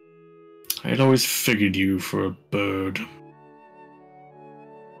 I had always figured you for a bird,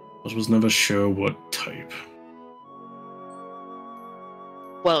 but was never sure what type.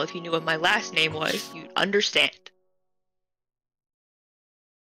 Well, if you knew what my last name was, you'd understand.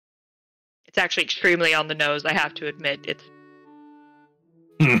 It's actually extremely on the nose, I have to admit. It's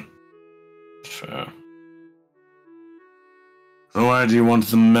Fair. Why do you want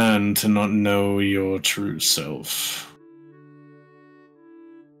the man to not know your true self?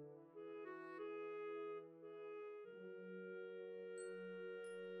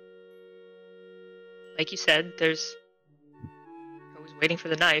 like you said, there's always waiting for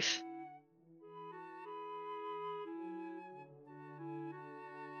the knife.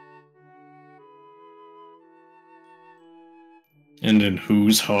 And in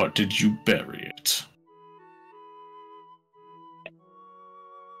whose heart did you bury it?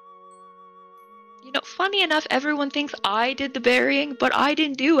 You know, funny enough, everyone thinks I did the burying, but I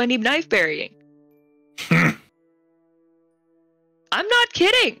didn't do any knife burying. I'm not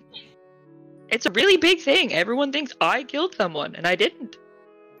kidding. It's a really big thing. Everyone thinks I killed someone, and I didn't.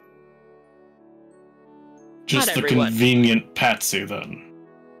 Just Not the everyone. convenient patsy, then.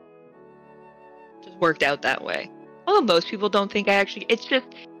 Just worked out that way. Although most people don't think I actually... It's just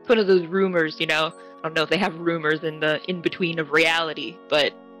one of those rumors, you know? I don't know if they have rumors in the in-between of reality,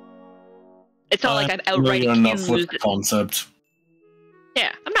 but... It's not like I'm outright enough with accused. the concept.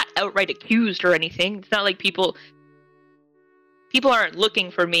 Yeah, I'm not outright accused or anything. It's not like people aren't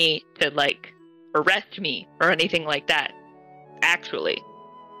looking for me to, like, arrest me or anything like that. Actually.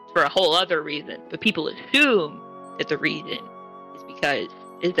 It's for a whole other reason. But people assume that the reason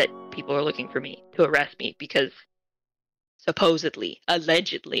is that people are looking for me to arrest me because supposedly,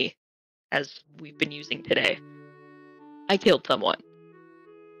 allegedly, as we've been using today, I killed someone.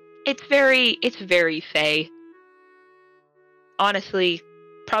 It's very fey. Honestly,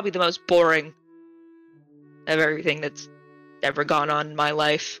 probably the most boring of everything that's ever gone on in my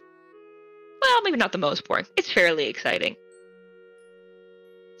life. Well, maybe not the most boring. It's fairly exciting.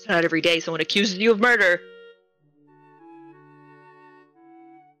 It's not every day someone accuses you of murder.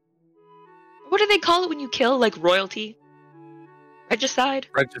 What do they call it when you kill, like, royalty? Regicide?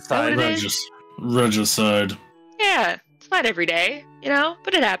 Regicide. What it is? Regicide. Yeah, it's not every day, you know?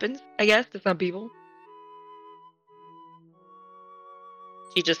 But it happens, I guess, to some people.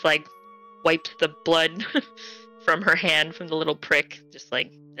 She just, like, wipes the blood from her hand from the little prick. Just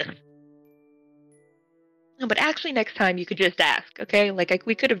like, ugh. No, but actually next time you could just ask, okay? Like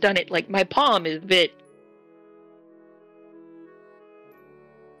we could have done it, like, my palm is a bit...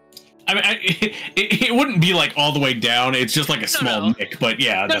 I mean, it wouldn't be, like, all the way down. It's just, like, a small nick, but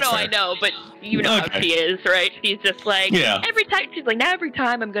yeah, that's fair. I know, but you know how she is, right? She's just like, yeah. Every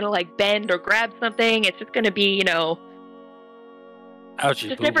time I'm gonna, like, bend or grab something, it's just gonna be, you know...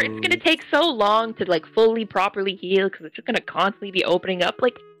 Ouchie, it's gonna take so long to, like, fully, properly heal, because it's just gonna constantly be opening up.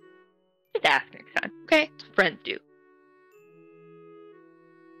 Like, just ask next time, okay? That's what friends do.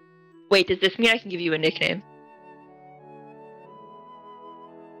 Wait, does this mean I can give you a nickname?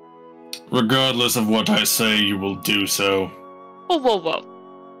 Regardless of what I say, you will do so. Whoa.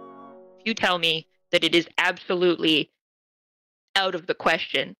 If you tell me that it is absolutely out of the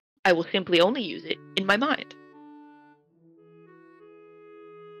question I will simply only use it in my mind.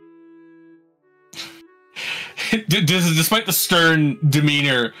 Despite the stern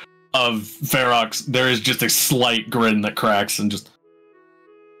demeanor of Ferox, there is just a slight grin that cracks and just...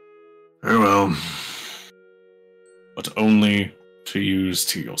 Very well. But only to use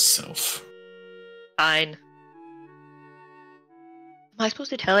to yourself. Fine. Am I supposed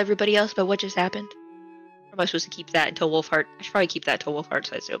to tell everybody else about what just happened? Or am I supposed to keep that until Wolfheart? I should probably keep that until Wolfheart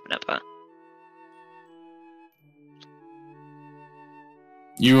decides to open up, huh?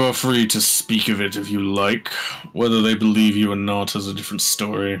 You are free to speak of it if you like. Whether they believe you or not is a different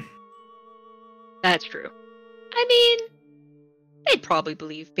story. That's true. I mean, they'd probably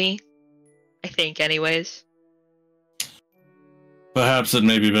believe me. I think, anyways. Perhaps it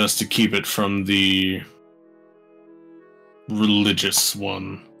may be best to keep it from the religious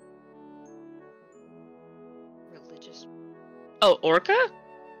one. Religious. Oh, Orca?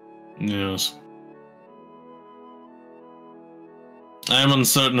 Yes. I am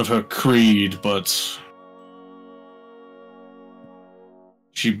uncertain of her creed, but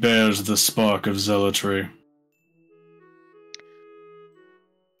she bears the spark of zealotry.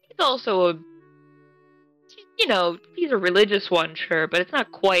 He's also a... You know, he's a religious one, sure, but it's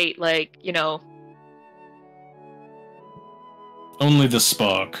not quite like, you know... Only the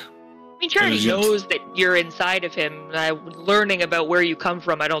spark. I mean, sure, he knows that you're inside of him. Learning about where you come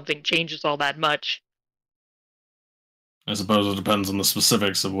from, I don't think changes all that much. I suppose it depends on the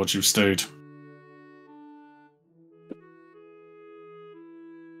specifics of what you state.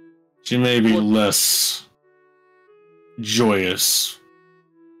 She may be less joyous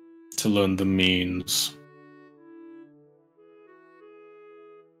to learn the means.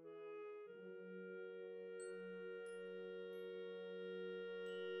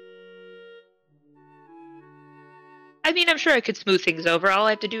 I mean, I'm sure I could smooth things over. All I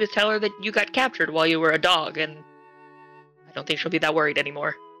have to do is tell her that you got captured while you were a dog, and I don't think she'll be that worried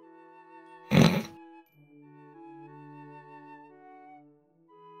anymore. It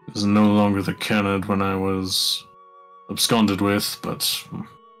was no longer the Canid when I was absconded with, but... What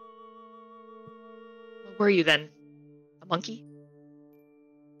were you then? A monkey?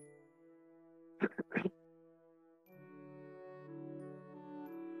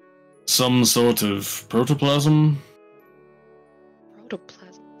 Some sort of protoplasm?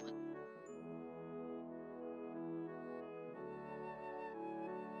 Protoplasm?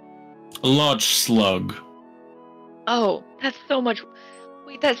 A large slug. Oh, that's so much...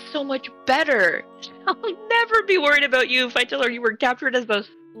 Wait, that's so much better! I'll never be worried about you if I tell her you were captured as a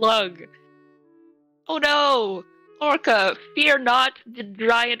slug. Oh no! Orca, fear not the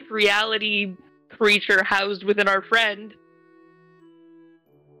giant reality creature housed within our friend.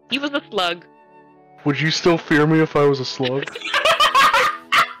 He was a slug. Would you still fear me if I was a slug?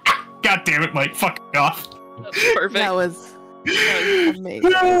 God damn it, Mike. Fuck off. Perfect. That was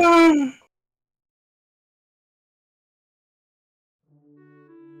amazing.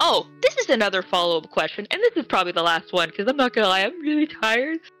 Oh, this is another follow-up question, and this is probably the last one, because I'm not gonna lie, I'm really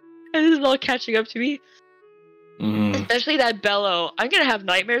tired, and this is all catching up to me. Especially that bellow. I'm gonna have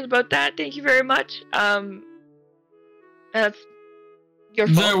nightmares about that, thank you very much. That's your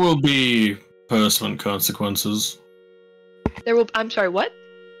fault. There will be personal consequences. I'm sorry, what?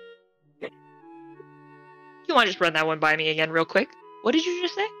 You want to just run that one by me again real quick? What did you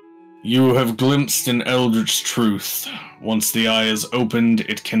just say? You have glimpsed an eldritch truth. Once the eye is opened,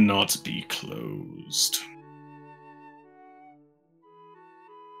 it cannot be closed.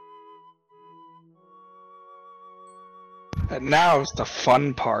 And now's the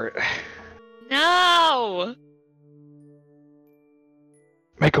fun part. No!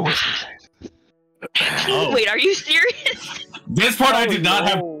 Make a wisdom save. Oh. Wait, are you serious? This part I did not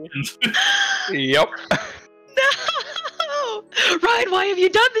have. Yep. No! Ryan, why have you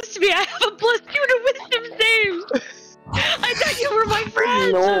done this to me? I have a +2 to wisdom saves! I thought you were my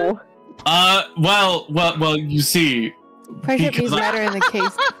friend! No. Well, you see... Friendship means matter in the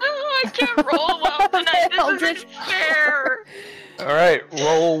case. I can't roll well tonight. This isn't fair. Alright,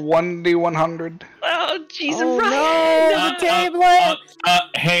 roll 1d100. Oh, jeez, Oh Ryan! no, the tablet!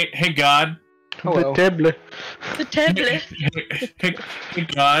 Hey, God. Hello. The The tablet. Hey,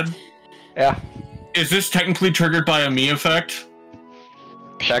 God. Yeah, Is this technically triggered by a me effect?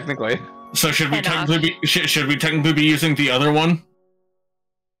 technically. So should we Cannot. technically be should we technically be using the other one?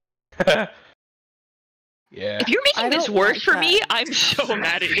 Yeah. If you're I making this don't worse like for that. me, I'm so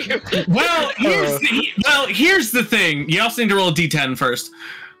mad at you. Well, here's the thing. You also need to roll a d10 first.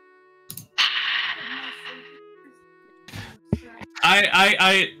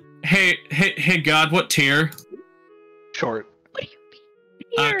 Hey, God, what tier? Short. What do you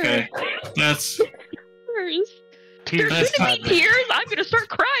here. Okay, that's Tears. Tears. There's gonna be tears. I'm gonna start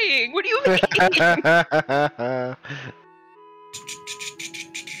crying. What do you mean?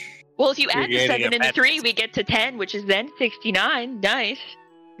 Well, if you add the You're getting 7 and a the 3, we get to 10, which is then 69. Nice.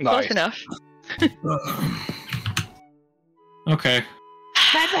 Nice. Close enough. okay.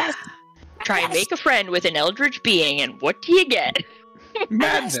 Try and make a friend with an eldritch being, and what do you get?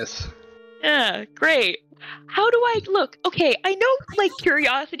 Madness. Yeah, great. How do I look? Okay, I know like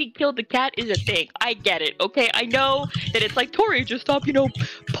curiosity killed the cat is a thing. I get it. Okay, I know that it's like Tori, just stop,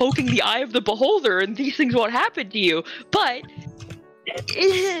 poking the eye of the beholder, and these things won't happen to you. But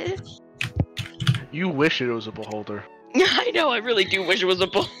You wish it was a beholder. I know, I really do wish it was a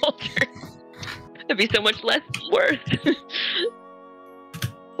beholder. That'd be so much less worth.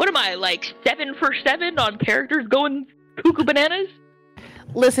 What am I, like 7 for 7 on characters going cuckoo bananas?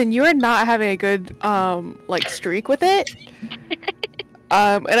 Listen, you are not having a good streak with it.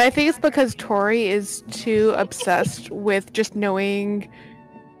 And I think it's because Tori is too obsessed with just knowing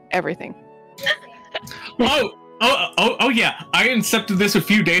everything. Oh yeah, I incepted this a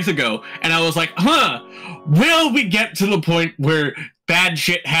few days ago, and I was like, will we get to the point where bad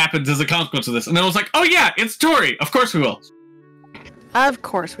shit happens as a consequence of this? And I was like, oh yeah, it's Tori. Of course we will. Of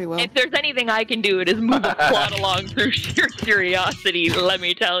course we will. If there's anything I can do, it is move the plot along through sheer curiosity, let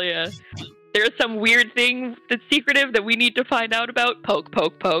me tell you. There's some weird thing that's secretive that we need to find out about. Poke,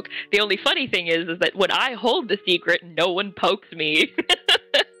 poke, poke. The only funny thing is that when I hold the secret, no one pokes me.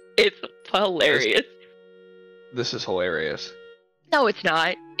 It's hilarious. This is hilarious. No, it's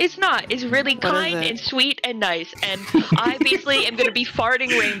not. It's not. It's really kind and sweet and nice. And I basically am going to be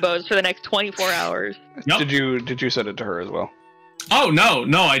farting rainbows for the next 24 hours. Yep. Did you send it to her as well? Oh no,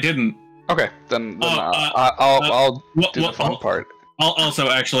 I didn't. Okay, then I'll do the fun part. Also,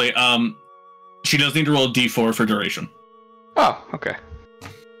 actually, she does need to roll a d4 for duration. Oh, okay.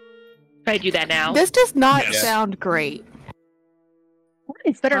 Try to do that now. This does not Yes. sound great.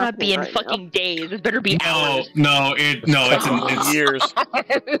 It better not be in right fucking days. It better be hours. It's Years.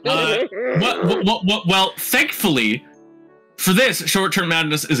 well, thankfully, for this, short-term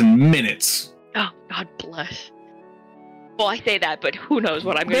madness is in minutes. Oh, God bless. Well, I say that, but who knows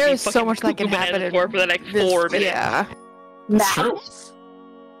what I'm going to be There's fucking so much that can cuckoo bananas happen for the next 4 minutes. Yeah. That's true.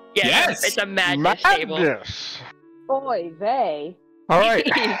 Yeah, Yes. it's a madness table. Madness. Boy, they. All right.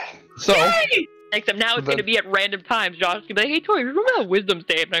 So Except now it's going to be at random times. Josh can be like, hey, Tori, remember that wisdom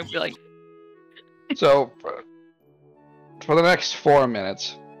save? And I'm be like, so for the next 4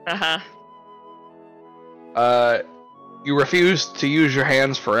 minutes, you refuse to use your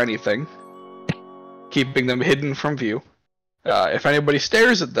hands for anything, keeping them hidden from view. If anybody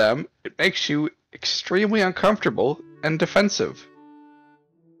stares at them, it makes you extremely uncomfortable and defensive.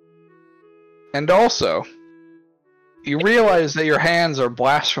 And also, you realize that your hands are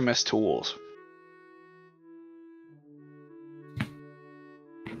blasphemous tools.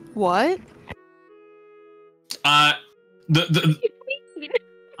 What?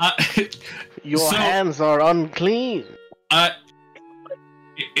 Your hands are unclean.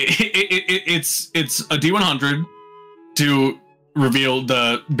 It's a D100 to reveal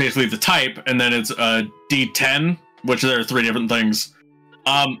basically the type, and then it's a D10, which there are 3 different things.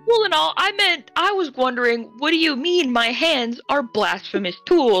 Well, and all, I was wondering, what do you mean my hands are blasphemous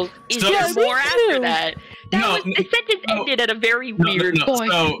tools? Is there more after that? The sentence ended at a very weird point.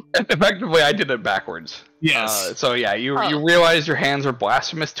 So, effectively, I did it backwards. Yes. So yeah, you realize your hands are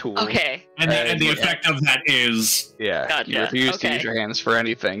blasphemous tools. Okay. And the effect of that is... Yeah, Gotcha. you refuse to use your hands for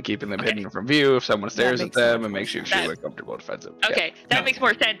anything, keeping them hidden from view. If someone stares at them, it makes you extremely uncomfortable and defensive. Okay, that makes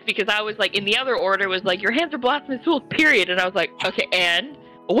more sense, because I was like, in the other order was like, your hands are blasphemous tools, period. And I was like, okay, and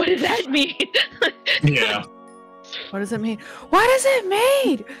what does that mean? Yeah. What does it mean? What does it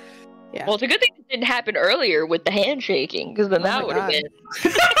mean? Yeah. Well, it's a good thing it didn't happen earlier with the handshaking, because then that would have been.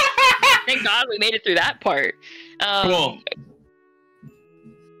 Thank God we made it through that part. Cool.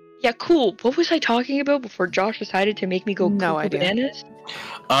 Yeah, cool. What was I talking about before Josh decided to make me go No cuckoo idea. bananas?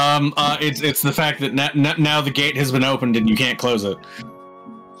 It's the fact that now the gate has been opened and you can't close it.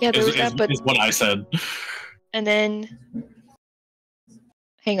 Yeah, there was that, but is what I said. and then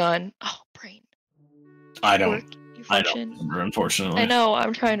hang on. Oh, brain. I don't function. remember, unfortunately. I know.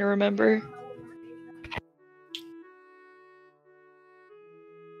 I'm trying to remember.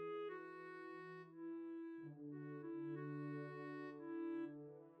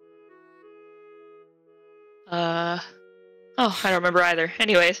 Oh, I don't remember either.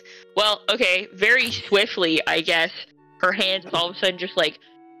 Anyways, well, okay, very swiftly, I guess, her hands all of a sudden just, like,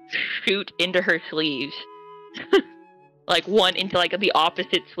 shoot into her sleeves. Like, one into, like, the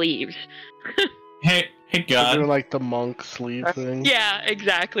opposite sleeves. Hey, Hey They're God, doing like the monk sleeve thing. Yeah,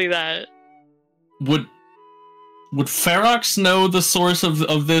 exactly that. would Ferox know the source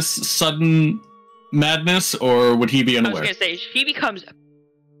of this sudden madness, or would he be I was unaware? gonna say, she becomes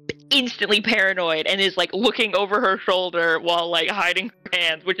instantly paranoid and is like looking over her shoulder while like hiding her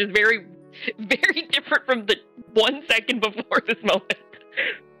hands, which is very, very different from the 1 second before this moment.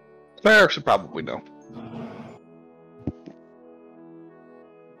 Merrick should probably know.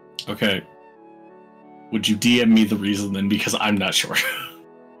 Okay. Would you DM me the reason then? Because I'm not sure.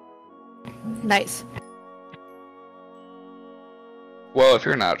 Nice. Well, if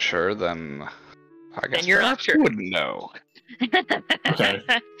you're not sure, then I guess And you're not Merrick sure. wouldn't know. Okay.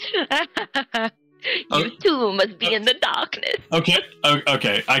 You too must be in the darkness.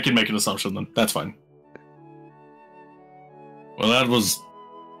 Okay, I can make an assumption then. That's fine. Well, that was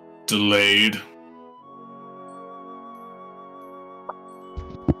delayed.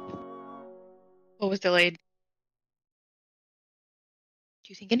 What was delayed? Do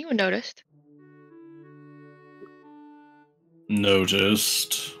you think anyone noticed?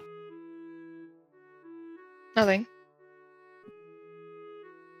 Noticed. Nothing.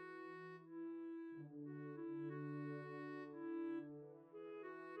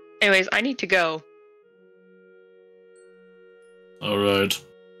 Anyways, I need to go. Alright.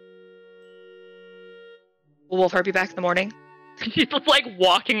 Will Wolfheart be back in the morning? She's just like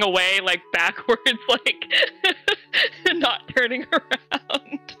walking away, like backwards, like not turning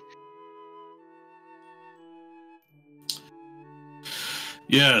around.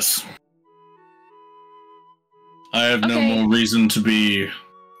 Yes. I have no Okay. more reason to be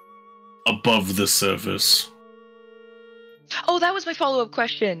above the surface. Oh, that was my follow-up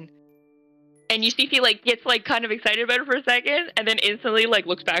question. And you see she like gets like kind of excited about it for a second, and then instantly like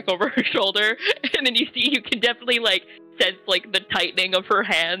looks back over her shoulder, and then you can definitely like sense like the tightening of her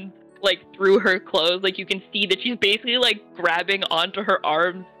hands like through her clothes. Like you can see that she's basically like grabbing onto her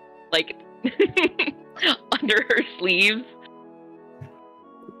arms, like under her sleeves.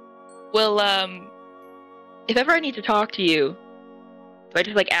 Well, if ever I need to talk to you, do I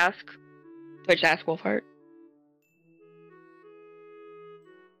just like ask? Do I just ask Wolfheart?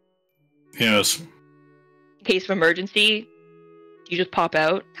 Yes. In case of emergency, do you just pop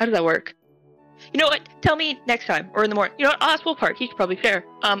out? How does that work? You know what? Tell me next time, or in the morning. You know what? I'll ask Wolfheart. He should probably share.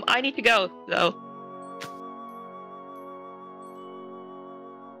 I need to go, though.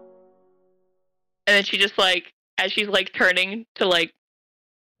 And then she just like, as she's like turning to like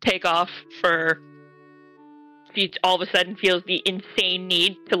take off she all of a sudden feels the insane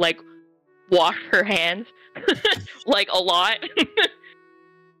need to like wash her hands, like a lot.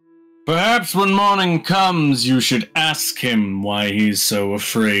 Perhaps when morning comes, you should ask him why he's so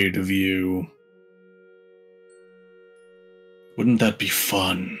afraid of you. Wouldn't that be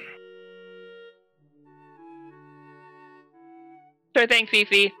fun? Sure, thanks,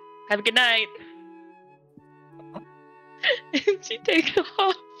 Fifi. Have a good night. And she takes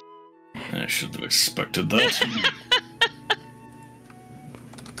off. I should have expected that.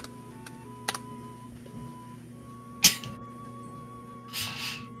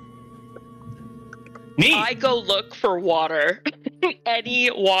 Neat. I go look for water. Any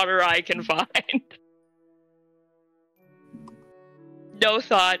water I can find. No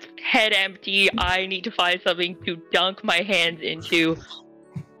thoughts, head empty. I need to find something to dunk my hands into.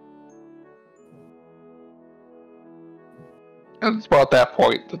 And it's about that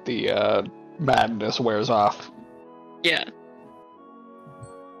point that the madness wears off. Yeah.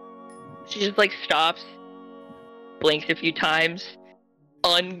 She just like stops, blinks a few times,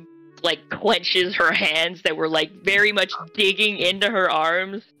 clenches her hands that were like very much digging into her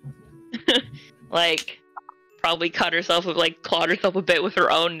arms. Like probably clawed herself a bit with her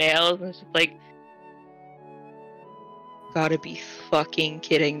own nails, and it's just like, gotta be fucking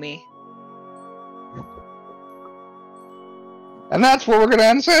kidding me. And that's where we're gonna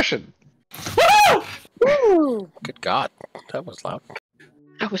end session. Woo! Good God, that was loud.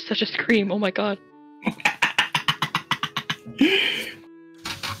 That was such a scream, oh my god.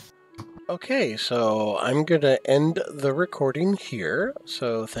 Okay, so I'm gonna end the recording here.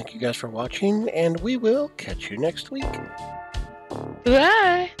 So thank you guys for watching, and we will catch you next week.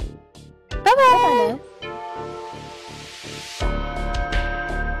 Bye! Bye bye.